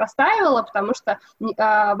оно не простаивало, потому что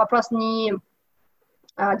вопрос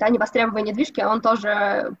невостребованной недвижки, он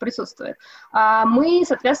тоже присутствует. Мы,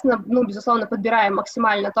 соответственно, безусловно, подбираем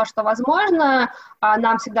максимально то, что возможно.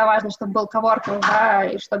 Нам всегда важно, чтобы был коворкинг, да,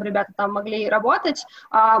 и чтобы ребята там могли работать.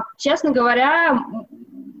 Честно говоря,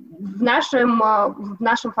 в нашем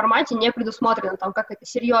формате не предусмотрена там какая-то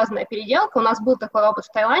серьезная переделка. У нас был такой опыт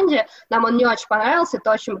в Таиланде, нам он не очень понравился,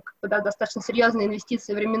 это очень достаточно серьезные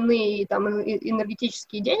инвестиции временные, там,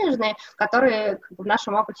 энергетические и денежные, которые в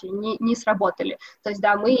нашем опыте не сработали. То есть,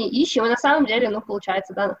 да, мы ищем, и на самом деле,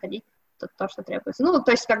 получается, да, находить то, что требуется.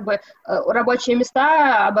 То есть, как бы, рабочие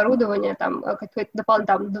места, оборудование, там, какие-то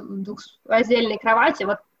дополнительные, там, двухраздельные кровати,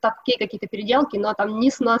 вот такие какие-то переделки, но там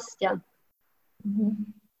не снос стен.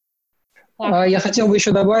 Я хотел бы еще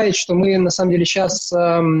добавить, что мы, на самом деле, сейчас,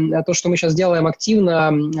 то, что мы сейчас делаем активно,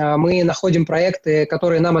 мы находим проекты,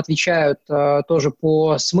 которые нам отвечают тоже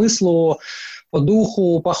по смыслу, по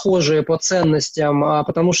духу, похожие по ценностям,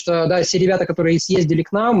 потому что, да, все ребята, которые съездили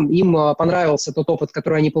к нам, им понравился тот опыт,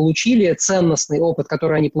 который они получили, ценностный опыт,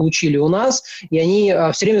 который они получили у нас, и они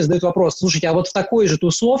все время задают вопрос: слушайте, а вот в такой же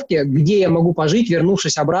тусовке, где я могу пожить,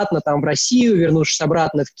 вернувшись обратно там в Россию, вернувшись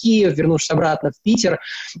обратно в Киев, вернувшись обратно в Питер,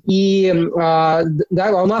 и,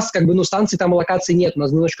 да, у нас как бы, станций там, локаций нет, у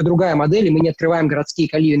нас немножко другая модель, и мы не открываем городские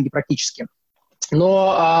коливинги практически.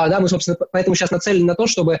 Но, да, мы, собственно, поэтому сейчас нацелены на то,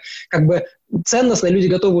 чтобы, как бы, ценностно люди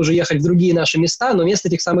готовы уже ехать в другие наши места, но мест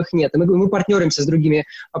этих самых нет. И мы партнеримся с другими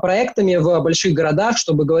проектами в больших городах,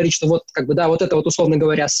 чтобы говорить, что вот, как бы, да, вот это вот, условно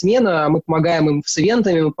говоря, смена, мы помогаем им с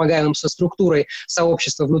ивентами, мы помогаем им со структурой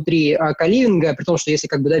сообщества внутри коливинга, при том, что если,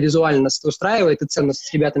 как бы, да, визуально нас это устраивает и ценностно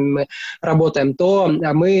с ребятами мы работаем, то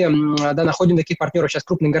мы, да, находим таких партнеров сейчас в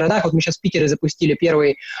крупных городах. Вот мы сейчас в Питере запустили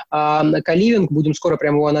первый коливинг, будем скоро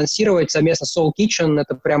прямо его анонсировать совместно с Soul Kitchen,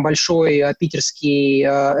 это прям большой питерский,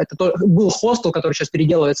 был хостел, который сейчас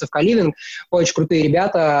переделывается в коливинг, очень крутые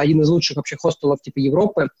ребята, один из лучших вообще хостелов типа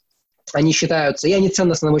Европы, они считаются, и они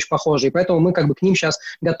ценностно нам очень похожи, и поэтому мы, как бы, к ним сейчас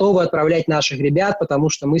готовы отправлять наших ребят, потому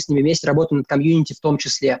что мы с ними вместе работаем над комьюнити в том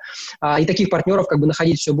числе. И таких партнеров, как бы,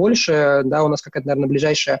 находить все больше, да, у нас какая-то, наверное,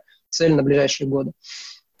 ближайшая цель на ближайшие годы.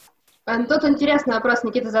 Тут интересный вопрос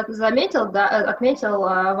Никита заметил, да, отметил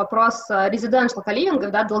вопрос residential колливингов,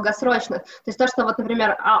 да, долгосрочных. То есть то, что вот,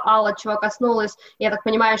 например, Алла чего коснулась, я так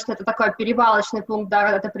понимаю, что это такой перевалочный пункт, да,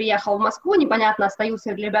 когда ты приехал в Москву, непонятно,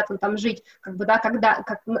 остаются ли ребята там жить, как бы, да, когда,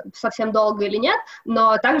 как, совсем долго или нет,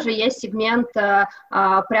 но также есть сегмент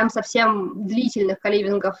прям совсем длительных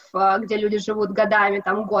колливингов, где люди живут годами,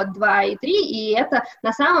 там, год, два и три, и это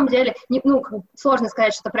на самом деле, сложно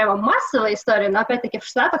сказать, что это прямо массовая история, но опять-таки в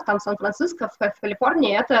Штатах, там, Сан-Франциско, в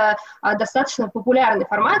Калифорнии, это достаточно популярный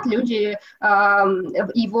формат, люди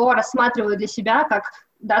его рассматривают для себя как,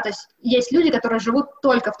 да, то есть люди, которые живут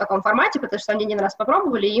только в таком формате, потому что они один раз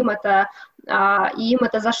попробовали, им это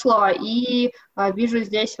зашло. И вижу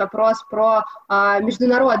здесь вопрос про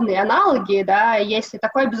международные аналоги, да, если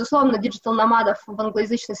такое, безусловно, диджитал-номадов в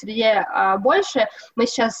англоязычной среде больше, мы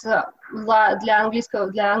сейчас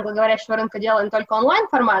для англоговорящего рынка делаем только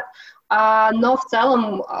онлайн-формат, но в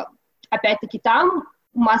целом, опять-таки, там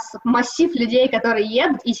массив людей, которые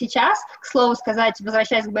едут, и сейчас, к слову сказать,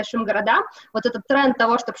 возвращаясь к большим городам, вот этот тренд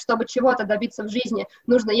того, чтобы чего-то добиться в жизни,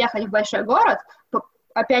 нужно ехать в большой город,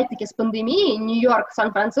 опять-таки с пандемией, Нью-Йорк,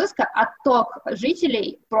 Сан-Франциско, отток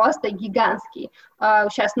жителей просто гигантский.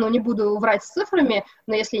 Сейчас, не буду врать с цифрами,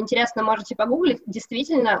 но если интересно, можете погуглить,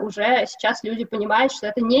 действительно, уже сейчас люди понимают, что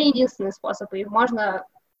это не единственный способ, и можно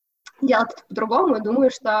делать это по-другому, и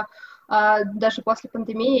думаю, что даже после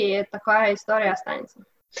пандемии такая история останется.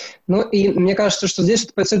 Ну, и мне кажется, что здесь,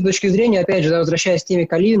 с этой точки зрения, опять же, да, возвращаясь к теме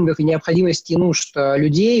колливингов и необходимости и нужд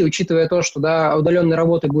людей, учитывая то, что, да, удаленной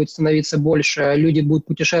работы будет становиться больше, люди будут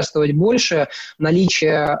путешествовать больше,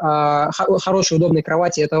 наличие хорошей, удобной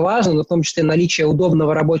кровати – это важно, но в том числе наличие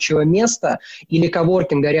удобного рабочего места или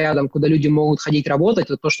коворкинга рядом, куда люди могут ходить работать.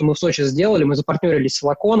 Это то, что мы в Сочи сделали, мы запартнерились с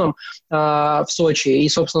Лаконом в Сочи, и,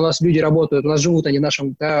 собственно, у нас люди работают, у нас живут они в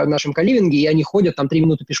нашем колливинге, и они ходят там 3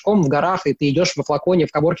 минуты пешком в горах, и ты идешь во Флаконе,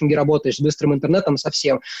 в коворкинге работаешь, с быстрым интернетом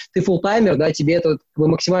совсем. Ты фулл-таймер, да, тебе это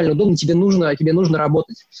максимально удобно, тебе нужно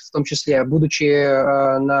работать, в том числе, будучи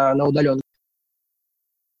на удаленке.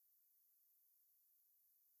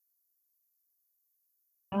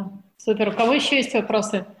 Супер. У кого еще есть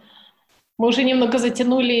вопросы? Мы уже немного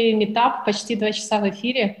затянули митап, почти 2 часа в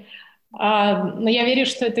эфире, но я верю,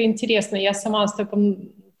 что это интересно. Я сама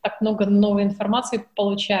так много новой информации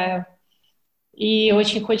получаю. И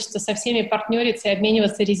очень хочется со всеми партнериться и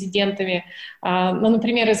обмениваться резидентами.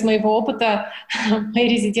 Например, из моего опыта мои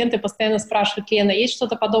резиденты постоянно спрашивают: Лена, есть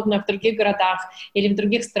что-то подобное в других городах или в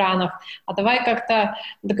других странах? А давай как-то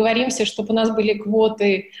договоримся, чтобы у нас были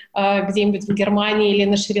квоты где-нибудь в Германии или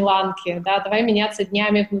на Шри-Ланке. Да? Давай меняться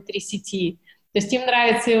днями внутри сети. То есть им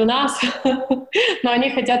нравится и у нас, но они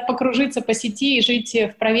хотят покружиться по сети и жить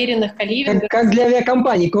в проверенных колливингах. Как для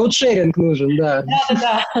авиакомпаний, коуч-шеринг нужен, да.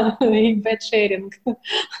 Да-да-да, и бэдшеринг.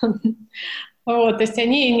 Вот, то есть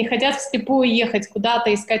они не хотят вслепую ехать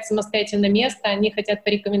куда-то, искать самостоятельно место, они хотят по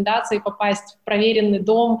рекомендации попасть в проверенный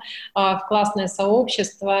дом, в классное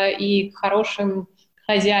сообщество и к хорошим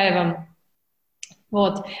хозяевам.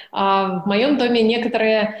 Вот. В моем доме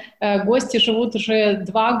некоторые гости живут уже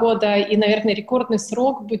 2 года, и, наверное, рекордный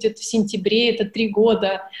срок будет в сентябре, это 3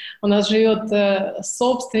 года. У нас живет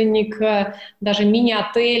собственник даже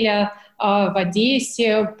мини-отеля в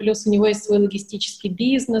Одессе, плюс у него есть свой логистический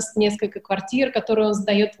бизнес, несколько квартир, которые он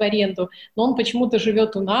сдает в аренду, но он почему-то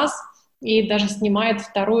живет у нас и даже снимает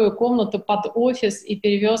 2-ю комнату под офис и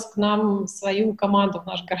перевез к нам свою команду в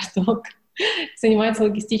наш городок, занимается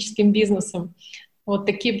логистическим бизнесом. Вот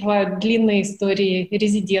такие бывают длинные истории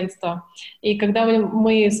резидентства. И когда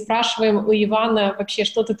мы спрашиваем у Ивана вообще,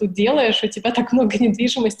 что ты тут делаешь, у тебя так много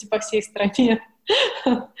недвижимости по всей стране,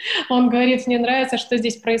 он говорит: мне нравится, что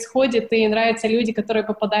здесь происходит, и нравятся люди, которые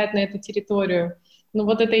попадают на эту территорию.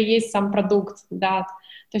 Вот это и есть сам продукт, да.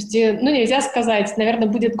 То есть, нельзя сказать, наверное,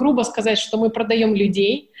 будет грубо сказать, что мы продаем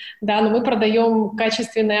людей, да, но мы продаем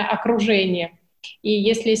качественное окружение. И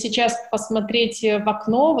если сейчас посмотреть в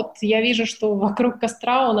окно, вот я вижу, что вокруг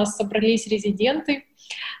костра у нас собрались резиденты,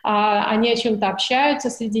 они о чем-то общаются,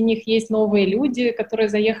 среди них есть новые люди, которые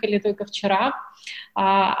заехали только вчера,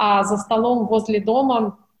 а за столом возле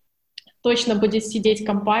дома точно будет сидеть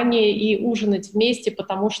компания и ужинать вместе,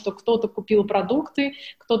 потому что кто-то купил продукты,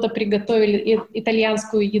 кто-то приготовил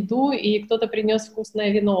итальянскую еду, и кто-то принес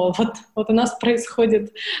вкусное вино. Вот у нас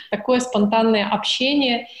происходит такое спонтанное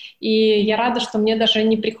общение, и я рада, что мне даже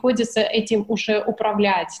не приходится этим уже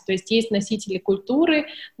управлять. То есть есть носители культуры,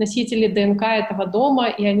 носители ДНК этого дома,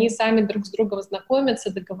 и они сами друг с другом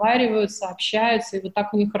знакомятся, договариваются, общаются, и вот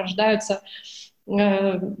так у них рождаются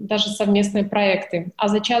даже совместные проекты. А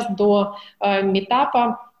за час до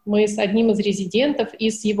митапа мы с одним из резидентов и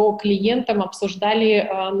с его клиентом обсуждали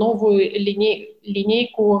новую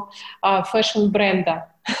линейку фэшн-бренда.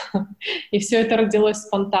 И все это родилось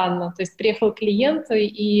спонтанно. То есть приехал клиент,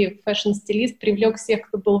 и фэшн-стилист привлек всех,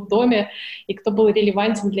 кто был в доме и кто был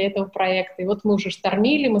релевантен для этого проекта. И вот мы уже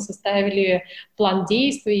штормили, мы составили план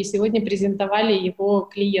действий, и сегодня презентовали его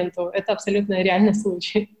клиенту. Это абсолютно реальный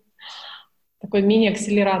случай. Такой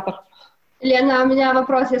мини-акселератор. Лена, у меня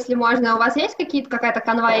вопрос, если можно. У вас есть какая-то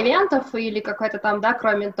канва ивентов или какой-то там, да,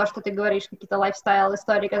 кроме того, что ты говоришь, какие-то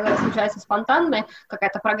лайфстайл-истории, которые случаются спонтанно,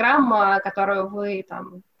 какая-то программа, которую вы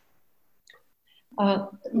там...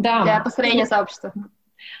 для построения сообщества?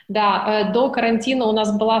 Да, до карантина у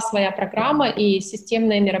нас была своя программа и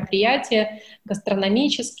системные мероприятия,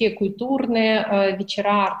 гастрономические, культурные,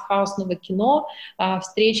 вечера артхаусного кино,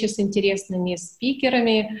 встречи с интересными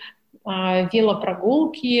спикерами,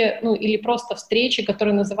 велопрогулки, ну или просто встречи,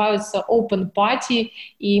 которые называются open party,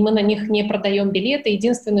 и мы на них не продаем билеты.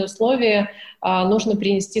 Единственное условие — нужно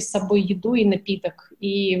принести с собой еду и напиток.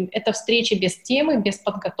 И это встречи без темы, без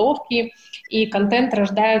подготовки, и контент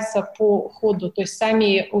рождается по ходу. То есть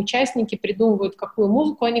сами участники придумывают, какую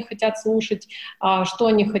музыку они хотят слушать, что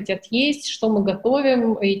они хотят есть, что мы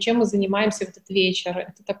готовим и чем мы занимаемся в этот вечер.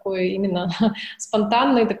 Это такой именно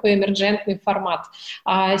спонтанный, такой эмерджентный формат.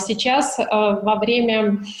 Сейчас во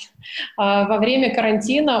время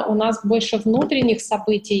карантина у нас больше внутренних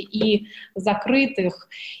событий и закрытых.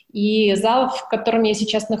 И зал, в котором я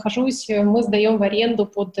сейчас нахожусь, мы сдаем в аренду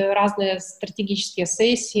под разные стратегические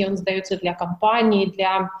сессии. Он сдается для компаний,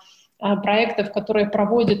 для проектов, которые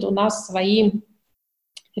проводят у нас свои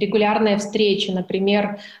регулярные встречи,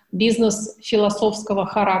 например, бизнес философского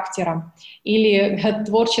характера или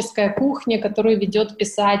творческая кухня, которую ведет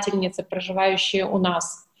писательница, проживающая у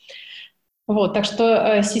нас. Вот, так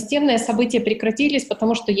что системные события прекратились,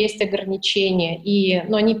 потому что есть ограничения,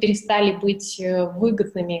 но они перестали быть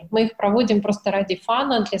выгодными. Мы их проводим просто ради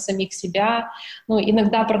фана, для самих себя.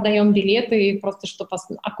 Иногда продаем билеты, просто чтобы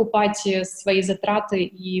окупать свои затраты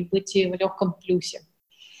и быть в легком плюсе.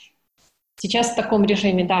 Сейчас в таком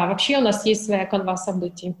режиме, да. Вообще у нас есть своя канва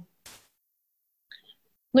событий.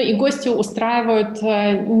 И гости устраивают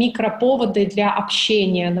микроповоды для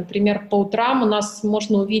общения. Например, по утрам у нас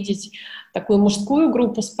можно увидеть такую мужскую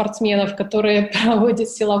группу спортсменов, которые проводят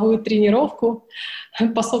силовую тренировку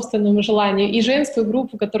по собственному желанию, и женскую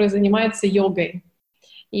группу, которая занимается йогой.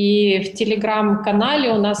 И в телеграм-канале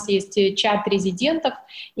у нас есть чат резидентов,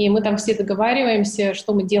 и мы там все договариваемся,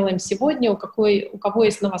 что мы делаем сегодня, у кого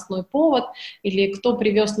есть новостной повод, или кто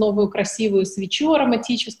привез новую красивую свечу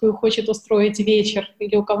ароматическую, хочет устроить вечер,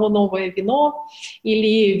 или у кого новое вино,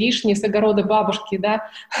 или вишни с огорода бабушки, да.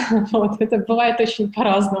 Вот, это бывает очень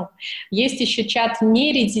по-разному. Есть еще чат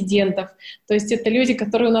нерезидентов, то есть это люди,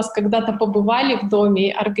 которые у нас когда-то побывали в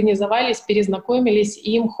доме, организовались, перезнакомились,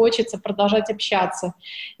 и им хочется продолжать общаться.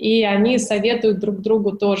 И они советуют друг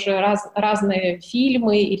другу тоже разные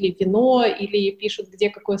фильмы или вино, или пишут,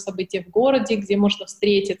 где какое событие в городе, где можно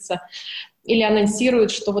встретиться, или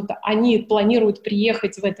анонсируют, что вот они планируют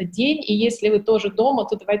приехать в этот день, и если вы тоже дома,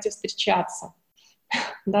 то давайте встречаться.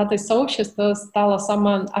 Да, то есть сообщество стало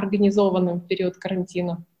самоорганизованным в период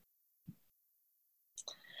карантина.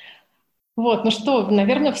 Вот, ну что,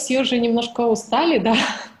 наверное, все уже немножко устали, да,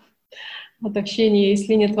 от общения,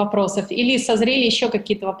 если нет вопросов. Или созрели еще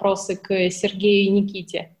какие-то вопросы к Сергею и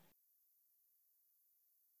Никите?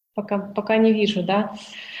 Пока не вижу, да.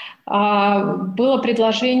 Было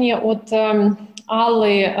предложение от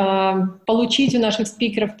Аллы получить у наших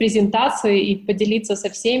спикеров презентации и поделиться со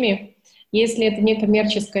всеми. Если это не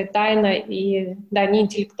коммерческая тайна и не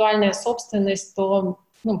интеллектуальная собственность, то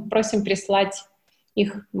просим прислать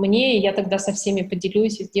их мне, и я тогда со всеми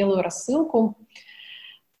поделюсь и сделаю рассылку.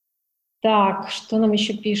 Так, что нам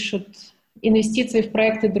еще пишут? Инвестиции в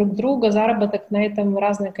проекты друг друга, заработок на этом,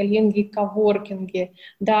 разные коллинги, коворкинги.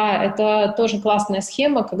 Да, это тоже классная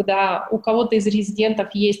схема, когда у кого-то из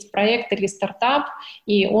резидентов есть проект или стартап,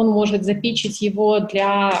 и он может запичить его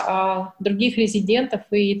для других резидентов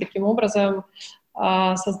и таким образом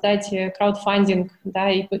создать краудфандинг,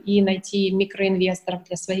 да, и найти микроинвесторов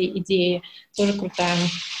для своей идеи. Тоже крутая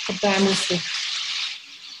мысль.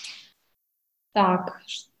 Так,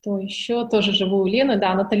 что еще? Тоже живу у Лены.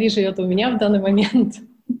 Да, Натали живет у меня в данный момент.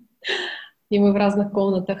 И мы в разных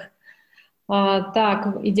комнатах.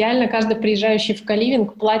 Так, идеально каждый приезжающий в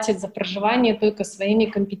коливинг платит за проживание только своими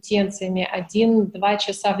компетенциями 1-2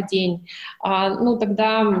 часа в день. Ну,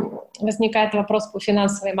 тогда возникает вопрос по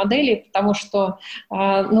финансовой модели, потому что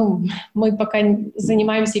мы пока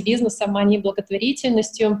занимаемся бизнесом, а не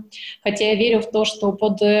благотворительностью, хотя я верю в то, что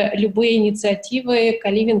под любые инициативы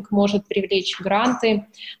коливинг может привлечь гранты.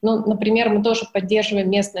 Ну, например, мы тоже поддерживаем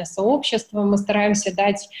местное сообщество, мы стараемся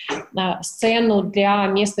дать сцену для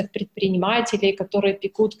местных предпринимателей, которые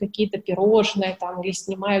пекут какие-то пирожные там, или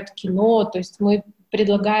снимают кино. То есть мы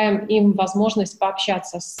предлагаем им возможность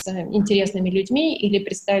пообщаться с интересными людьми или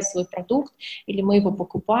представить свой продукт, или мы его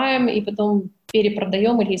покупаем и потом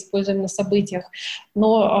перепродаем или используем на событиях.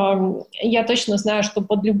 Но я точно знаю, что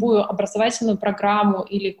под любую образовательную программу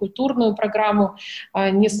или культурную программу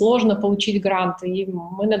несложно получить гранты. И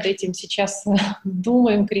мы над этим сейчас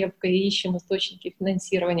думаем крепко и ищем источники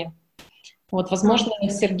финансирования. Вот, возможно,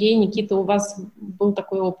 Сергей, Никита, у вас был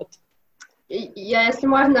такой опыт. Я, если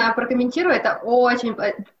можно, прокомментирую, это очень,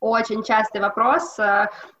 очень частый вопрос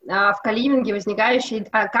в коливинге возникающий,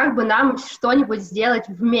 как бы нам что-нибудь сделать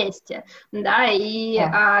вместе, да, и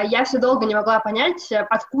я все долго не могла понять,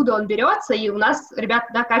 откуда он берется, и у нас ребята,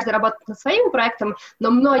 да, каждый работает над своим проектом, но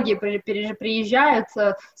многие приезжают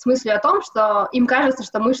с мыслью о том, что им кажется,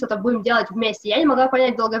 что мы что-то будем делать вместе. Я не могла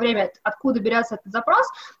понять долгое время, откуда берется этот запрос.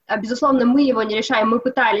 Безусловно, мы его не решаем, мы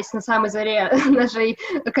пытались на самой заре нашей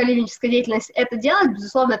коливинговской деятельности это делать,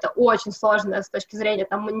 безусловно, это очень сложно с точки зрения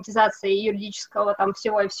там монетизации юридического там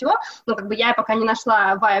всего и всего, но как бы я пока не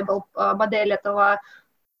нашла viable модель этого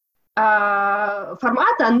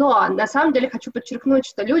формата, но на самом деле хочу подчеркнуть,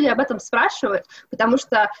 что люди об этом спрашивают, потому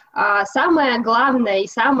что самое главное и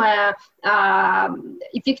самое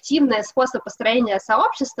эффективный способ построения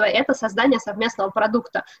сообщества — это создание совместного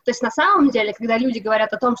продукта. То есть на самом деле, когда люди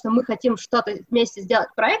говорят о том, что мы хотим что-то вместе сделать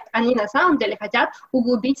проект, они на самом деле хотят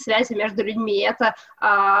углубить связи между людьми. И это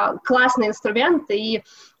классный инструмент, и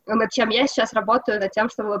над чем я сейчас работаю, над тем,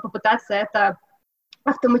 чтобы попытаться это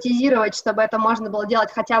автоматизировать, чтобы это можно было делать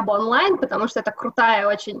хотя бы онлайн, потому что это крутой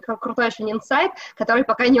очень инсайт, который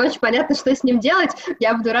пока не очень понятно, что с ним делать.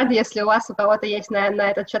 Я буду рада, если у кого-то есть на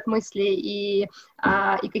этот счет мысли и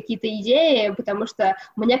какие-то идеи, потому что,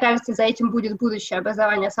 мне кажется, за этим будет будущее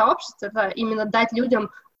образование сообществ. Это именно дать людям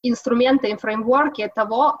инструменты и фреймворки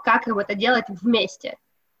того, как им это делать вместе.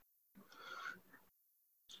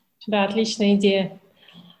 Да, отличная идея.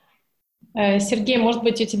 Сергей, может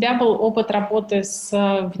быть, у тебя был опыт работы с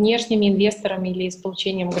внешними инвесторами или с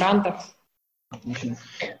получением грантов?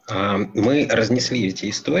 Мы разнесли эти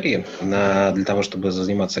истории для того, чтобы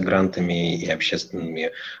заниматься грантами и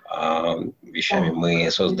общественными вещами. Мы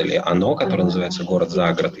создали ОНО, которое называется «Город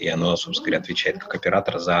за город», и оно, собственно говоря, отвечает как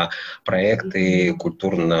оператор за проекты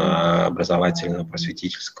культурно-образовательного,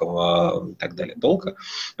 просветительского и так далее толка.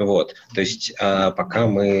 Вот. То есть пока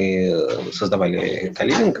мы создавали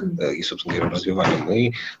коливинг и, собственно говоря, развивали,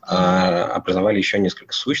 мы образовали еще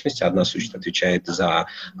несколько сущностей. Одна сущность отвечает за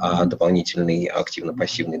дополнительный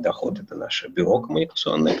активно-пассивный доход. Это наше бюро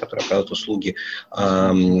коммуникационное, которое оказывает услуги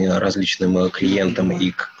различным клиентам,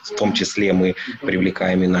 и в том числе мы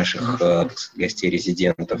привлекаем и наших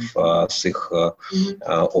гостей-резидентов с их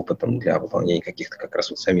опытом для выполнения каких-то как раз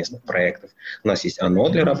вот совместных проектов. У нас есть ОНО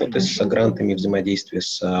для работы с грантами, взаимодействия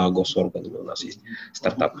с госорганами. У нас есть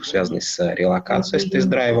стартап, связанный с релокацией, с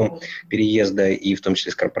тест-драйвом переезда и в том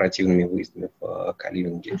числе с корпоративными выездами в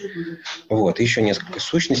коливинге. Вот. И еще несколько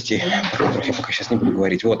сущностей, о которых я пока сейчас не буду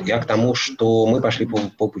говорить. Вот. Я к тому, что мы пошли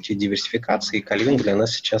по пути диверсификации, и коливинг для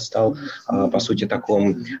нас сейчас стал, по сути,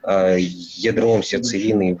 таким ядром,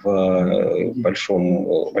 сердцевиной в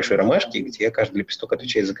большой ромашке, где каждый лепесток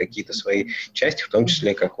отвечает за какие-то свои части, в том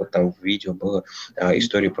числе, как вот там в видео была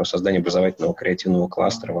история про создание образовательного креативного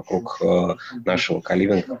кластера вокруг нашего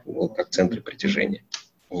коливинга как центра притяжения.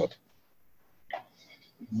 Вот.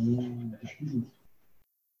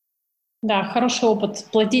 Да, хороший опыт.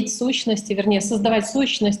 Плодить сущности, вернее, создавать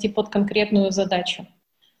сущности под конкретную задачу.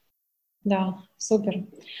 Да, супер.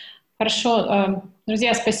 Хорошо.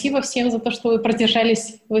 Друзья, спасибо всем за то, что вы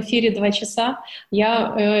продержались в эфире 2 часа.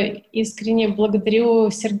 Я искренне благодарю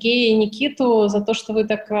Сергея и Никиту за то, что вы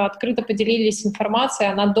так открыто поделились информацией.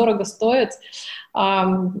 Она дорого стоит.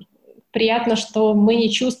 Приятно, что мы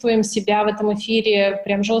не чувствуем себя в этом эфире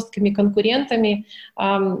прям жесткими конкурентами.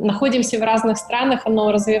 Находимся в разных странах,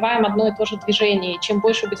 но развиваем одно и то же движение. И чем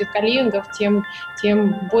больше будет коливингов, тем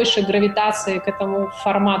больше гравитации к этому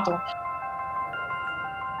формату.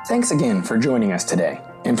 Thanks again for joining us today.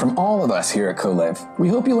 And from all of us here at CoLive, we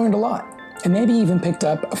hope you learned a lot and maybe even picked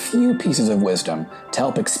up a few pieces of wisdom to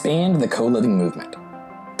help expand the co-living movement.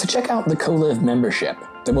 To check out the CoLive membership,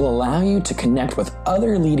 that will allow you to connect with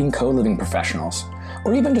other leading co-living professionals,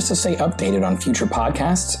 or even just to stay updated on future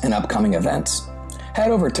podcasts and upcoming events.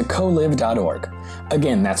 Head over to coliv.org.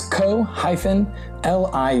 Again, that's co-liv.org.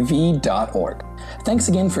 Thanks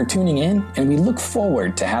again for tuning in, and we look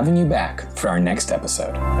forward to having you back for our next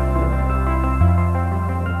episode.